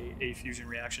make a fusion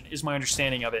reaction, is my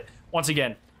understanding of it. Once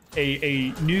again,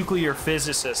 a nuclear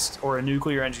physicist or a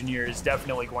nuclear engineer is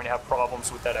definitely going to have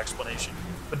problems with that explanation.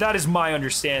 But that is my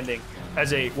understanding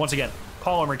as a, once again,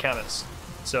 polymer chemist.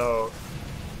 So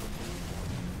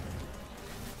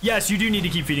yes, you do need to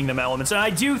keep feeding them elements. And I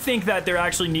do think that there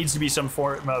actually needs to be some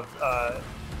form of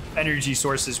energy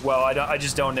source as well. I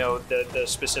just don't know the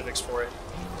specifics for it.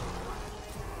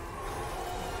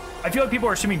 I feel like people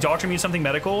are assuming doctor means something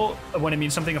medical when it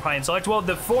means something of high intellect. Well,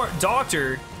 the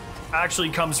doctor actually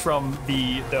comes from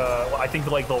the I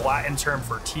think like the Latin term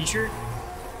for teacher.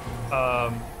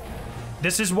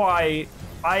 This is why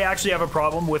I actually have a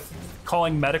problem with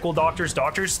calling medical doctors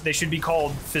doctors. They should be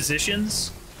called physicians,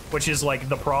 which is like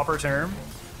the proper term.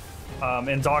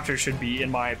 And doctors should be,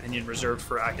 in my opinion, reserved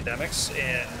for academics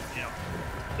and, you know,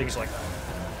 things like that.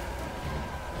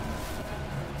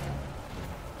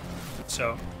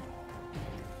 So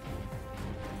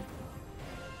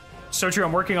true.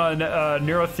 I'm working on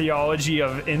neurotheology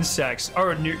of insects.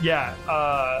 Oh,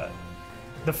 yeah.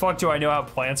 The fuck do I know how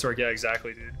plants work? Yeah,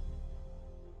 exactly, dude.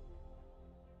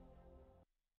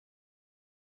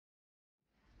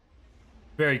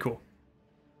 Very cool.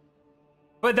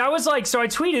 But that was like, so I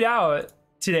tweeted out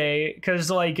today because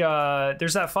like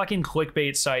there's that fucking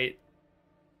clickbait site,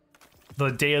 the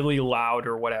Daily Loud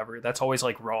or whatever, that's always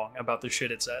like wrong about the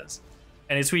shit it says.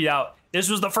 And it tweeted out, this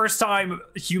was the first time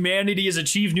humanity has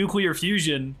achieved nuclear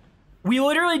fusion. We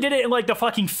literally did it in like the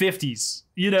fucking 50s,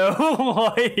 you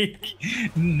know? Like,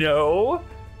 no,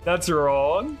 that's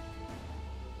wrong.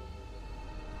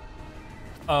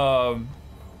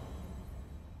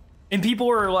 And people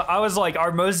were, I was like,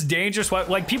 our most dangerous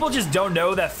weapon, like people just don't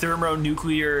know that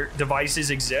thermonuclear devices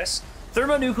exist.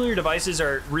 Thermonuclear devices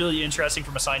are really interesting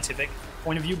from a scientific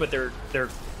point of view, but they're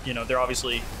you know, they're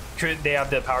obviously, they have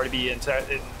the power to be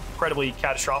incredibly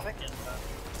catastrophic and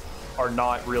are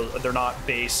not real, they're not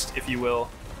based, if you will.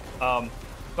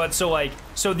 But so like,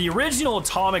 so the original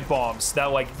atomic bombs that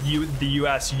like the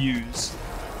US used,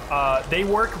 they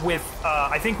work with,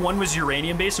 I think one was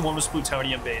uranium based and one was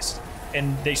plutonium based.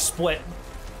 And they split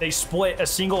a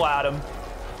single atom,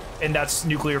 and that's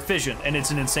nuclear fission, and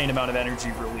it's an insane amount of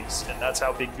energy released, and that's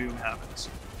how Big Boom happens.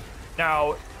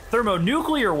 Now,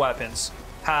 thermonuclear weapons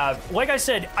have, like I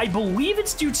said, I believe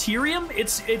it's deuterium.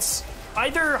 It's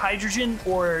either hydrogen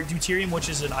or deuterium, which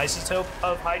is an isotope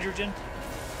of hydrogen.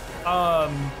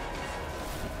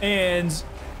 And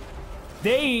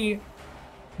they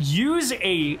use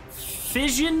a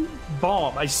fission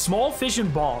bomb, a small fission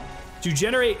bomb, to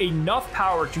generate enough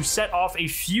power to set off a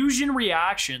fusion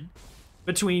reaction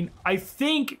between, I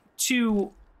think,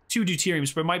 two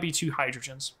deuteriums, but it might be two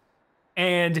hydrogens.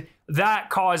 And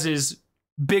that causes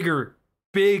bigger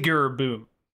boom.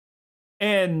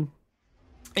 And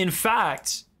in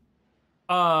fact,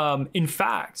 I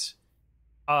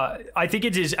think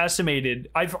it is estimated,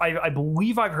 I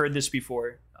believe I've heard this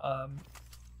before,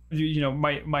 you know,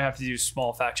 might have to do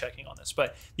small fact checking on this,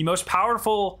 but the most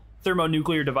powerful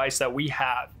thermonuclear device that we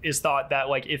have is thought that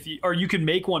like if you, or you can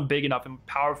make one big enough and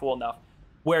powerful enough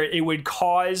where it would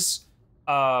cause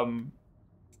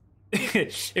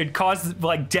it caused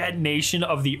like detonation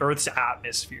of the Earth's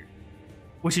atmosphere,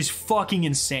 which is fucking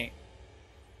insane.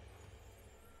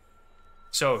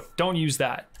 So don't use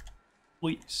that,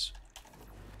 please.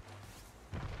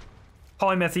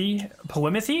 Polymathy?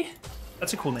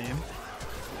 That's a cool name.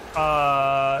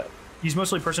 He's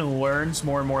mostly a person who learns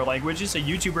more and more languages. A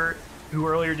YouTuber who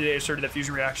earlier today asserted that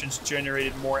fusion reactions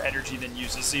generated more energy than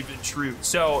used. This is even true.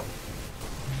 So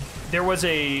there was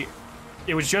it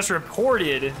was just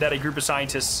reported that a group of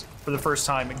scientists for the first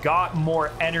time got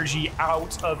more energy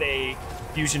out of a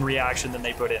fusion reaction than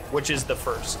they put in, which is the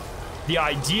first. The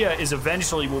idea is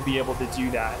eventually we'll be able to do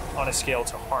that on a scale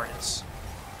to harness.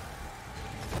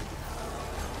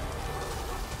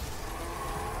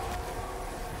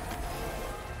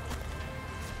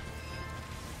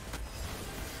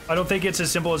 I don't think it's as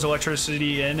simple as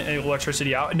electricity in and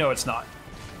electricity out. No, it's not.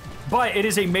 But it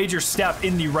is a major step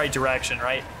in the right direction,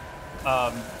 right?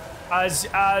 As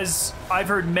I've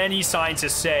heard many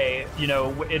scientists say, you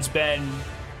know, it's been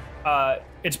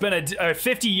it's been a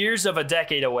 50 years of a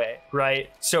decade away, right?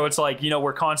 So it's like, you know,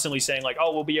 we're constantly saying like,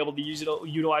 oh, we'll be able to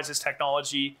utilize this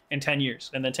technology in 10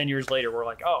 years. And then 10 years later, we're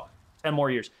like, oh, 10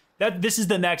 more years. This is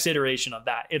the next iteration of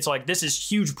that. It's like, this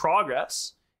is huge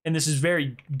progress and this is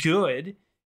very good.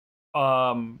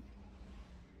 But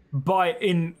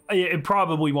it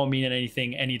probably won't mean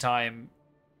anything anytime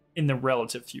in the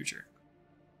relative future.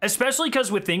 Especially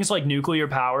because with things like nuclear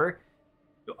power,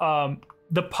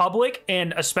 the public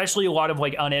and especially a lot of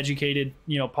like uneducated,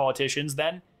 you know, politicians,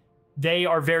 then they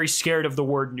are very scared of the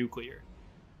word nuclear.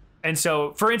 And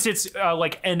so, for instance,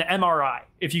 like an MRI,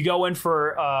 if you go in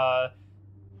for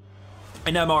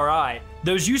an MRI,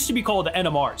 those used to be called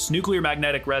NMRs, nuclear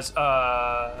magnetic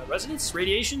resonance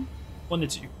radiation, one of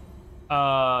the two.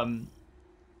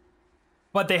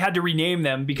 But they had to rename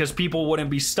them because people wouldn't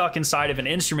be stuck inside of an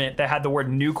instrument that had the word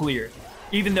nuclear,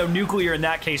 even though nuclear in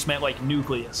that case meant like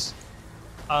nucleus.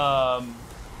 And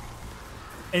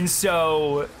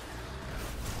so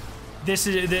this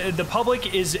is the public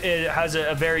has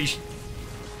a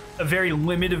very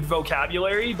limited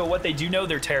vocabulary, but what they do know,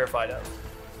 they're terrified of.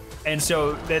 And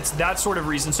so that's that sort of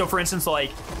reason. So for instance,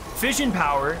 like fission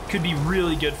power could be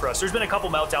really good for us. There's been a couple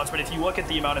meltdowns, but if you look at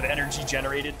the amount of energy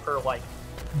generated per like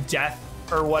death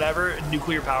or whatever,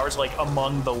 nuclear power is like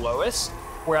among the lowest.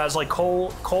 Whereas like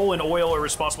coal and oil are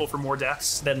responsible for more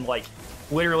deaths than like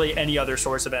literally any other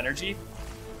source of energy.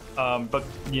 But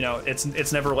you know,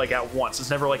 it's never like at once.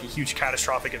 It's never like a huge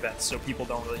catastrophic event, so people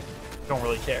don't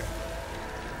really care.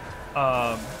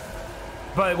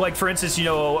 But like for instance, you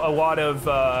know, a lot of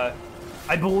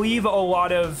I believe a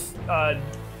lot of I'm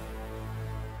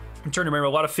trying to remember, a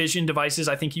lot of fission devices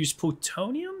I think use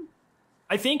plutonium.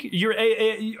 I think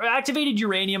activated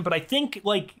uranium, but I think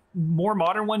like more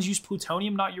modern ones use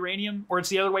plutonium, not uranium, or it's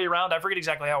the other way around. I forget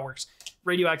exactly how it works.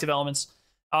 Radioactive elements.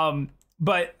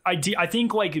 But I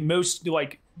think like most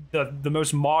like the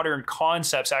most modern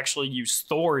concepts actually use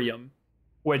thorium,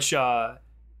 which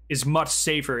is much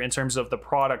safer in terms of the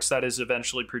products that is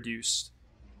eventually produced.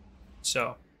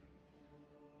 So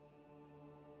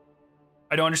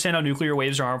I don't understand how nuclear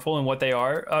waves are harmful and what they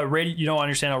are. You don't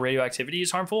understand how radioactivity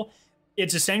is harmful.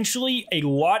 It's essentially a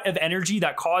lot of energy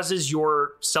that causes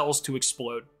your cells to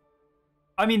explode.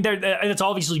 I mean, it's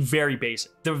obviously very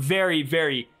basic. The very,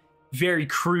 very, very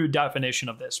crude definition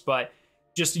of this, but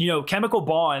just, you know, chemical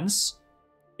bonds,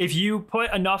 if you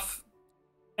put enough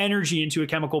energy into a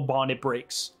chemical bond, it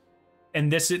breaks. And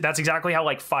that's exactly how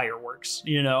like fire works,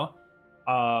 you know?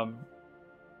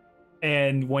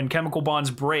 And when chemical bonds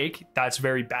break, that's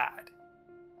very bad.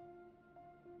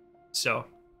 So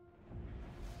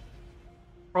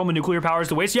Roman nuclear power is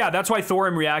the waste. Yeah, that's why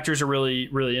thorium reactors are really,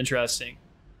 really interesting.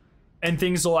 And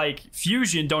things like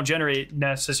fusion don't generate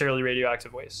necessarily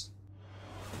radioactive waste.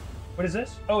 What is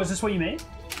this? Oh, is this what you made?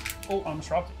 Oh, I almost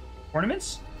dropped it.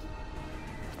 Ornaments?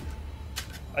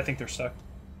 I think they're stuck.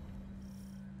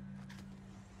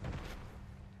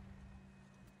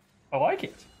 I like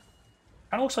it.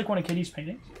 Kind of looks like one of Kitty's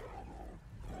paintings.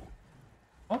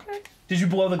 Okay. Did you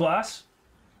blow the glass?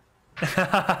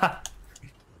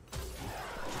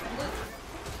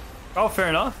 Oh, fair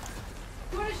enough.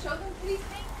 You want to show them Kitty's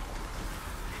paintings?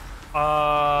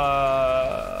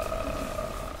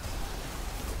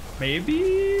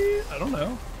 Maybe? I don't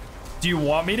know. Do you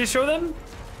want me to show them?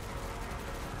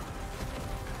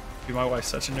 Dude, my wife's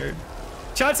such a nerd.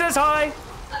 Chat says hi!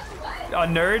 What? A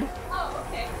nerd? Oh,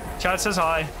 okay. Chat says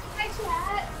hi. Hi,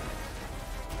 chat.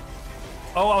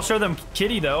 Oh, I'll show them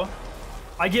Kitty, though.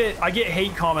 I get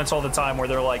hate comments all the time where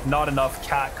they're like, not enough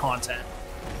cat content.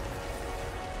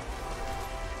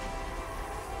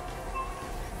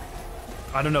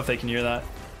 I don't know if they can hear that.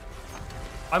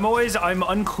 I'm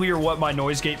unclear what my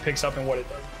noise gate picks up and what it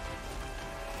does.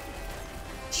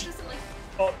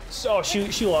 Oh,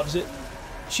 she loves it.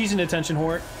 She's an attention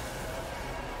whore.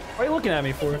 Why are you looking at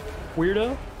me for?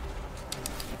 Weirdo?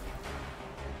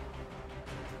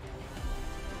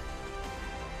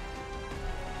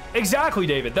 Exactly,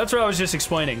 David. That's what I was just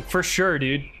explaining. For sure,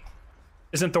 dude.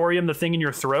 Isn't thorium the thing in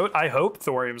your throat? I hope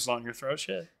thorium's not in your throat.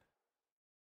 Shit.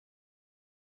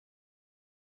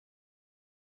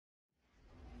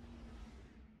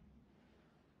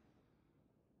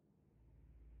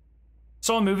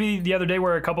 Saw a movie the other day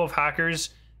where a couple of hackers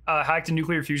hacked a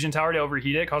nuclear fusion tower to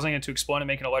overheat it, causing it to explode and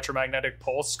make an electromagnetic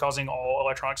pulse, causing all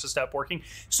electronics to stop working.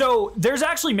 So there's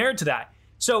actually merit to that.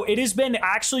 So it has been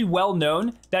actually well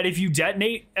known that if you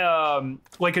detonate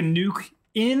like a nuke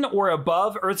in or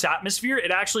above Earth's atmosphere,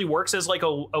 it actually works as like a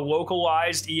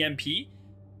localized EMP.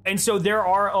 And so there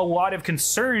are a lot of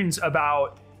concerns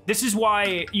about, this is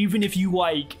why even if you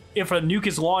like, if a nuke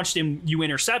is launched and you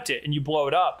intercept it and you blow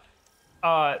it up,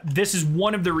 this is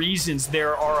one of the reasons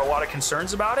there are a lot of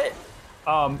concerns about it.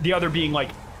 The other being like,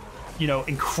 you know,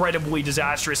 incredibly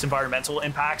disastrous environmental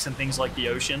impacts and things like the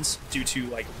oceans due to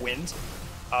like wind,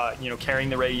 you know, carrying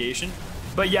the radiation.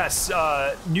 But yes,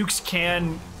 nukes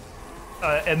can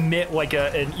emit like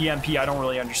an EMP. I don't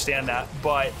really understand that,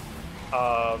 but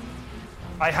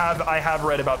I have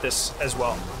read about this as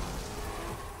well.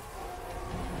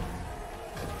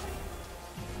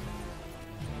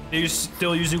 They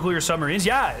still use nuclear submarines?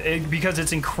 Yeah, because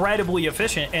it's incredibly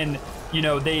efficient. And, you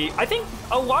know, I think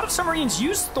a lot of submarines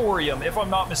use thorium, if I'm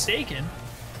not mistaken.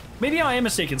 Maybe I am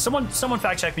mistaken. Someone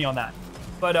fact check me on that.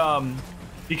 But,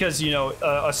 because, you know,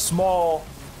 a small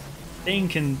thing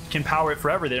can power it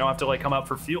forever. They don't have to, like, come out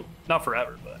for fuel. Not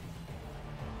forever, but...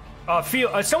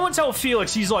 someone tell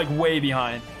Felix he's, like, way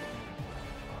behind.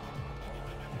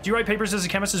 Do you write papers as a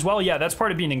chemist as well? Yeah, that's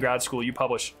part of being in grad school. You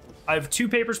publish. I have 2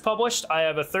 papers published. I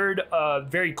have a third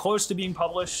very close to being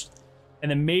published, and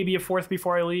then maybe a 4th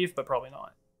before I leave, but probably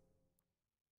not.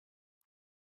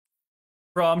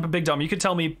 Bro, I'm a big dumb. You could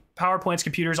tell me power plants,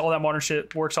 computers, all that modern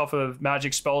shit works off of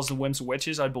magic, spells, and whims of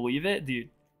witches. I'd believe it, dude.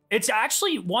 It's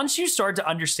actually, once you start to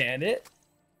understand it,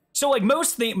 so like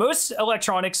most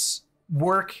electronics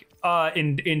work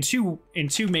in two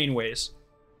main ways.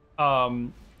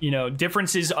 You know,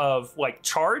 differences of like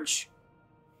charge.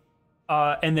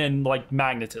 And then like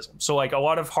magnetism. So like a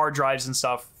lot of hard drives and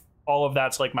stuff, all of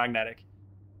that's like magnetic.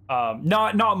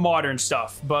 Not modern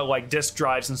stuff, but like disk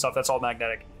drives and stuff, that's all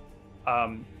magnetic.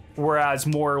 Whereas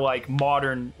more like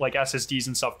modern like SSDs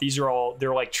and stuff,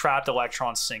 they're like trapped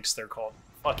electron sinks, they're called.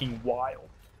 Fucking wild.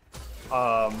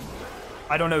 I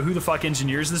don't know who the fuck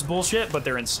engineers this bullshit, but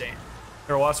they're insane.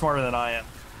 They're a lot smarter than I am.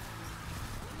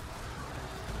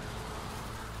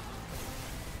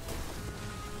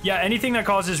 Yeah, anything that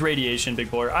causes radiation, Big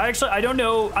Blur. I don't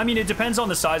know. I mean, it depends on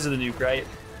the size of the nuke, right?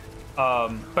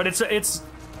 But it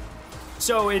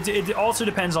also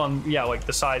depends on, yeah, like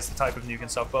the size, the type of nuke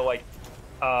and stuff. But like,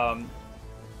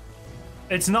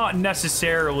 it's not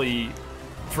necessarily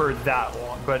for that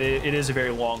long, but it is a very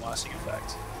long-lasting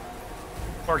effect.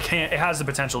 Or it has the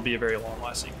potential to be a very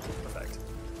long-lasting effect.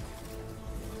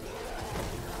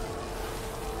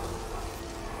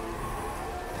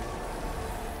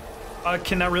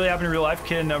 Can that really happen in real life?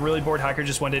 Can a really bored hacker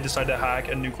just one day decide to hack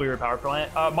a nuclear power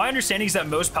plant? My understanding is that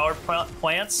most power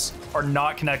plants are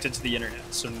not connected to the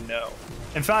internet, so no.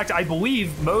 In fact, I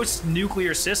believe most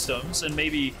nuclear systems, and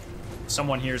maybe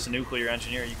someone here is a nuclear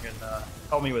engineer, you can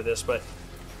help me with this, but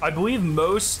I believe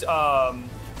most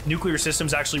nuclear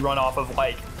systems actually run off of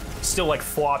like, still like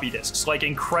floppy disks, like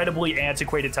incredibly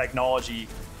antiquated technology.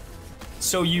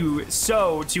 So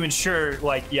to ensure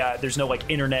like, yeah, there's no like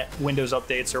internet Windows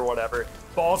updates or whatever,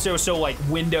 but also so like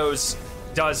Windows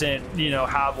doesn't, you know,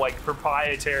 have like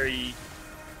proprietary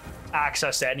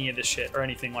access to any of this shit or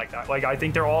anything like that. Like I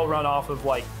think they're all run off of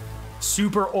like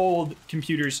super old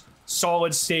computers,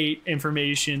 solid state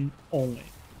information only.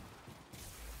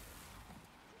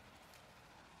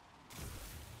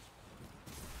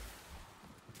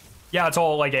 Yeah, it's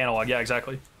all like analog. Yeah,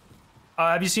 exactly.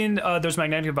 Have you seen those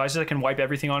magnetic devices that can wipe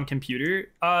everything on computer?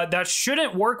 That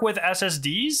shouldn't work with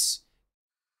SSDs,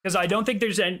 because I don't think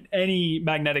there's any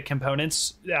magnetic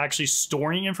components actually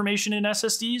storing information in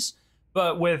SSDs.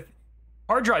 But with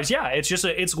hard drives, yeah,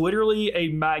 it's literally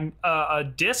a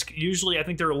disk. Usually, I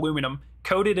think they're aluminum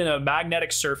coated in a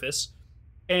magnetic surface,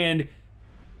 and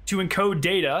to encode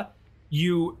data,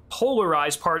 you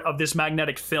polarize part of this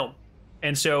magnetic film,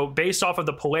 and so based off of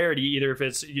the polarity, either if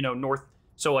it's, you know, north.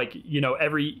 So like, you know,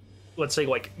 every, let's say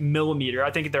like millimeter, I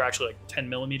think they're actually like 10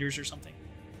 millimeters or something.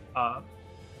 Or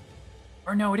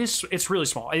no, it's really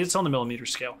small. It's on the millimeter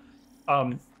scale.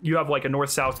 You have like a north,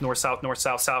 south, north, south, north,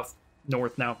 south, south,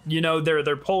 north now. You know,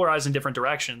 they're polarized in different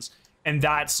directions, and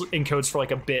that encodes for like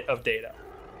a bit of data.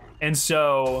 And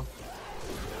so,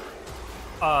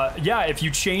 yeah, if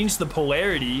you change the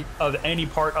polarity of any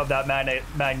part of that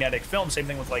magnetic film, same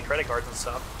thing with like credit cards and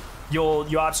stuff, you'll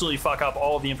absolutely fuck up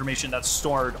all of the information that's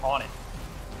stored on it.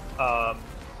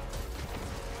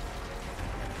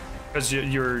 Because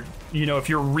you know, if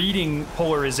you're reading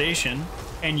polarization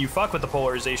and you fuck with the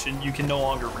polarization, you can no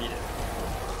longer read it.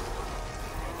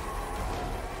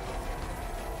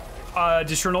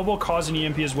 Does Chernobyl cause an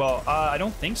EMP as well? I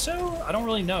don't think so. I don't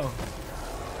really know.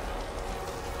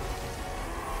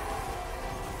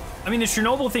 I mean, the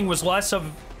Chernobyl thing was less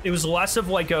of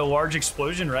like a large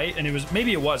explosion, right? And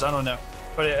maybe it was, I don't know.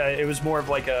 But it was more of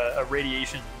like a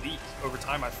radiation leak over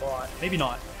time, I thought. Maybe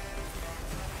not.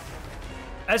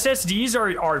 SSDs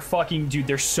are fucking, dude,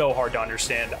 they're so hard to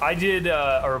understand. I did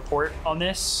a report on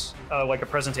this, like a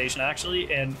presentation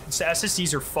actually, and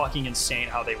SSDs are fucking insane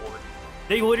how they work.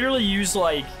 They literally use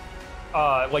like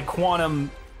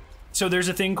quantum. So there's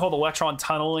a thing called electron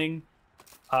tunneling,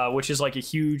 which is like a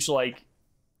huge like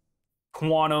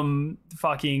quantum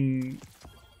fucking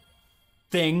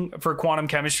thing for quantum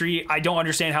chemistry. I don't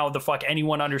understand how the fuck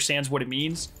anyone understands what it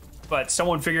means, but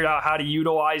someone figured out how to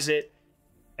utilize it,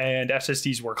 and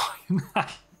SSDs work on that.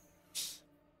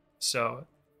 So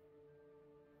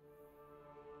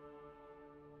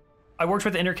I worked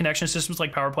with interconnection systems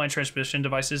like power plant, transmission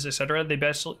devices, etc. They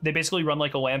basically run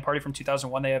like a LAN party from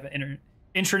 2001. They have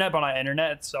intranet, but not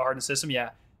internet. It's a hardened system.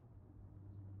 Yeah.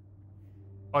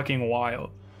 Fucking wild.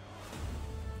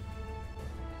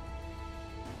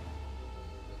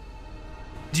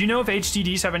 Do you know if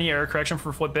HDDs have any error correction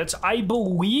for flip bits? I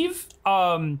believe.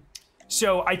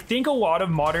 So I think a lot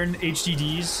of modern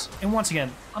HDDs, and once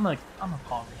again, I'm a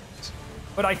pong.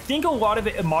 But I think a lot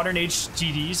of modern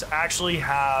HDDs actually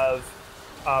have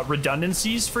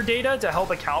redundancies for data to help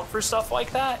account for stuff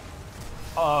like that.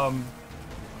 But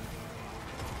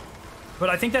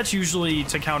I think that's usually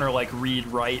to counter like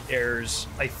read-write errors,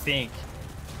 I think.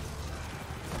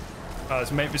 So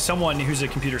maybe someone who's a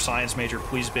computer science major,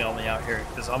 please bail me out here,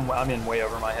 because I'm in way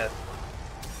over my head.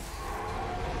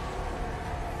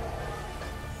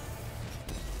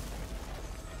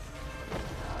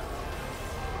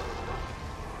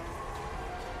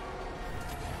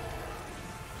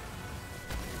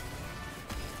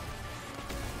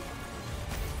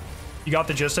 You got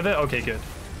the gist of it? Okay, good.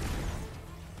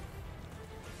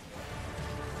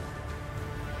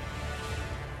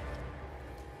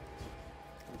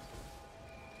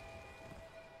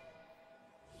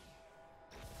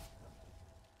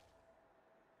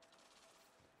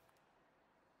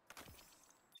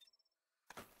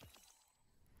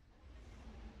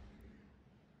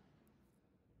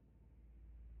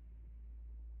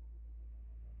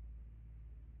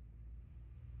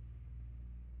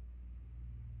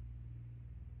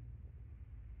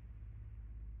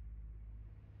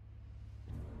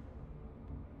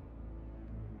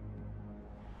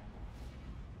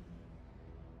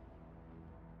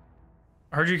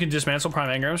 I heard you can dismantle prime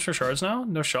engrams for shards now?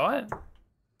 No shot?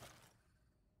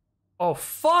 Oh,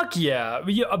 fuck yeah.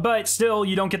 But still,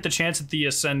 you don't get the chance at the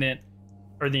Ascendant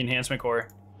or the Enhancement Core,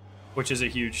 which is a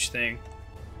huge thing.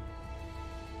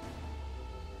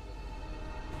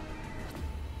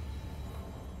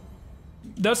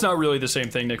 That's not really the same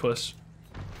thing, Nicholas.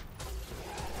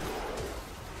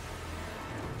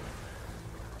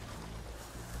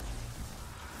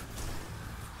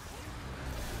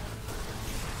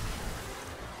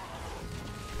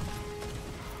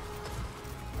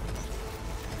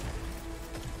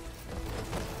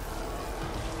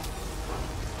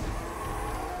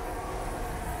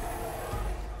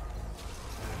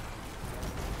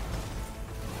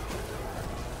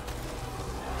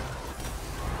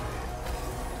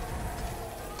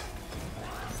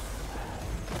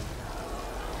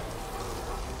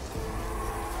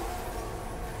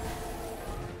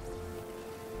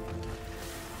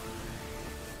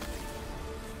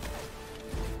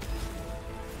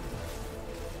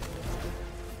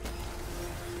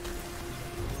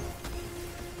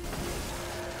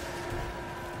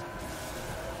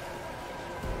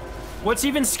 What's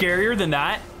even scarier than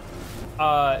that?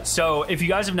 So if you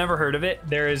guys have never heard of it,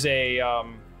 there is a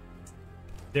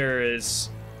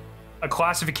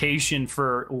classification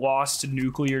for lost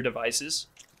nuclear devices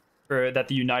that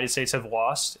the United States have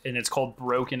lost, and it's called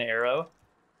Broken Arrow.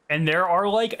 And there are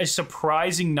like a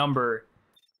surprising number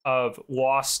of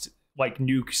lost like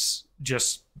nukes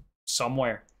just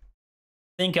somewhere.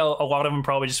 I think a lot of them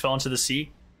probably just fell into the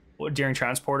sea during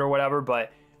transport or whatever,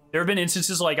 but there have been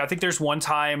instances like, I think there's one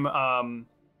time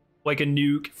like a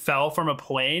nuke fell from a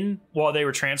plane while they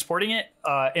were transporting it.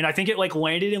 And I think it like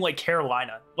landed in like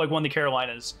Carolina, like one of the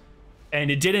Carolinas, and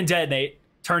it didn't detonate.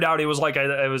 Turned out it was like, like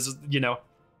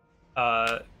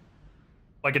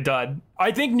a dud.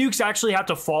 I think nukes actually have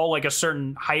to fall like a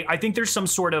certain height. I think there's some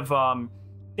sort of,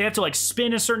 they have to like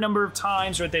spin a certain number of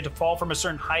times, or they have to fall from a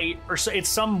certain height, or so, it's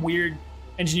some weird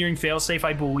engineering failsafe,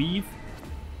 I believe.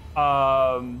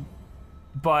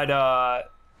 But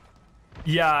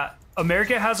yeah,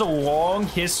 America has a long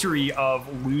history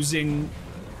of losing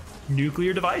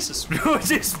nuclear devices,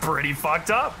 which is pretty fucked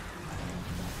up.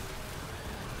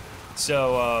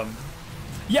 So,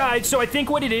 yeah, so I think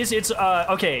what it is, it's,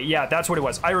 okay, yeah, that's what it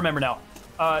was. I remember now.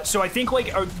 So I think,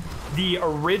 like, the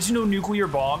original nuclear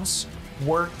bombs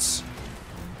worked,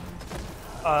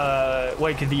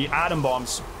 like, the atom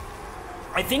bombs.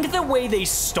 I think the way they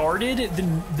started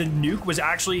the nuke was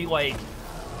actually, like,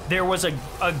 there was a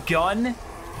gun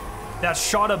that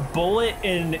shot a bullet,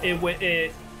 and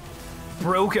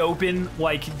broke open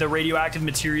like the radioactive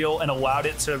material and allowed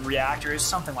it to react, or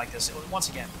something like this. Once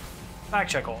again,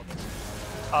 fact check all of this.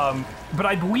 But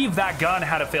I believe that gun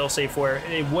had a failsafe where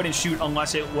it wouldn't shoot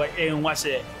unless it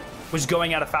was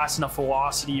going at a fast enough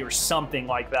velocity or something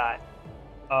like that.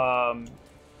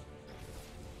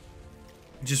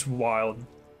 Just wild.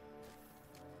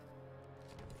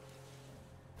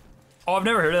 Oh, I've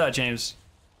never heard of that, James.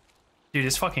 Dude,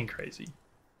 it's fucking crazy.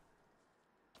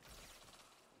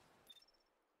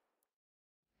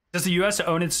 Does the U.S.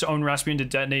 own its own recipe to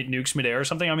detonate nukes midair or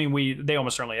something? I mean, they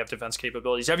almost certainly have defense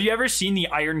capabilities. Have you ever seen the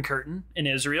Iron Curtain in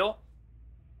Israel?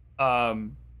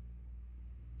 The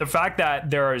fact that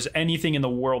there is anything in the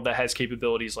world that has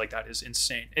capabilities like that is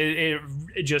insane. It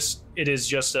is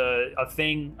just a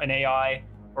thing, an AI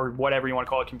or whatever you want to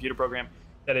call it, computer program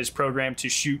that is programmed to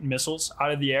shoot missiles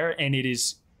out of the air, and it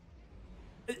is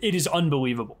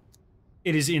unbelievable.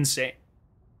 It is insane.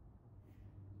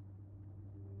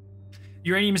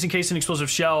 Uranium is encased in an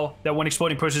explosive shell that, when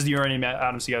exploding, pushes the uranium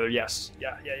atoms together. Yes.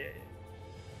 Yeah.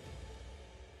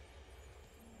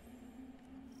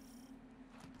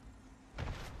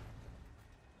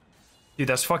 Dude,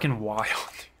 that's fucking wild.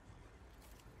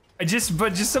 It's just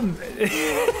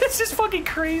fucking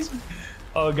crazy.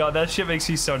 Oh god, that shit makes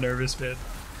me so nervous, man.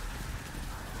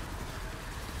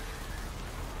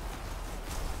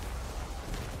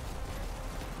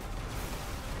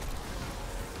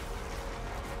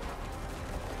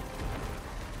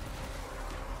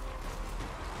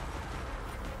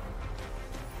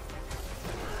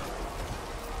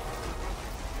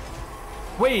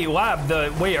 Wait,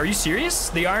 Lab, wait, are you serious?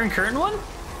 The Iron Curtain one?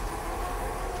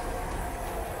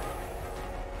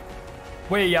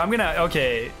 Wait, yeah,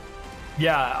 okay.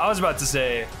 Yeah, I was about to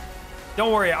say,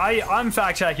 don't worry, I'm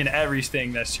fact checking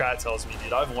everything this chat tells me,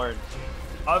 dude. I've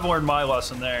learned my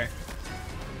lesson there.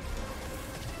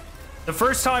 The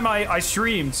first time I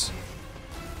streamed,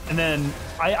 and then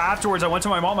afterwards I went to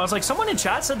my mom, I was like, someone in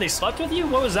chat said they slept with you?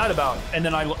 What was that about? And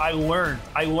then I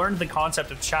learned the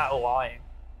concept of chat lying.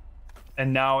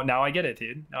 And now I get it,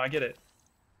 dude. Now I get it.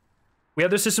 We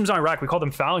have those systems on Iraq. We call them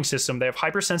fouling system. They have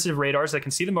hypersensitive radars that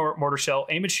can see the mortar shell,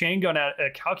 aim a chain gun at a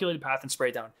calculated path, and spray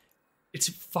it down. It's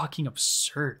fucking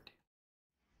absurd.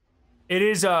 It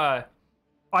is, I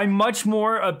much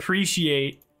more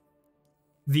appreciate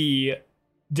the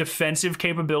defensive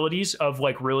capabilities of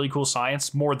like really cool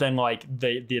science more than like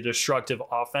the destructive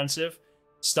offensive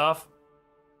stuff.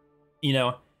 You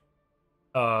know?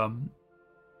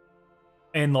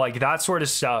 And like that sort of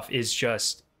stuff is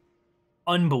just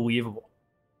unbelievable.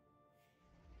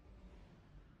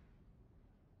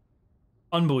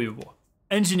 Unbelievable.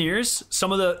 Engineers,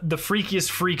 some of the freakiest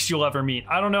freaks you'll ever meet.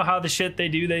 I don't know how the shit they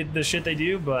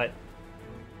do, but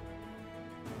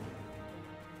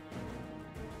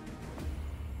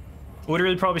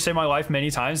literally probably saved my life many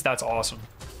times. That's awesome.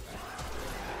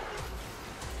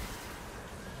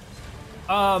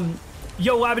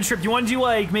 Yo, Lab and Trip, you want to do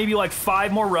like maybe like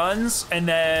 5 more runs, and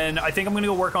then I think I'm gonna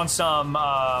go work on some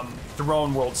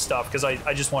drone world stuff because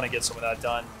I just want to get some of that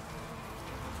done.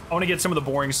 I want to get some of the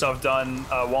boring stuff done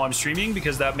while I'm streaming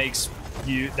because that makes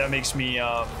me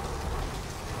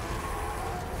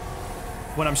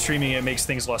when I'm streaming it makes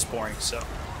things less boring. So,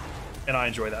 and I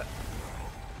enjoy that.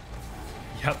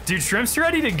 Yep, dude, Shrimp's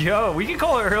ready to go. We can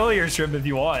call it earlier, Shrimp, if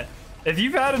you want. If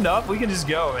you've had enough, we can just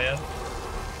go, man.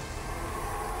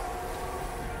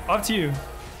 Up to you.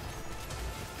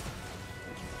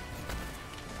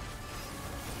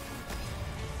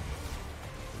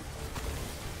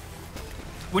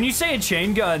 When you say a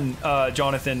chain gun,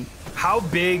 Jonathan, how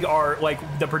big are like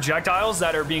the projectiles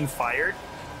that are being fired?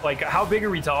 Like, how big are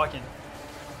we talking?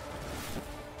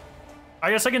 I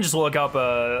guess I can just look up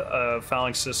a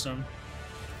fouling system.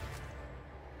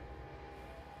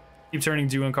 Keep turning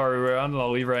Dew and Karu around, and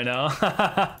I'll leave right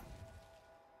now.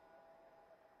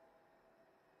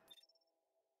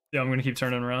 Yeah, I'm gonna keep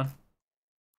turning around.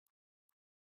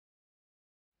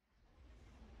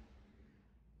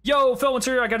 Yo,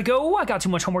 Felwinter, I gotta go. I got too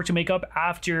much homework to make up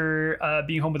after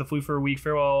being home with the flu for a week.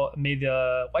 Farewell. May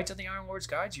the lights of the Iron Lords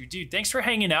guide you. Dude, thanks for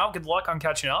hanging out. Good luck on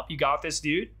catching up. You got this,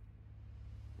 dude.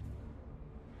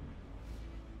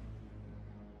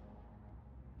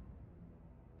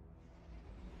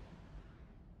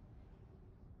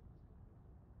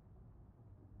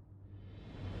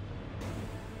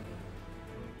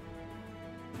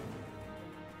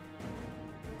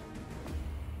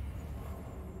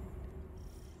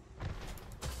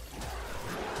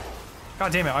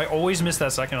 God damn it, I always miss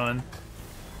that second one.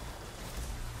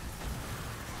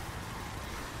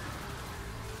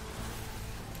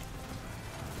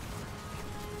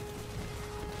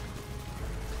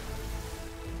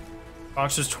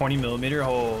 Box was 20 millimeter.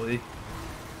 Holy.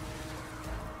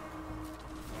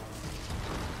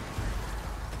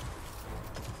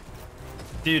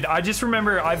 Dude, I just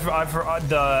remember I've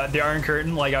the Iron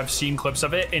Curtain, like I've seen clips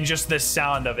of it, and just the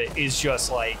sound of it is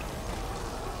just like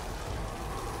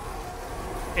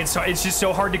it's just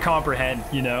so hard to comprehend,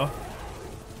 you know?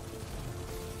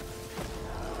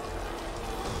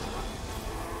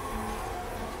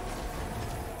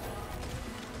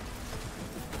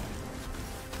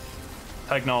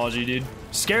 Technology, dude.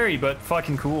 Scary, but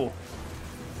fucking cool.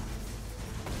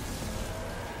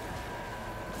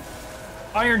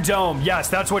 Iron Dome. Yes,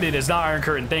 that's what it is. Not Iron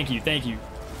Curtain. Thank you. Thank you.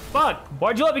 Fuck.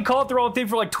 Why'd you let me call it the wrong thing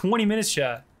for like 20 minutes,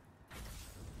 chat?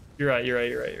 You're right. You're right.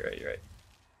 You're right. You're right. You're right.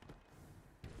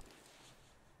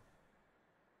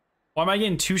 Why am I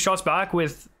getting 2 shots back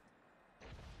with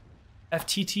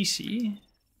FTTC?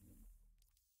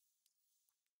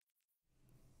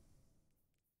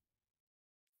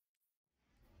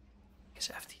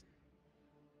 FT.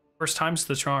 First time's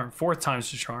the charm. 4th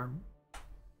time's the charm.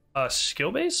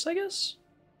 Skill based, I guess.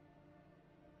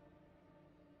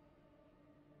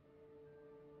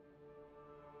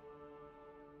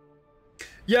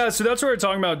 Yeah, so that's what we're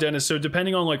talking about, Dennis. So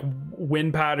depending on like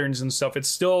wind patterns and stuff, it's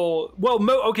still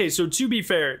okay. So to be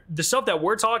fair, the stuff that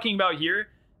we're talking about here,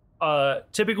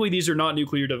 typically these are not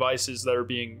nuclear devices that are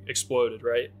being exploded,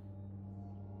 right?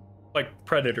 Like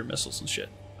Predator missiles and shit.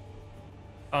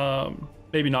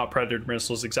 Maybe not Predator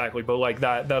missiles exactly, but like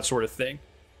that sort of thing.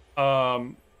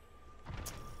 And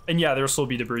yeah, there'll still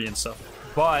be debris and stuff,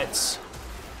 but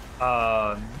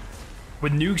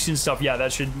with nukes and stuff, yeah,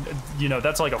 that should, you know,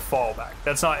 that's like a fallback.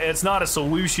 It's not a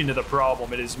solution to the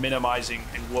problem. It is minimizing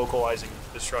and localizing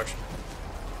destruction.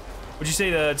 Would you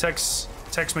say the Tex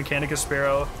Mechanica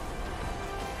Sparrow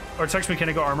or Tex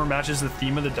Mechanica armor matches the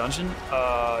theme of the dungeon?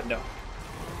 No.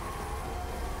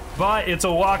 But it's a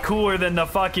lot cooler than the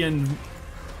fucking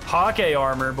Hake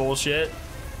armor bullshit.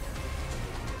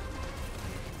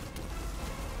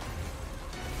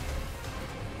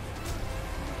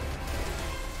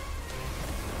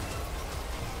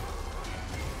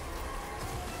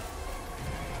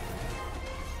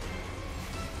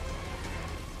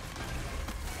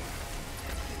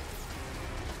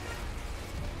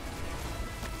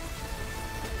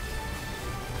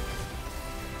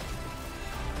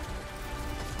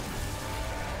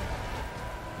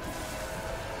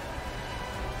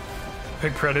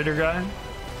 Big Predator guy.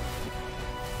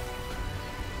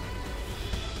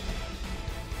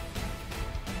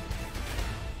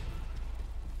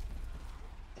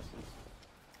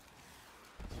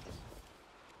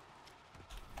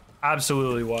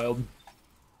 Absolutely wild.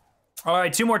 All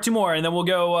right, two more, and then we'll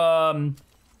go.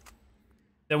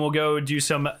 Then we'll go do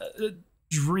some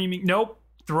dreaming. Nope,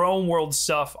 Throne World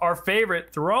stuff. Our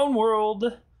favorite Throne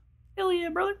World. Hell yeah,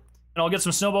 brother! And I'll get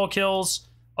some snowball kills.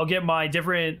 I'll get my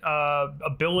different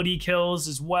ability kills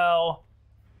as well.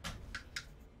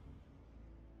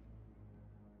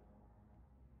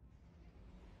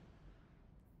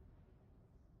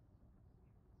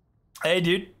 Hey,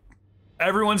 dude.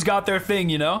 Everyone's got their thing,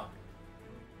 you know?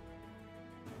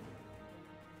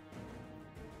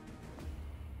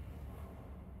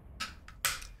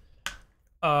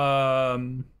 I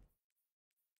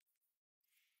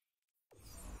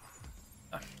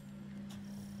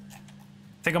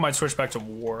think I might switch back to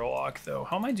Warlock, though.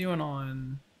 How am I doing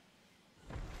on...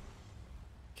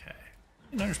 Okay.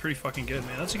 That pretty fucking good,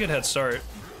 man. That's a good head start.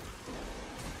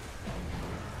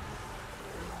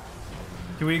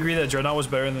 Can we agree that Dreadnought was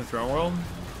better than Throne World?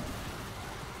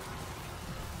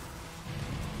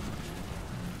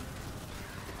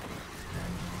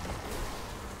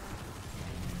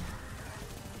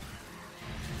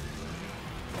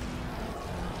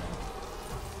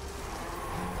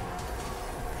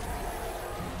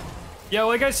 Yeah,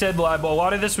 like I said, Lab, a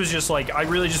lot of this was just like, I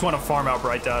really just want to farm out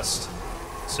Bright Dust.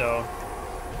 So.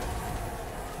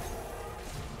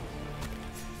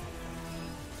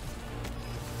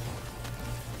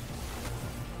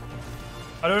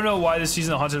 I don't know why this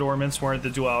season the Haunted Ornaments weren't the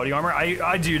duality armor.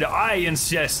 Dude, I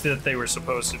insist that they were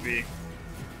supposed to be.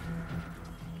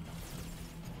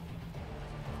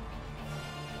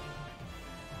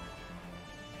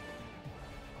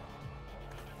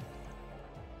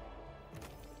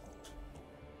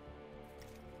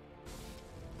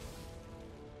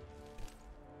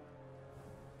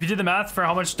 If you did the math for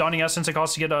how much Dawning Essence it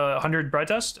costs to get 100 Bright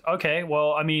Dust, okay,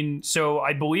 well, I mean, so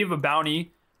I believe a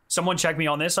bounty, someone check me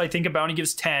on this, I think a bounty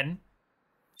gives 10.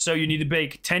 So you need to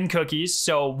bake 10 cookies,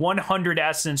 so 100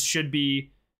 Essence should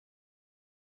be,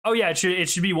 oh yeah, it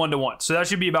should be 1-to-1. So that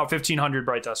should be about 1,500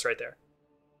 Bright Dust right there.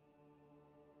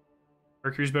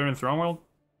 Mercury's better than Throne World?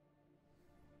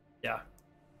 Yeah.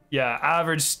 Yeah,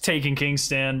 average taking king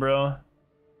stand, bro.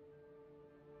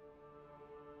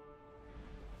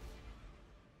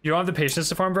 You don't have the patience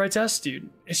to farm bright test, dude.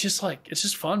 It's just like, it's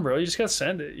just fun, bro. You just gotta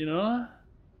send it, you know?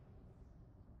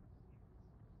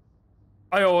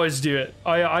 I always do it.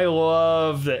 I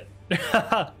loved it.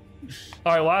 All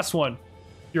right, last one.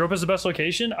 Europa's the best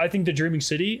location. I think the Dreaming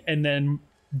City, and then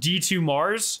D2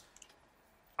 Mars.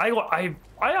 I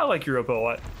like Europa a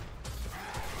lot.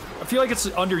 I feel like it's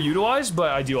underutilized,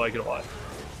 but I do like it a lot.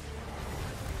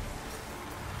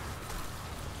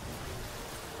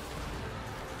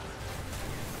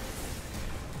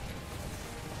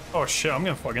 Oh shit, I'm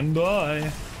gonna fucking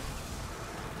die.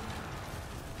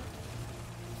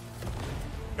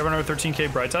 Ever another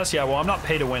 13k bright test? Yeah, well, I'm not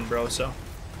pay to win, bro, so.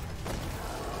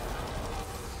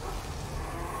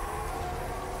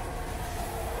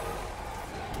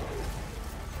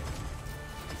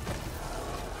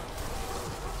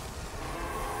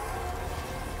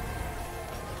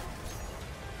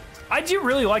 I do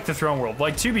really like the Throne World.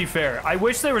 Like, to be fair, I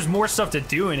wish there was more stuff to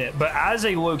do in it, but as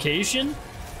a location,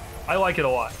 I like it a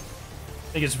lot.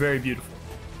 I think it's very beautiful,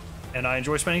 and I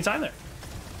enjoy spending time there.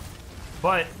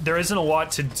 But there isn't a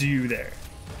lot to do there,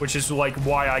 which is like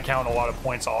why I count a lot of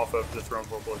points off of the Throne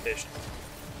World location.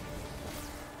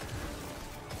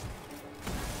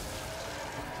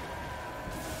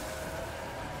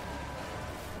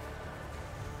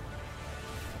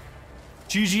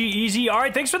 GG easy. All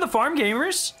right, thanks for the farm,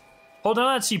 gamers. Hold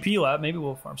on that CP lab. Maybe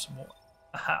we'll farm some more.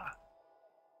 Aha.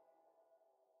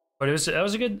 But that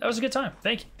was a good time.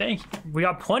 Thank you. We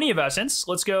got plenty of essence.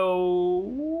 Let's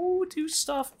go do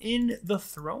stuff in the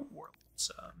Throne World.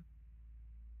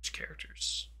 Which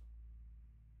characters?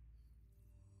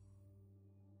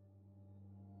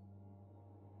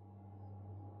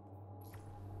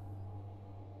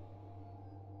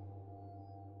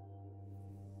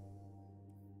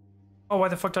 Oh, why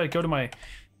the fuck did I go to my...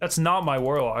 That's not my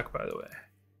Warlock, by the way.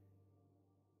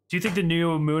 Do you think the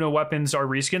new Muna weapons are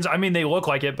reskins? I mean, they look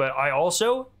like it, but I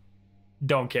also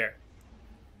don't care.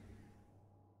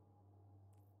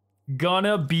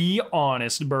 Gonna be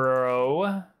honest, bro.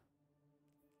 I'm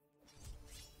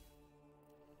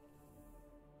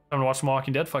gonna watch some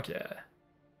Walking Dead? Fuck yeah.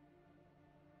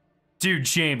 Dude,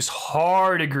 James,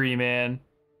 hard agree, man.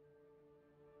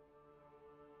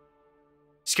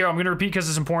 Scare, I'm gonna repeat because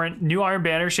it's important. New Iron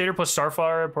Banner shader plus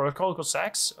Starflower Protocol equals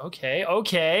sex. Okay.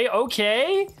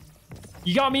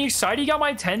 You got me excited. You got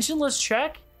my attention. Let's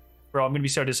check. Bro, I'm gonna be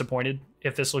so disappointed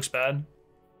if this looks bad.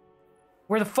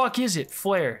 Where the fuck is it?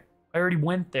 Flare. I already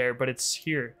went there, but it's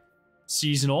here.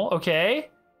 Seasonal. Okay.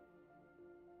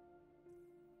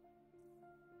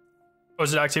 Oh,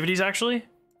 is it activities actually?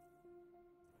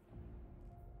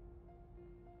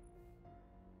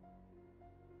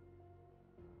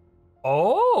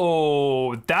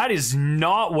 Oh, that is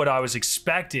not what I was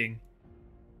expecting.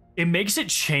 It makes it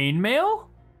chainmail?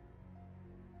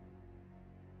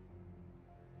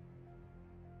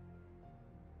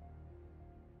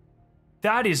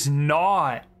 That is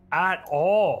not at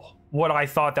all what I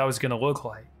thought that was going to look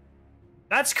like.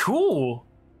 That's cool.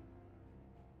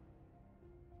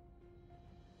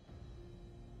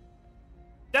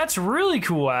 That's really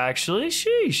cool, actually.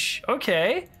 Sheesh.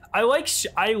 Okay. I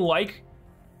like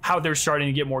how they're starting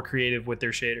to get more creative with their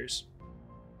shaders.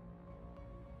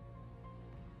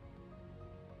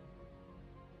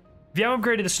 If you haven't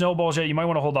upgraded the snowballs yet, you might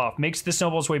want to hold off. Makes the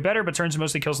snowballs way better, but turns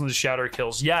mostly kills into shatter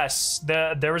kills. Yes,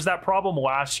 there was that problem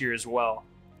last year as well.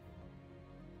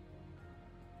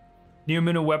 New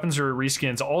Muna weapons are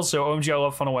reskins. Also, OMG, I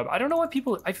love Funnel Web. I don't know what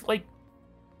people...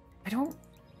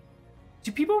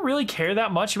 Do people really care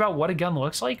that much about what a gun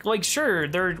looks like? Like, sure,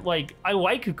 they're like... I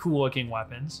like cool-looking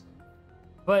weapons.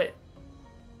 But...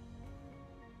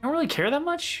 I don't really care that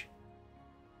much.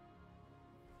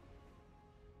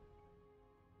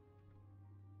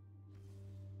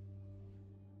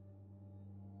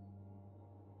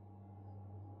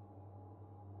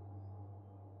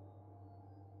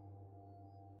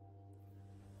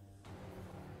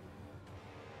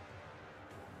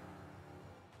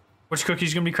 Which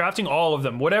cookies gonna be crafting? All of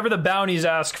them. Whatever the bounties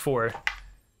ask for.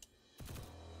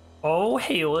 Oh,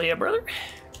 hey, yeah, brother.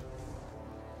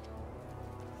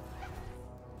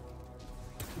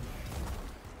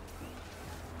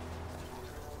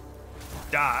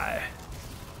 Die.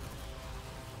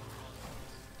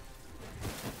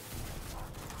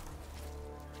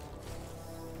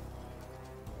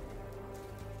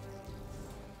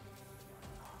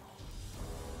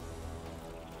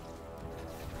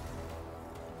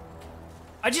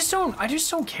 I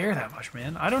just don't care that much,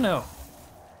 man. I don't know.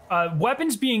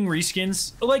 Weapons being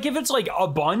reskins, like if it's like a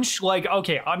bunch, like,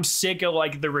 okay, I'm sick of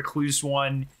like the Recluse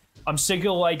one, I'm sick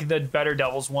of like the Better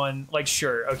Devils one. Like,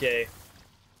 sure, okay.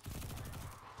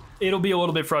 It'll be a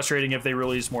little bit frustrating if they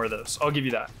release more of those. I'll give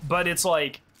you that. But it's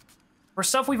like, for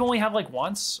stuff we've only had like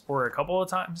once or a couple of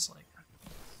times, like,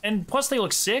 and plus they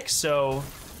look sick, so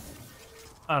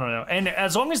I don't know. And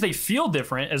as long as they feel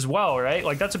different as well, right?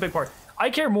 Like that's a big part. I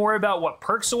care more about what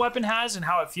perks a weapon has and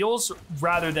how it feels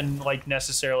rather than like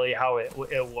necessarily how it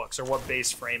looks or what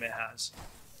base frame it has.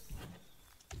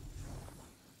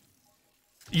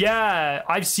 Yeah,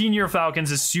 I've seen your Falcons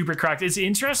is super cracked. It's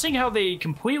interesting how they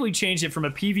completely changed it from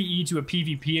a PvE to a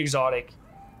PvP exotic,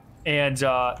 and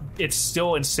it's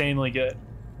still insanely good.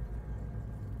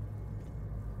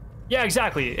 Yeah,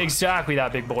 exactly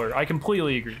that, big blur. I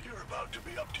completely agree. You're about to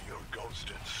be up to your ghost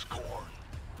and scorn.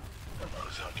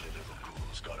 Those ugly little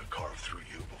ghouls gotta carve through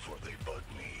you before they bug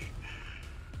me.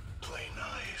 Play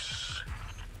nice.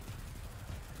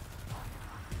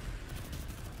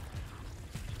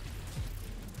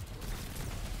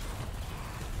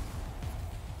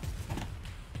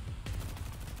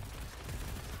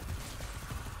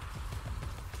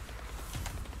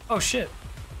 Oh shit.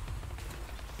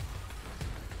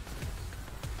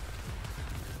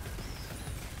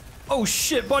 Oh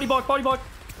shit, body block, body block.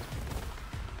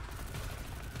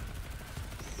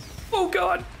 Oh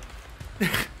god.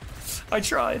 I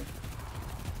tried.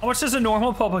 How much does a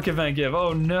normal public event give?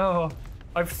 Oh no.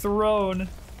 I've thrown.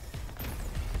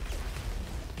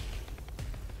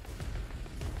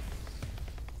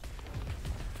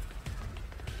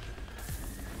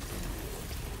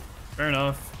 Fair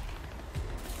enough.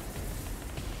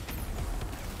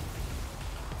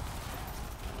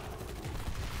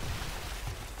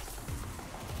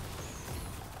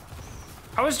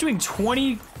 I was doing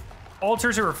 20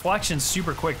 altars or reflections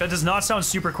super quick. That does not sound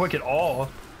super quick at all.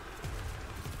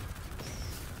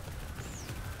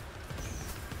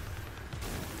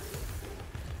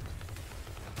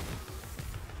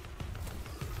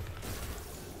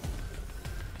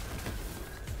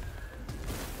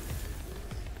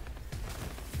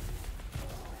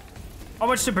 How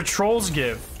much do patrols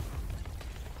give?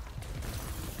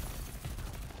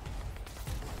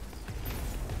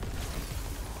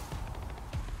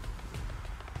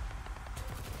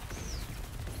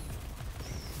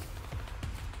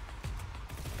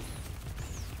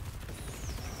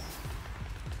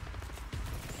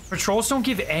 Patrols don't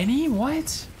give any?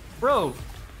 What? Bro,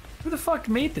 who the fuck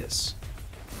made this?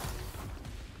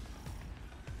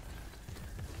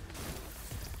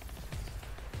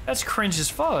 That's cringe as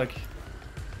fuck.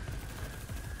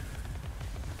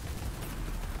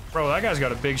 Bro, that guy's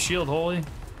got a big shield, holy.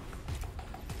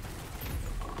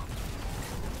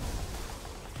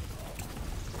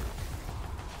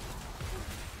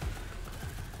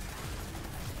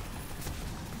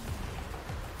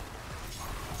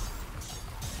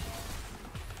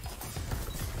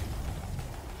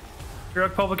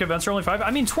 Heroic public events are only 5.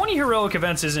 I mean, 20 heroic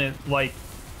events isn't like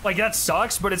that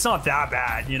sucks, but it's not that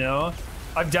bad, you know?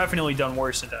 I've definitely done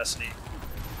worse in Destiny.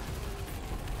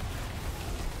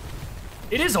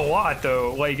 It is a lot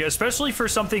though, like especially for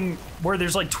something where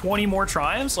there's like 20 more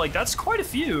triumphs, like that's quite a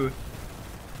few.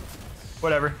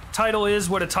 Whatever. Title is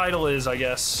what a title is, I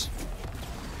guess.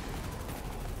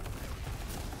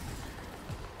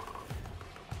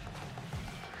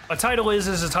 A title is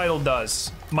as a title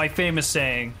does. My famous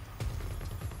saying.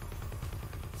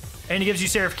 And it gives you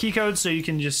Seraph key codes, so you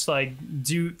can just like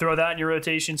throw that in your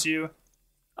rotation too.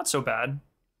 Not so bad.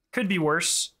 Could be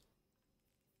worse.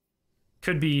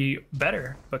 Could be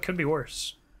better, but could be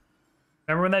worse.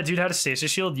 Remember when that dude had a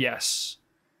stasis shield? Yes.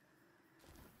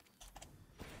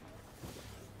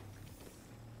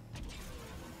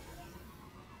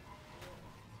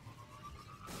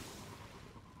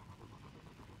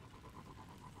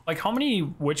 Like, how many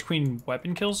Witch Queen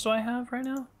weapon kills do I have right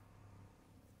now?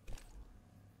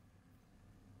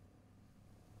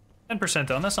 10%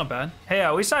 done, that's not bad. Hey,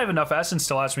 at least I have enough essence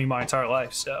to last me my entire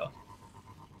life, so.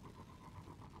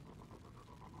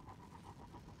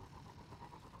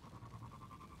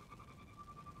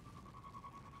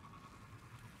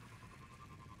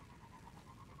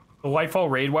 The Lightfall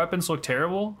raid weapons look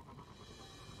terrible.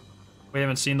 We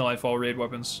haven't seen the Lightfall raid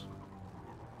weapons.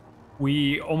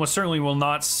 We almost certainly will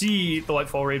not see the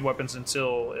Lightfall raid weapons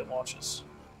until it launches.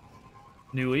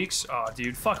 New leaks? Aw, oh,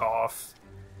 dude, fuck off.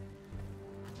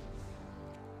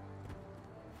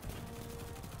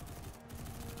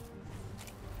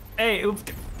 Hey,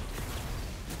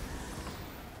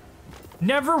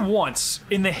 never once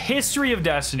in the history of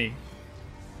Destiny,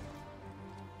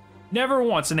 never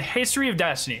once in the history of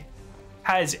Destiny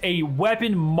has a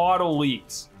weapon model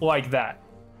leaked like that.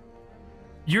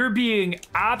 You're being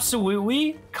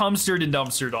absolutely cumstered and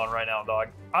dumpstered on right now, dog.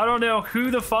 I don't know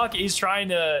who the fuck is trying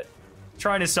to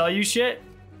sell you shit,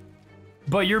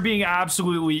 but you're being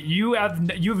absolutely,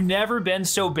 you've never been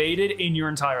so baited in your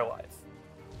entire life.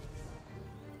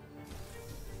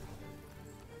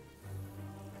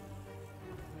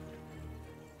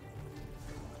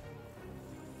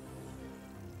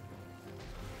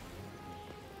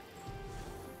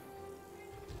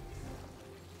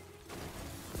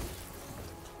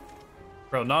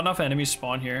 Bro, not enough enemies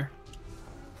spawn here.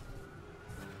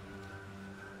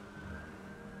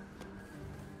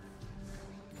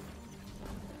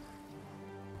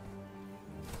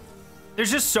 There's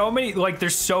just so many, like,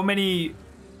 there's so many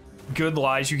good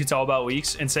lies you can tell about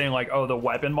leaks, and saying like, oh, the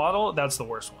weapon model, that's the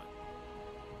worst one.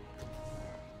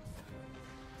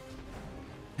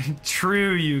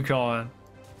 True, Yukon.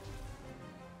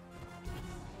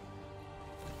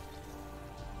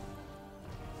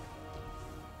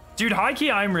 Dude, high key,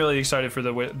 I'm really excited for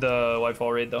the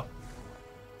Lightfall raid though.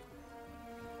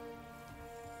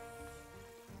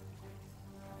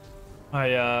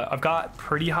 I've got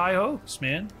pretty high hopes,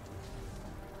 man.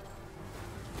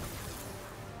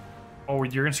 Oh,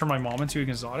 you're gonna turn my mom into an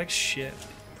exotic? Shit.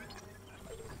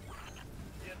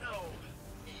 You know,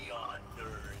 Eon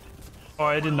nerd. Oh,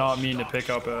 I did not mean to pick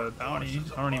up a bounty.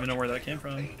 I don't even know where that came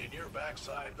from. Pain in your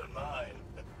backside than mine.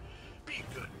 Be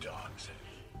good dogs.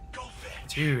 Go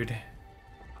fetch. Dude.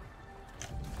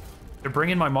 They're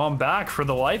bringing my mom back for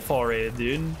the Lightfall raid,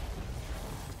 dude.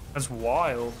 That's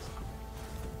wild.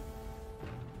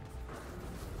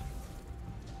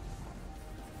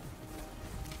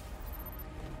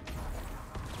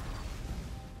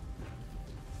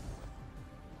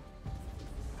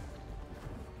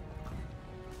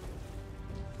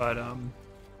 But I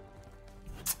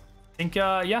think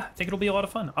yeah, I think it'll be a lot of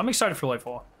fun. I'm excited for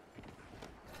Lightfall.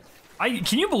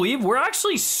 Can you believe we're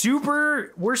actually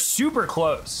super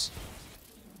close?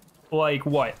 Like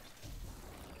what?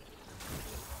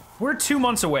 We're 2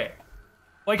 months away.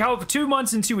 Like how 2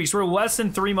 months and 2 weeks, we're less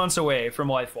than 3 months away from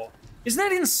Lightfall. Isn't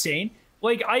that insane?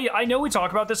 Like I know we talk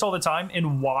about this all the time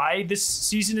and why this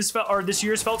season is this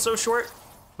year has felt so short.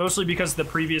 Mostly because the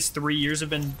previous 3 years have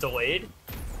been delayed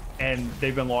and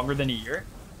they've been longer than a year.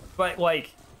 But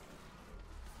like,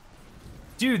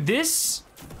 dude, this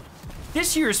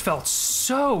year's felt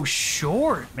so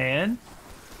short, man.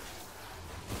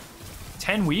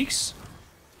 10 weeks?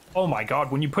 Oh my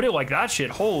god, when you put it like that, shit,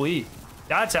 holy,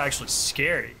 that's actually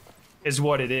scary, is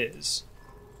what it is.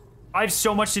 I have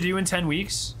so much to do in 10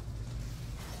 weeks.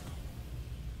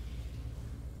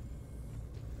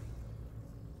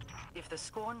 If the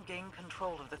Scorn gain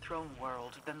control of the throne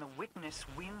world, then the Witness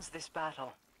wins this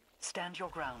battle. Stand your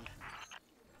ground.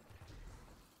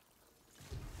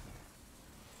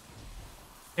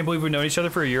 Can't believe we've known each other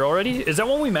for a year already. Is that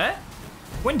when we met?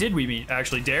 When did we meet,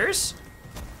 actually? Dres?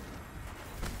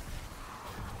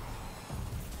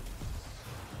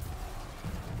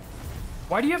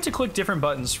 Why do you have to click different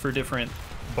buttons for different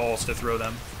balls to throw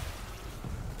them?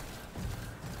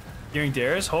 Hearing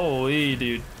Dres? Holy,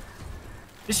 dude.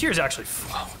 This year's actually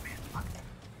flowing, man.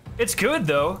 It's good,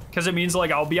 though, because it means,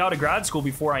 like, I'll be out of grad school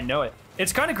before I know it.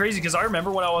 It's kind of crazy, because I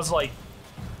remember when I was, like,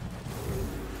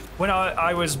 when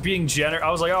I was being generous,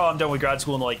 I was like, oh, I'm done with grad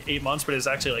school in like 8 months, but it's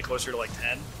actually like closer to like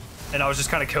 10. And I was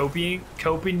just kind of copying.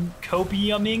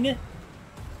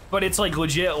 But it's like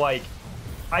legit, like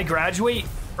I graduate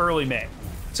early May.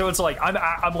 So it's like,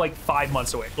 I'm like 5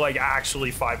 months away, like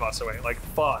actually 5 months away. Like,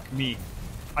 fuck me.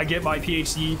 I get my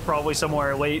PhD probably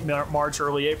somewhere late March,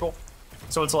 early April.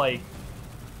 So it's like,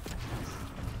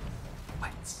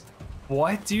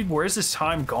 what, dude? Where's this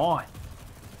time gone?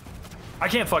 I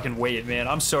can't fucking wait, man.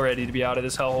 I'm so ready to be out of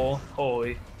this hellhole.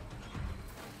 Holy.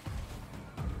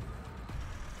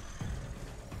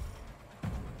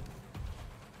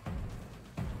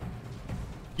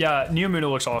 Yeah, Neomuna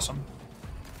looks awesome.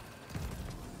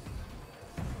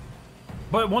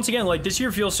 But once again, like, this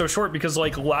year feels so short because,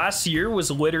 like, last year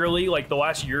was literally, like, the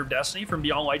last year of Destiny from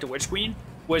Beyond Light to Witch Queen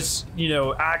was, you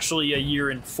know, actually a year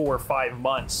and 4 or 5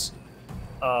 months.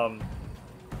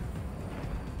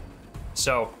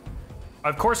 So...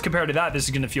 of course, compared to that, this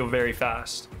is going to feel very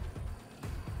fast.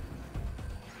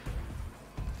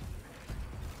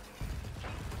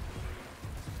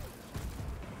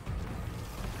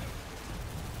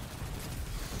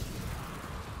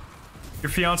 Your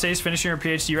fiance is finishing her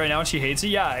PhD right now and she hates it?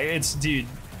 Yeah, it's, dude,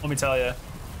 let me tell you.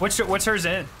 What's hers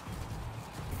in?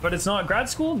 But it's not grad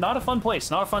school, not a fun place,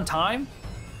 not a fun time.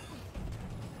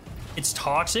 It's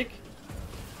toxic.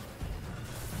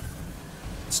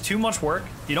 It's too much work.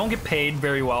 You don't get paid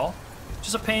very well.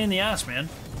 Just a pain in the ass, man.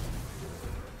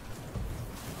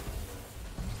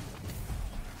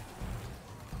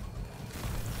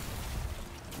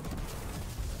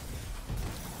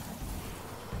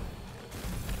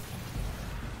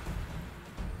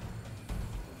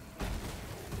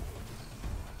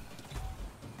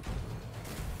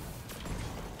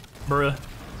 Bruh.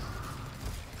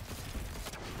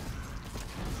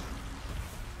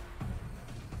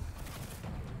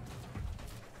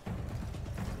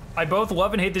 I both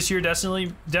love and hate this year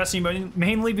Destiny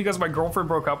mainly because my girlfriend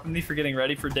broke up with me for getting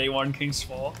ready for day one King's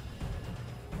Fall.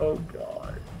 Oh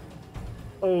god.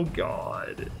 Oh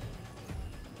god.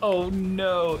 Oh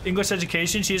no. English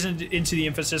education, she isn't into the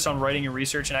emphasis on writing and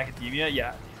research and academia.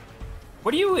 Yeah.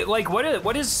 What do you like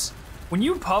what is when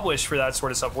you publish for that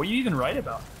sort of stuff, what do you even write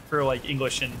about for like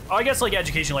English and I guess like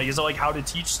education, like is it like how to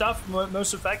teach stuff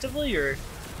most effectively or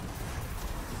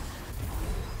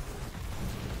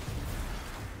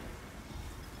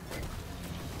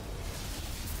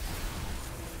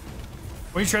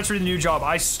when you transfer to the new job?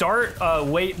 I start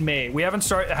late May. We haven't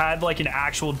had like an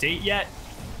actual date yet.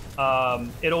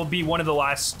 It'll be one of the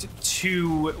last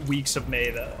 2 weeks of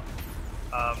May though.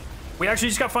 We actually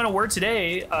just got final word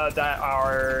today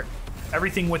that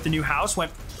everything with the new house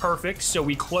went perfect. So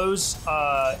we close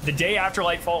the day after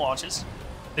Lightfall launches.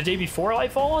 The day before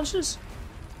Lightfall launches?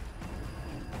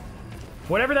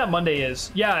 Whatever that Monday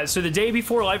is. Yeah, so the day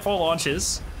before Lightfall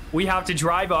launches, we have to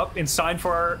drive up and sign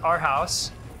for our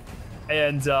house.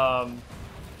 And,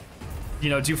 you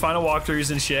know, do final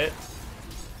walkthroughs and shit.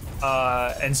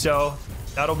 And so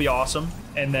that'll be awesome.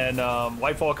 And then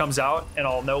Lightfall comes out and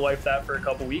I'll no life that for a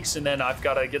couple weeks. And then I've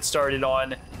got to get started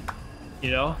on,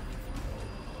 you know,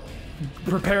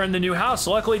 preparing the new house.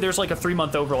 Luckily, there's like a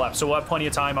 3-month overlap. So we'll have plenty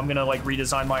of time. I'm going to like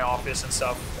redesign my office and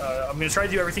stuff. I'm going to try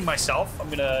to do everything myself. I'm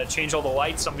going to change all the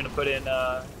lights. I'm going to put in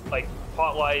like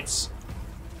pot lights,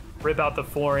 rip out the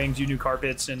flooring, do new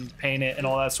carpets and paint it and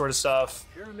all that sort of stuff.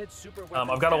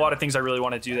 I've got a lot of things I really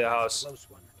want to do to the house.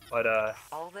 But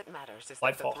all that matters is Lightfall,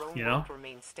 that the throne you know? world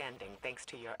remains standing thanks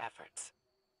to your efforts.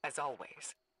 As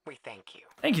always, we thank you.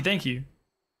 Thank you.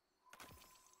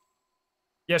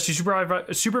 Yeah, she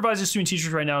supervises student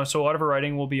teachers right now, so a lot of her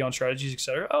writing will be on strategies,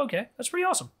 etc. Oh, okay, that's pretty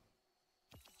awesome.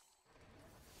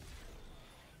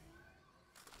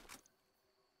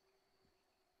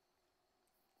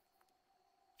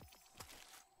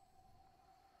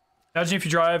 Imagine if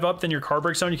you drive up, then your car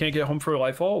breaks down, you can't get home for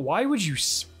Lightfall.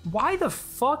 Why the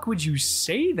fuck would you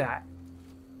say that?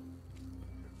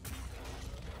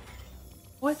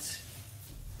 What?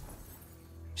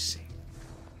 See,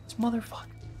 this motherfucker.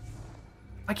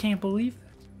 I can't believe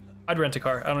that. I'd rent a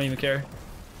car. I don't even care.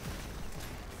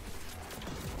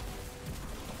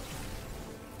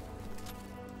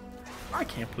 I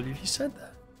can't believe he said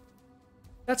that.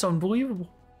 That's unbelievable.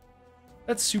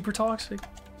 That's super toxic.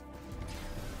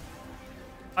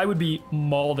 I would be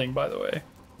mauling, by the way.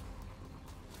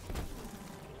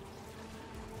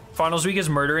 Finals week is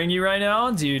murdering you right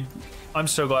now? Dude, I'm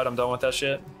so glad I'm done with that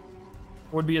shit.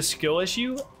 Would be a skill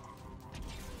issue?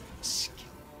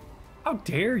 How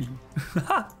dare you?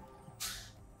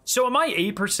 So am I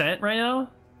 8% right now?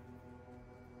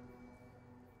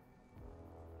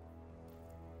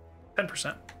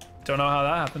 10%. Don't know how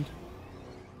that happened.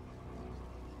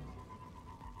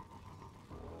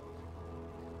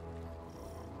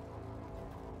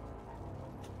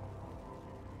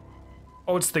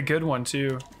 Oh, it's the good one too.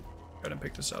 Go ahead and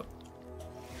pick this up.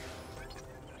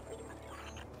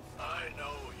 I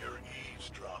know you're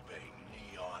eavesdropping,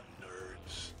 neon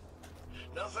nerds.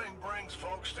 Nothing brings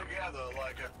folks together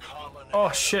like a common Oh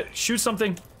enemy. shit, shoot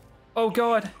something. Oh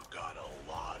god. You've got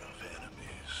a lot of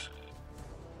enemies.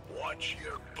 Watch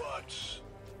your butts.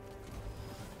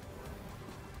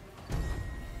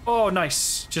 Oh,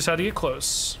 nice. Just had to get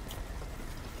close.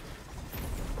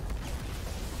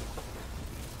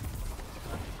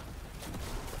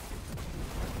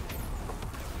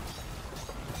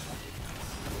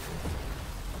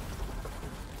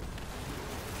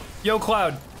 Yo,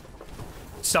 Cloud.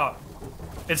 Stop.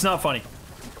 It's not funny.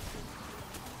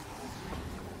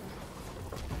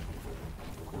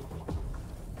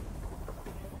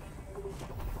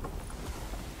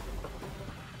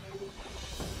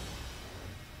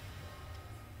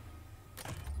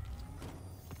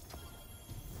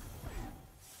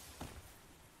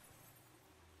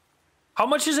 How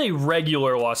much is a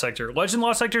regular Lost Sector? Legend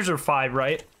Lost Sectors are 5,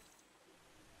 right?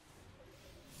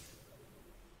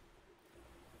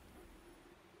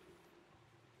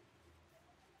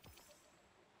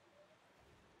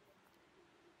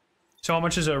 So how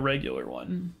much is a regular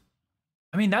one?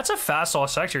 I mean, that's a fast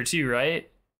Lost Sector too, right?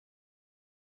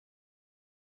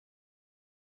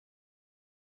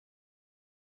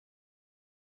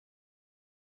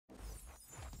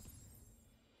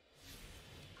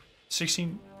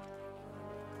 $16.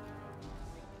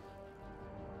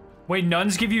 Wait,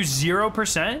 nuns give you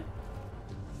 0%?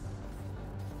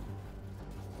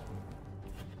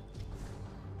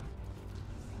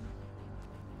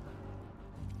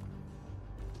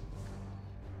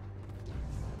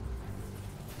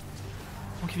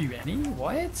 give you any?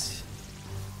 What?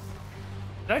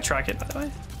 Did I track it, by the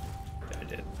way? Yeah, I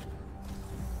did.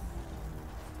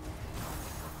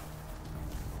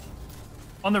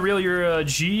 On the real, you're a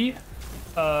G?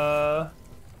 No,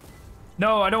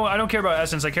 I don't care about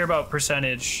essence. I care about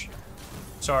percentage.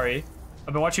 Sorry.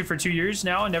 I've been watching you for 2 years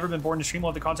now and never been bored to stream.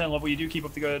 Love the content, love what you do. Keep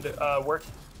up the good work.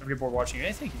 Never get bored watching you.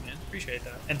 Hey, thank you, man. Appreciate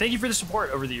that. And thank you for the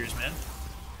support over the years, man.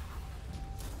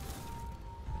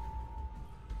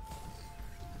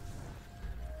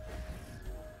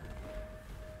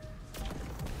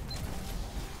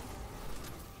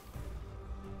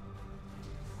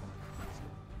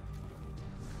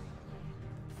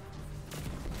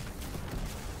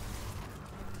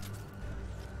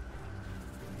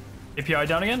 API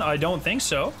down again? I don't think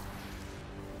so.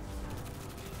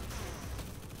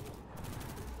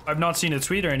 I've not seen a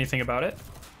tweet or anything about it.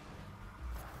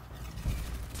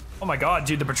 Oh my god,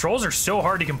 dude, the patrols are so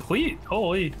hard to complete.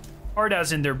 Holy. Hard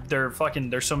as in they're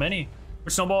fucking, there's so many.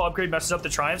 Which snowball upgrade messes up the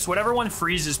triumphs? Whatever one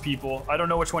freezes people. I don't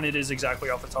know which one it is exactly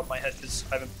off the top of my head because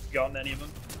I haven't gotten any of them.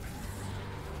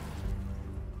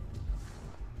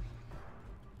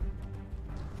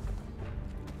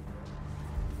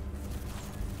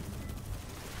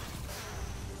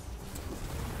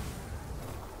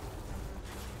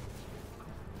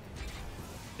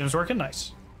 It's working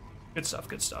nice. Good stuff,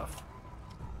 good stuff.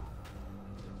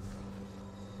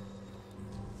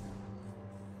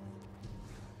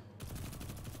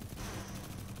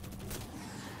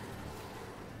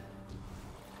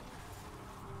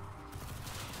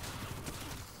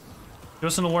 You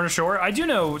listen to Warner Shore? I do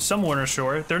know some Warner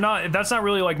Shore. They're not, that's not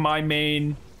really like my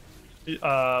main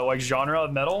like genre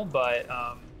of metal, but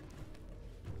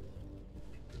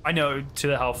I know To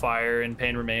the Hellfire and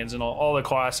Pain Remains and all the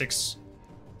classics.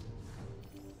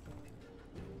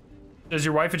 Does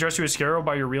your wife address you as Scarrow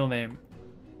by your real name?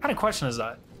 What kind of question is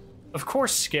that? Of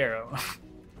course, Scarrow.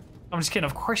 I'm just kidding.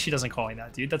 Of course she doesn't call me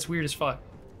that, dude. That's weird as fuck.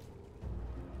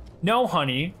 No,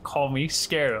 honey. Call me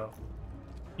Scarrow.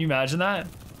 Can you imagine that?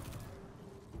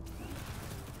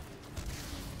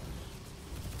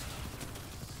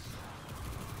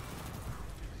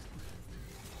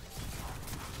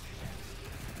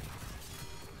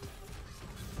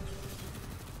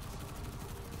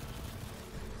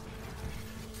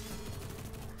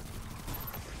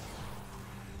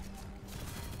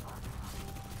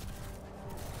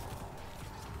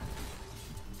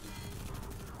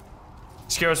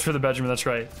 Scarrows for the Benjamin, that's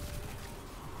right.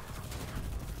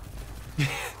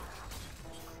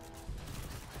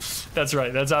 That's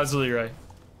right, that's absolutely right.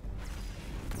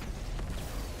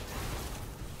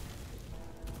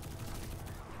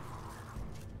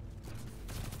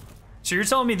 So you're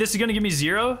telling me this is gonna give me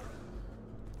 0?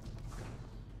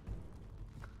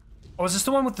 Oh, is this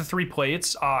the one with the 3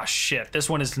 plates? Ah, shit, this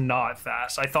one is not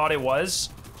fast. I thought it was,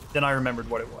 then I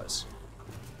remembered what it was.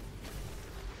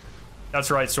 That's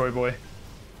right, Soy Boy.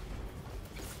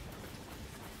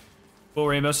 Will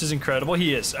Ramos is incredible.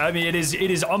 He is. I mean, it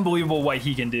is unbelievable what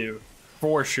he can do,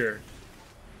 for sure.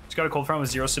 He's got a cold front with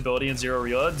 0 stability and 0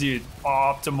 reload. Dude,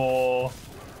 optimal.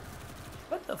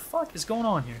 What the fuck is going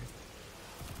on here?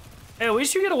 Hey, at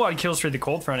least you get a lot of kills for the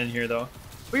cold front in here, though.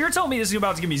 But you're telling me this is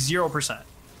about to give me 0%.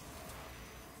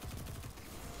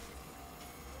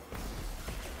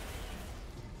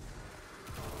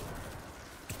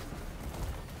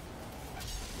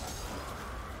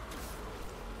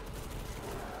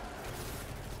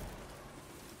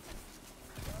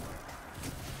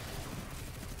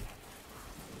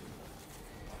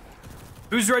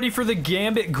 Who's ready for the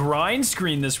Gambit grind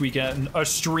screen this weekend? A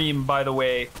stream, by the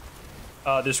way,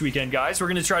 this weekend, guys. We're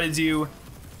gonna try to do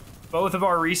both of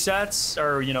our resets,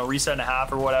 or you know, reset and a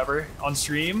half or whatever, on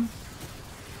stream.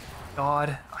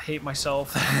 God, I hate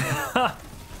myself.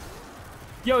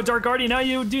 Yo, Dark Guardian, how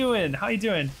you doing? How you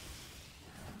doing?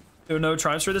 There are no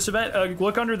triumphs for this event.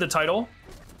 Look under the title.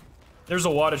 There's a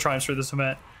lot of triumphs for this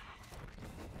event.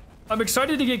 I'm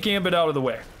excited to get Gambit out of the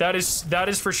way. That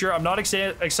is for sure. I'm not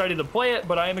excited to play it,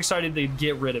 but I am excited to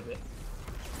get rid of it.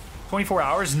 24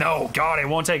 hours? No, God, it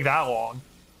won't take that long.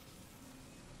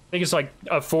 I think it's like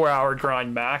a 4-hour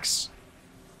grind max.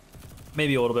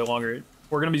 Maybe a little bit longer.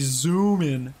 We're gonna be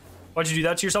zooming. Why'd you do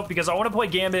that to yourself? Because I want to play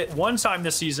Gambit one time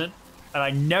this season, and I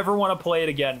never want to play it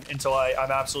again until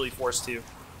I'm absolutely forced to.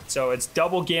 So it's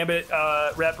double Gambit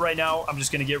rep right now. I'm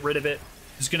just gonna get rid of it.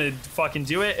 Just gonna fucking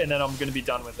do it, and then I'm gonna be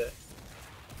done with it.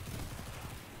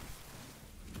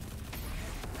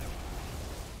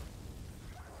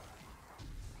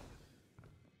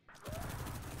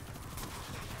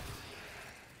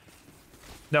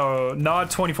 No,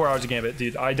 not 24 hours of Gambit,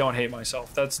 dude. I don't hate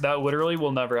myself. That literally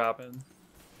will never happen.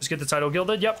 Just get the title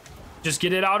gilded. Yep. Just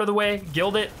get it out of the way,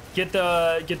 gild it, get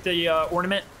the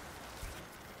ornament,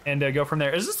 and go from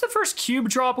there. Is this the first cube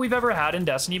drop we've ever had in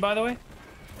Destiny, by the way?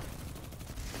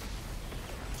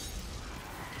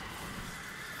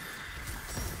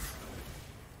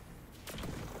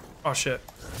 Oh shit.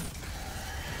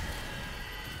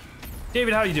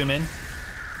 David, how you doing, man?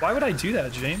 Why would I do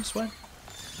that, James? What?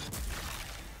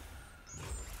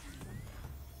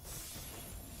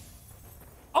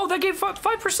 Oh, that gave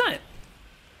 5%.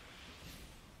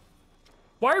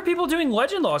 Why are people doing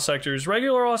legend lost sectors?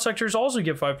 Regular lost sectors also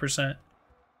give 5%.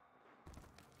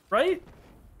 Right?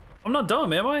 I'm not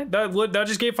dumb, am I? That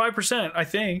just gave 5%, I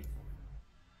think.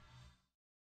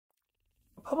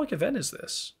 What public event is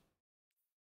this?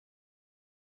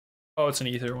 Oh, it's an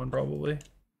ether one, probably.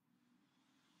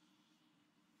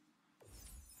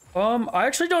 I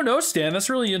actually don't know, Stan. That's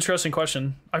a really interesting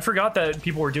question. I forgot that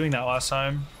people were doing that last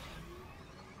time.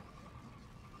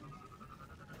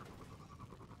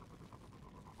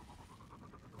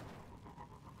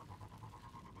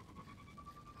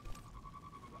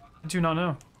 I do not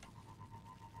know.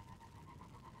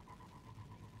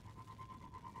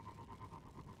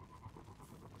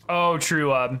 Oh,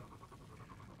 true.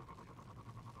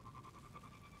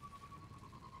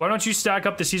 Why don't you stack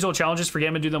up the seasonal challenges for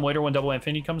game and do them later when Double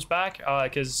Infinity comes back?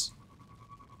 Because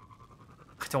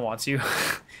I don't want to.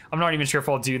 I'm not even sure if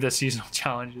I'll do the seasonal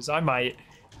challenges. I might.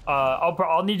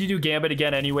 I'll need to do Gambit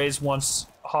again anyways once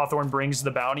Hawthorne brings the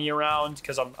bounty around,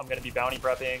 because I'm going to be bounty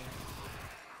prepping.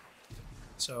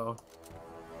 So...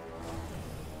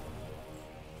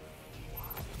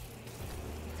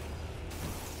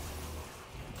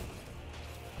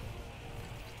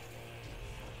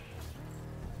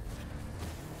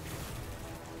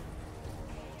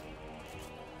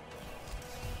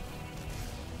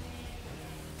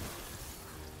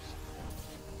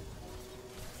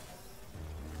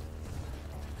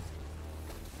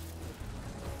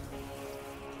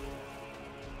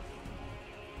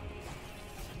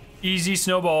 Easy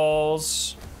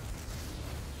snowballs.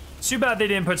 It's too bad they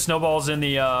didn't put snowballs in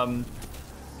the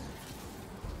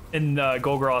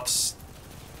Golgroth's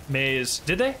maze.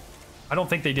 Did they? I don't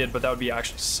think they did, but that would be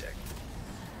actually sick.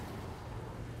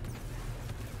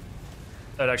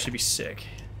 That'd actually be sick.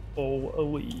 Oh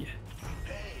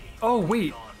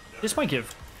wait. This might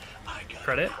give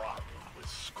credit.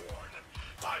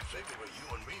 I figured with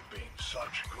you and me being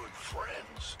such good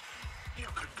friends, you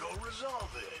could go resolve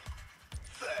it.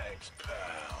 Thanks,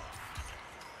 pal.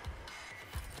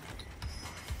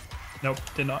 Nope,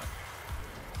 did not.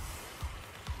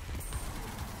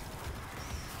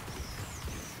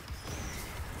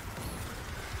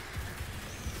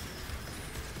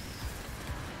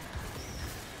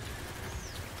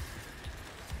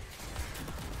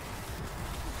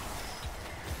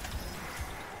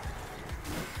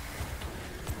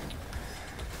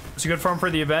 It's a good farm for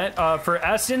the event. For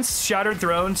Essence, Shattered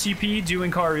Throne CP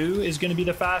doing Karu is going to be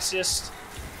the fastest.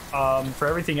 For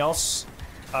everything else,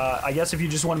 I guess if you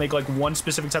just want to make like one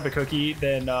specific type of cookie,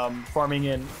 then farming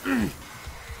in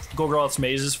Golgroth's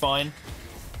Maze is fine.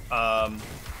 But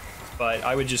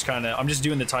I would just kind of, I'm just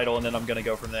doing the title and then I'm going to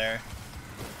go from there.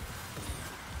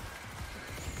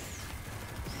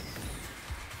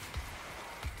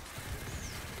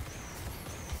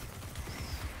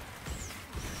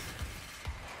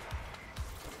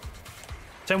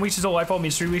 "10 weeks until Lightfall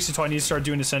means 3 weeks until I need to start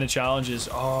doing Ascended challenges."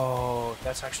 Oh,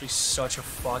 that's actually such a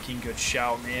fucking good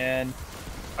shout, man.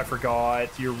 I forgot.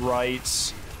 You're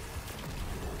right.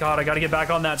 God, I gotta get back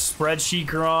on that spreadsheet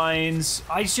grinds.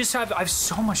 I have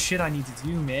so much shit I need to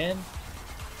do, man.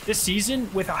 This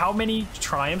season, with how many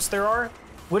triumphs there are,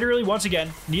 literally, once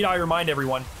again, need I remind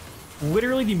everyone,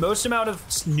 literally the most amount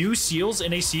of new seals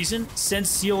in a season since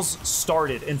seals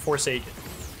started in Forsaken.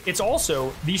 It's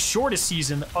also the shortest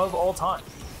season of all time.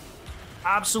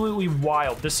 Absolutely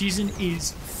wild. The season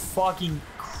is fucking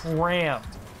crammed.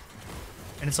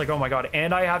 And it's like, oh my god.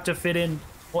 And I have to fit in,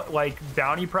 like,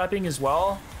 bounty prepping as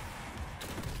well.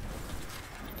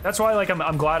 That's why, like,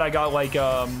 I'm glad I got, like,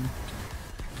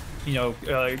 you know,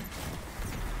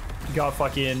 got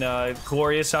fucking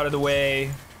Glorious out of the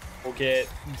way. We'll get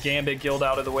Gambit Guild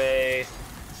out of the way.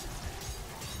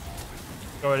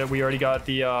 Oh, we already got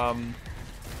the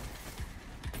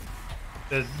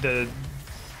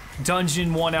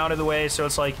dungeon one out of the way, so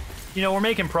it's like, you know, we're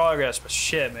making progress, but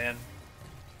shit, man.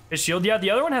 His shield, yeah,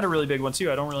 the other one had a really big one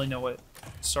too. I don't really know what,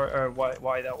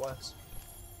 why that was.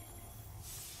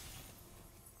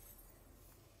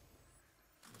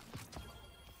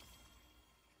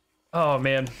 Oh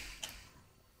man.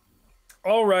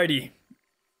 Alrighty.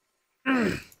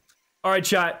 All right,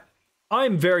 chat.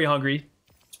 I'm very hungry.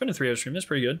 It's been a 3-hour stream. That's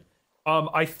pretty good.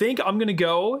 I think I'm gonna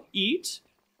go eat.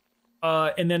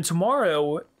 And then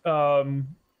tomorrow,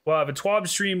 we'll have a TWAB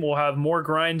stream. We'll have more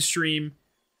grind stream.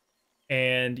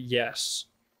 And yes,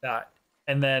 that.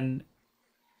 And then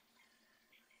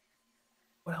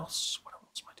what else? What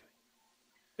else am I doing?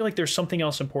 I feel like there's something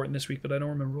else important this week, but I don't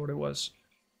remember what it was.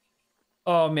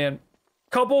 Oh man,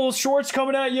 couple shorts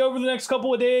coming at you over the next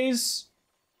couple of days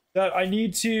that I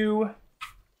need to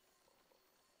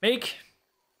make.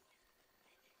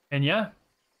 And yeah.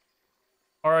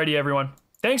 Alrighty, everyone.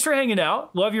 Thanks for hanging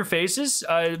out. Love your faces.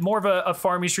 More of a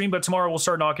farmy stream, but tomorrow we'll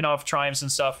start knocking off triumphs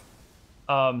and stuff.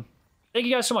 Thank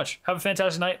you guys so much. Have a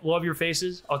fantastic night. Love your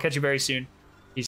faces. I'll catch you very soon.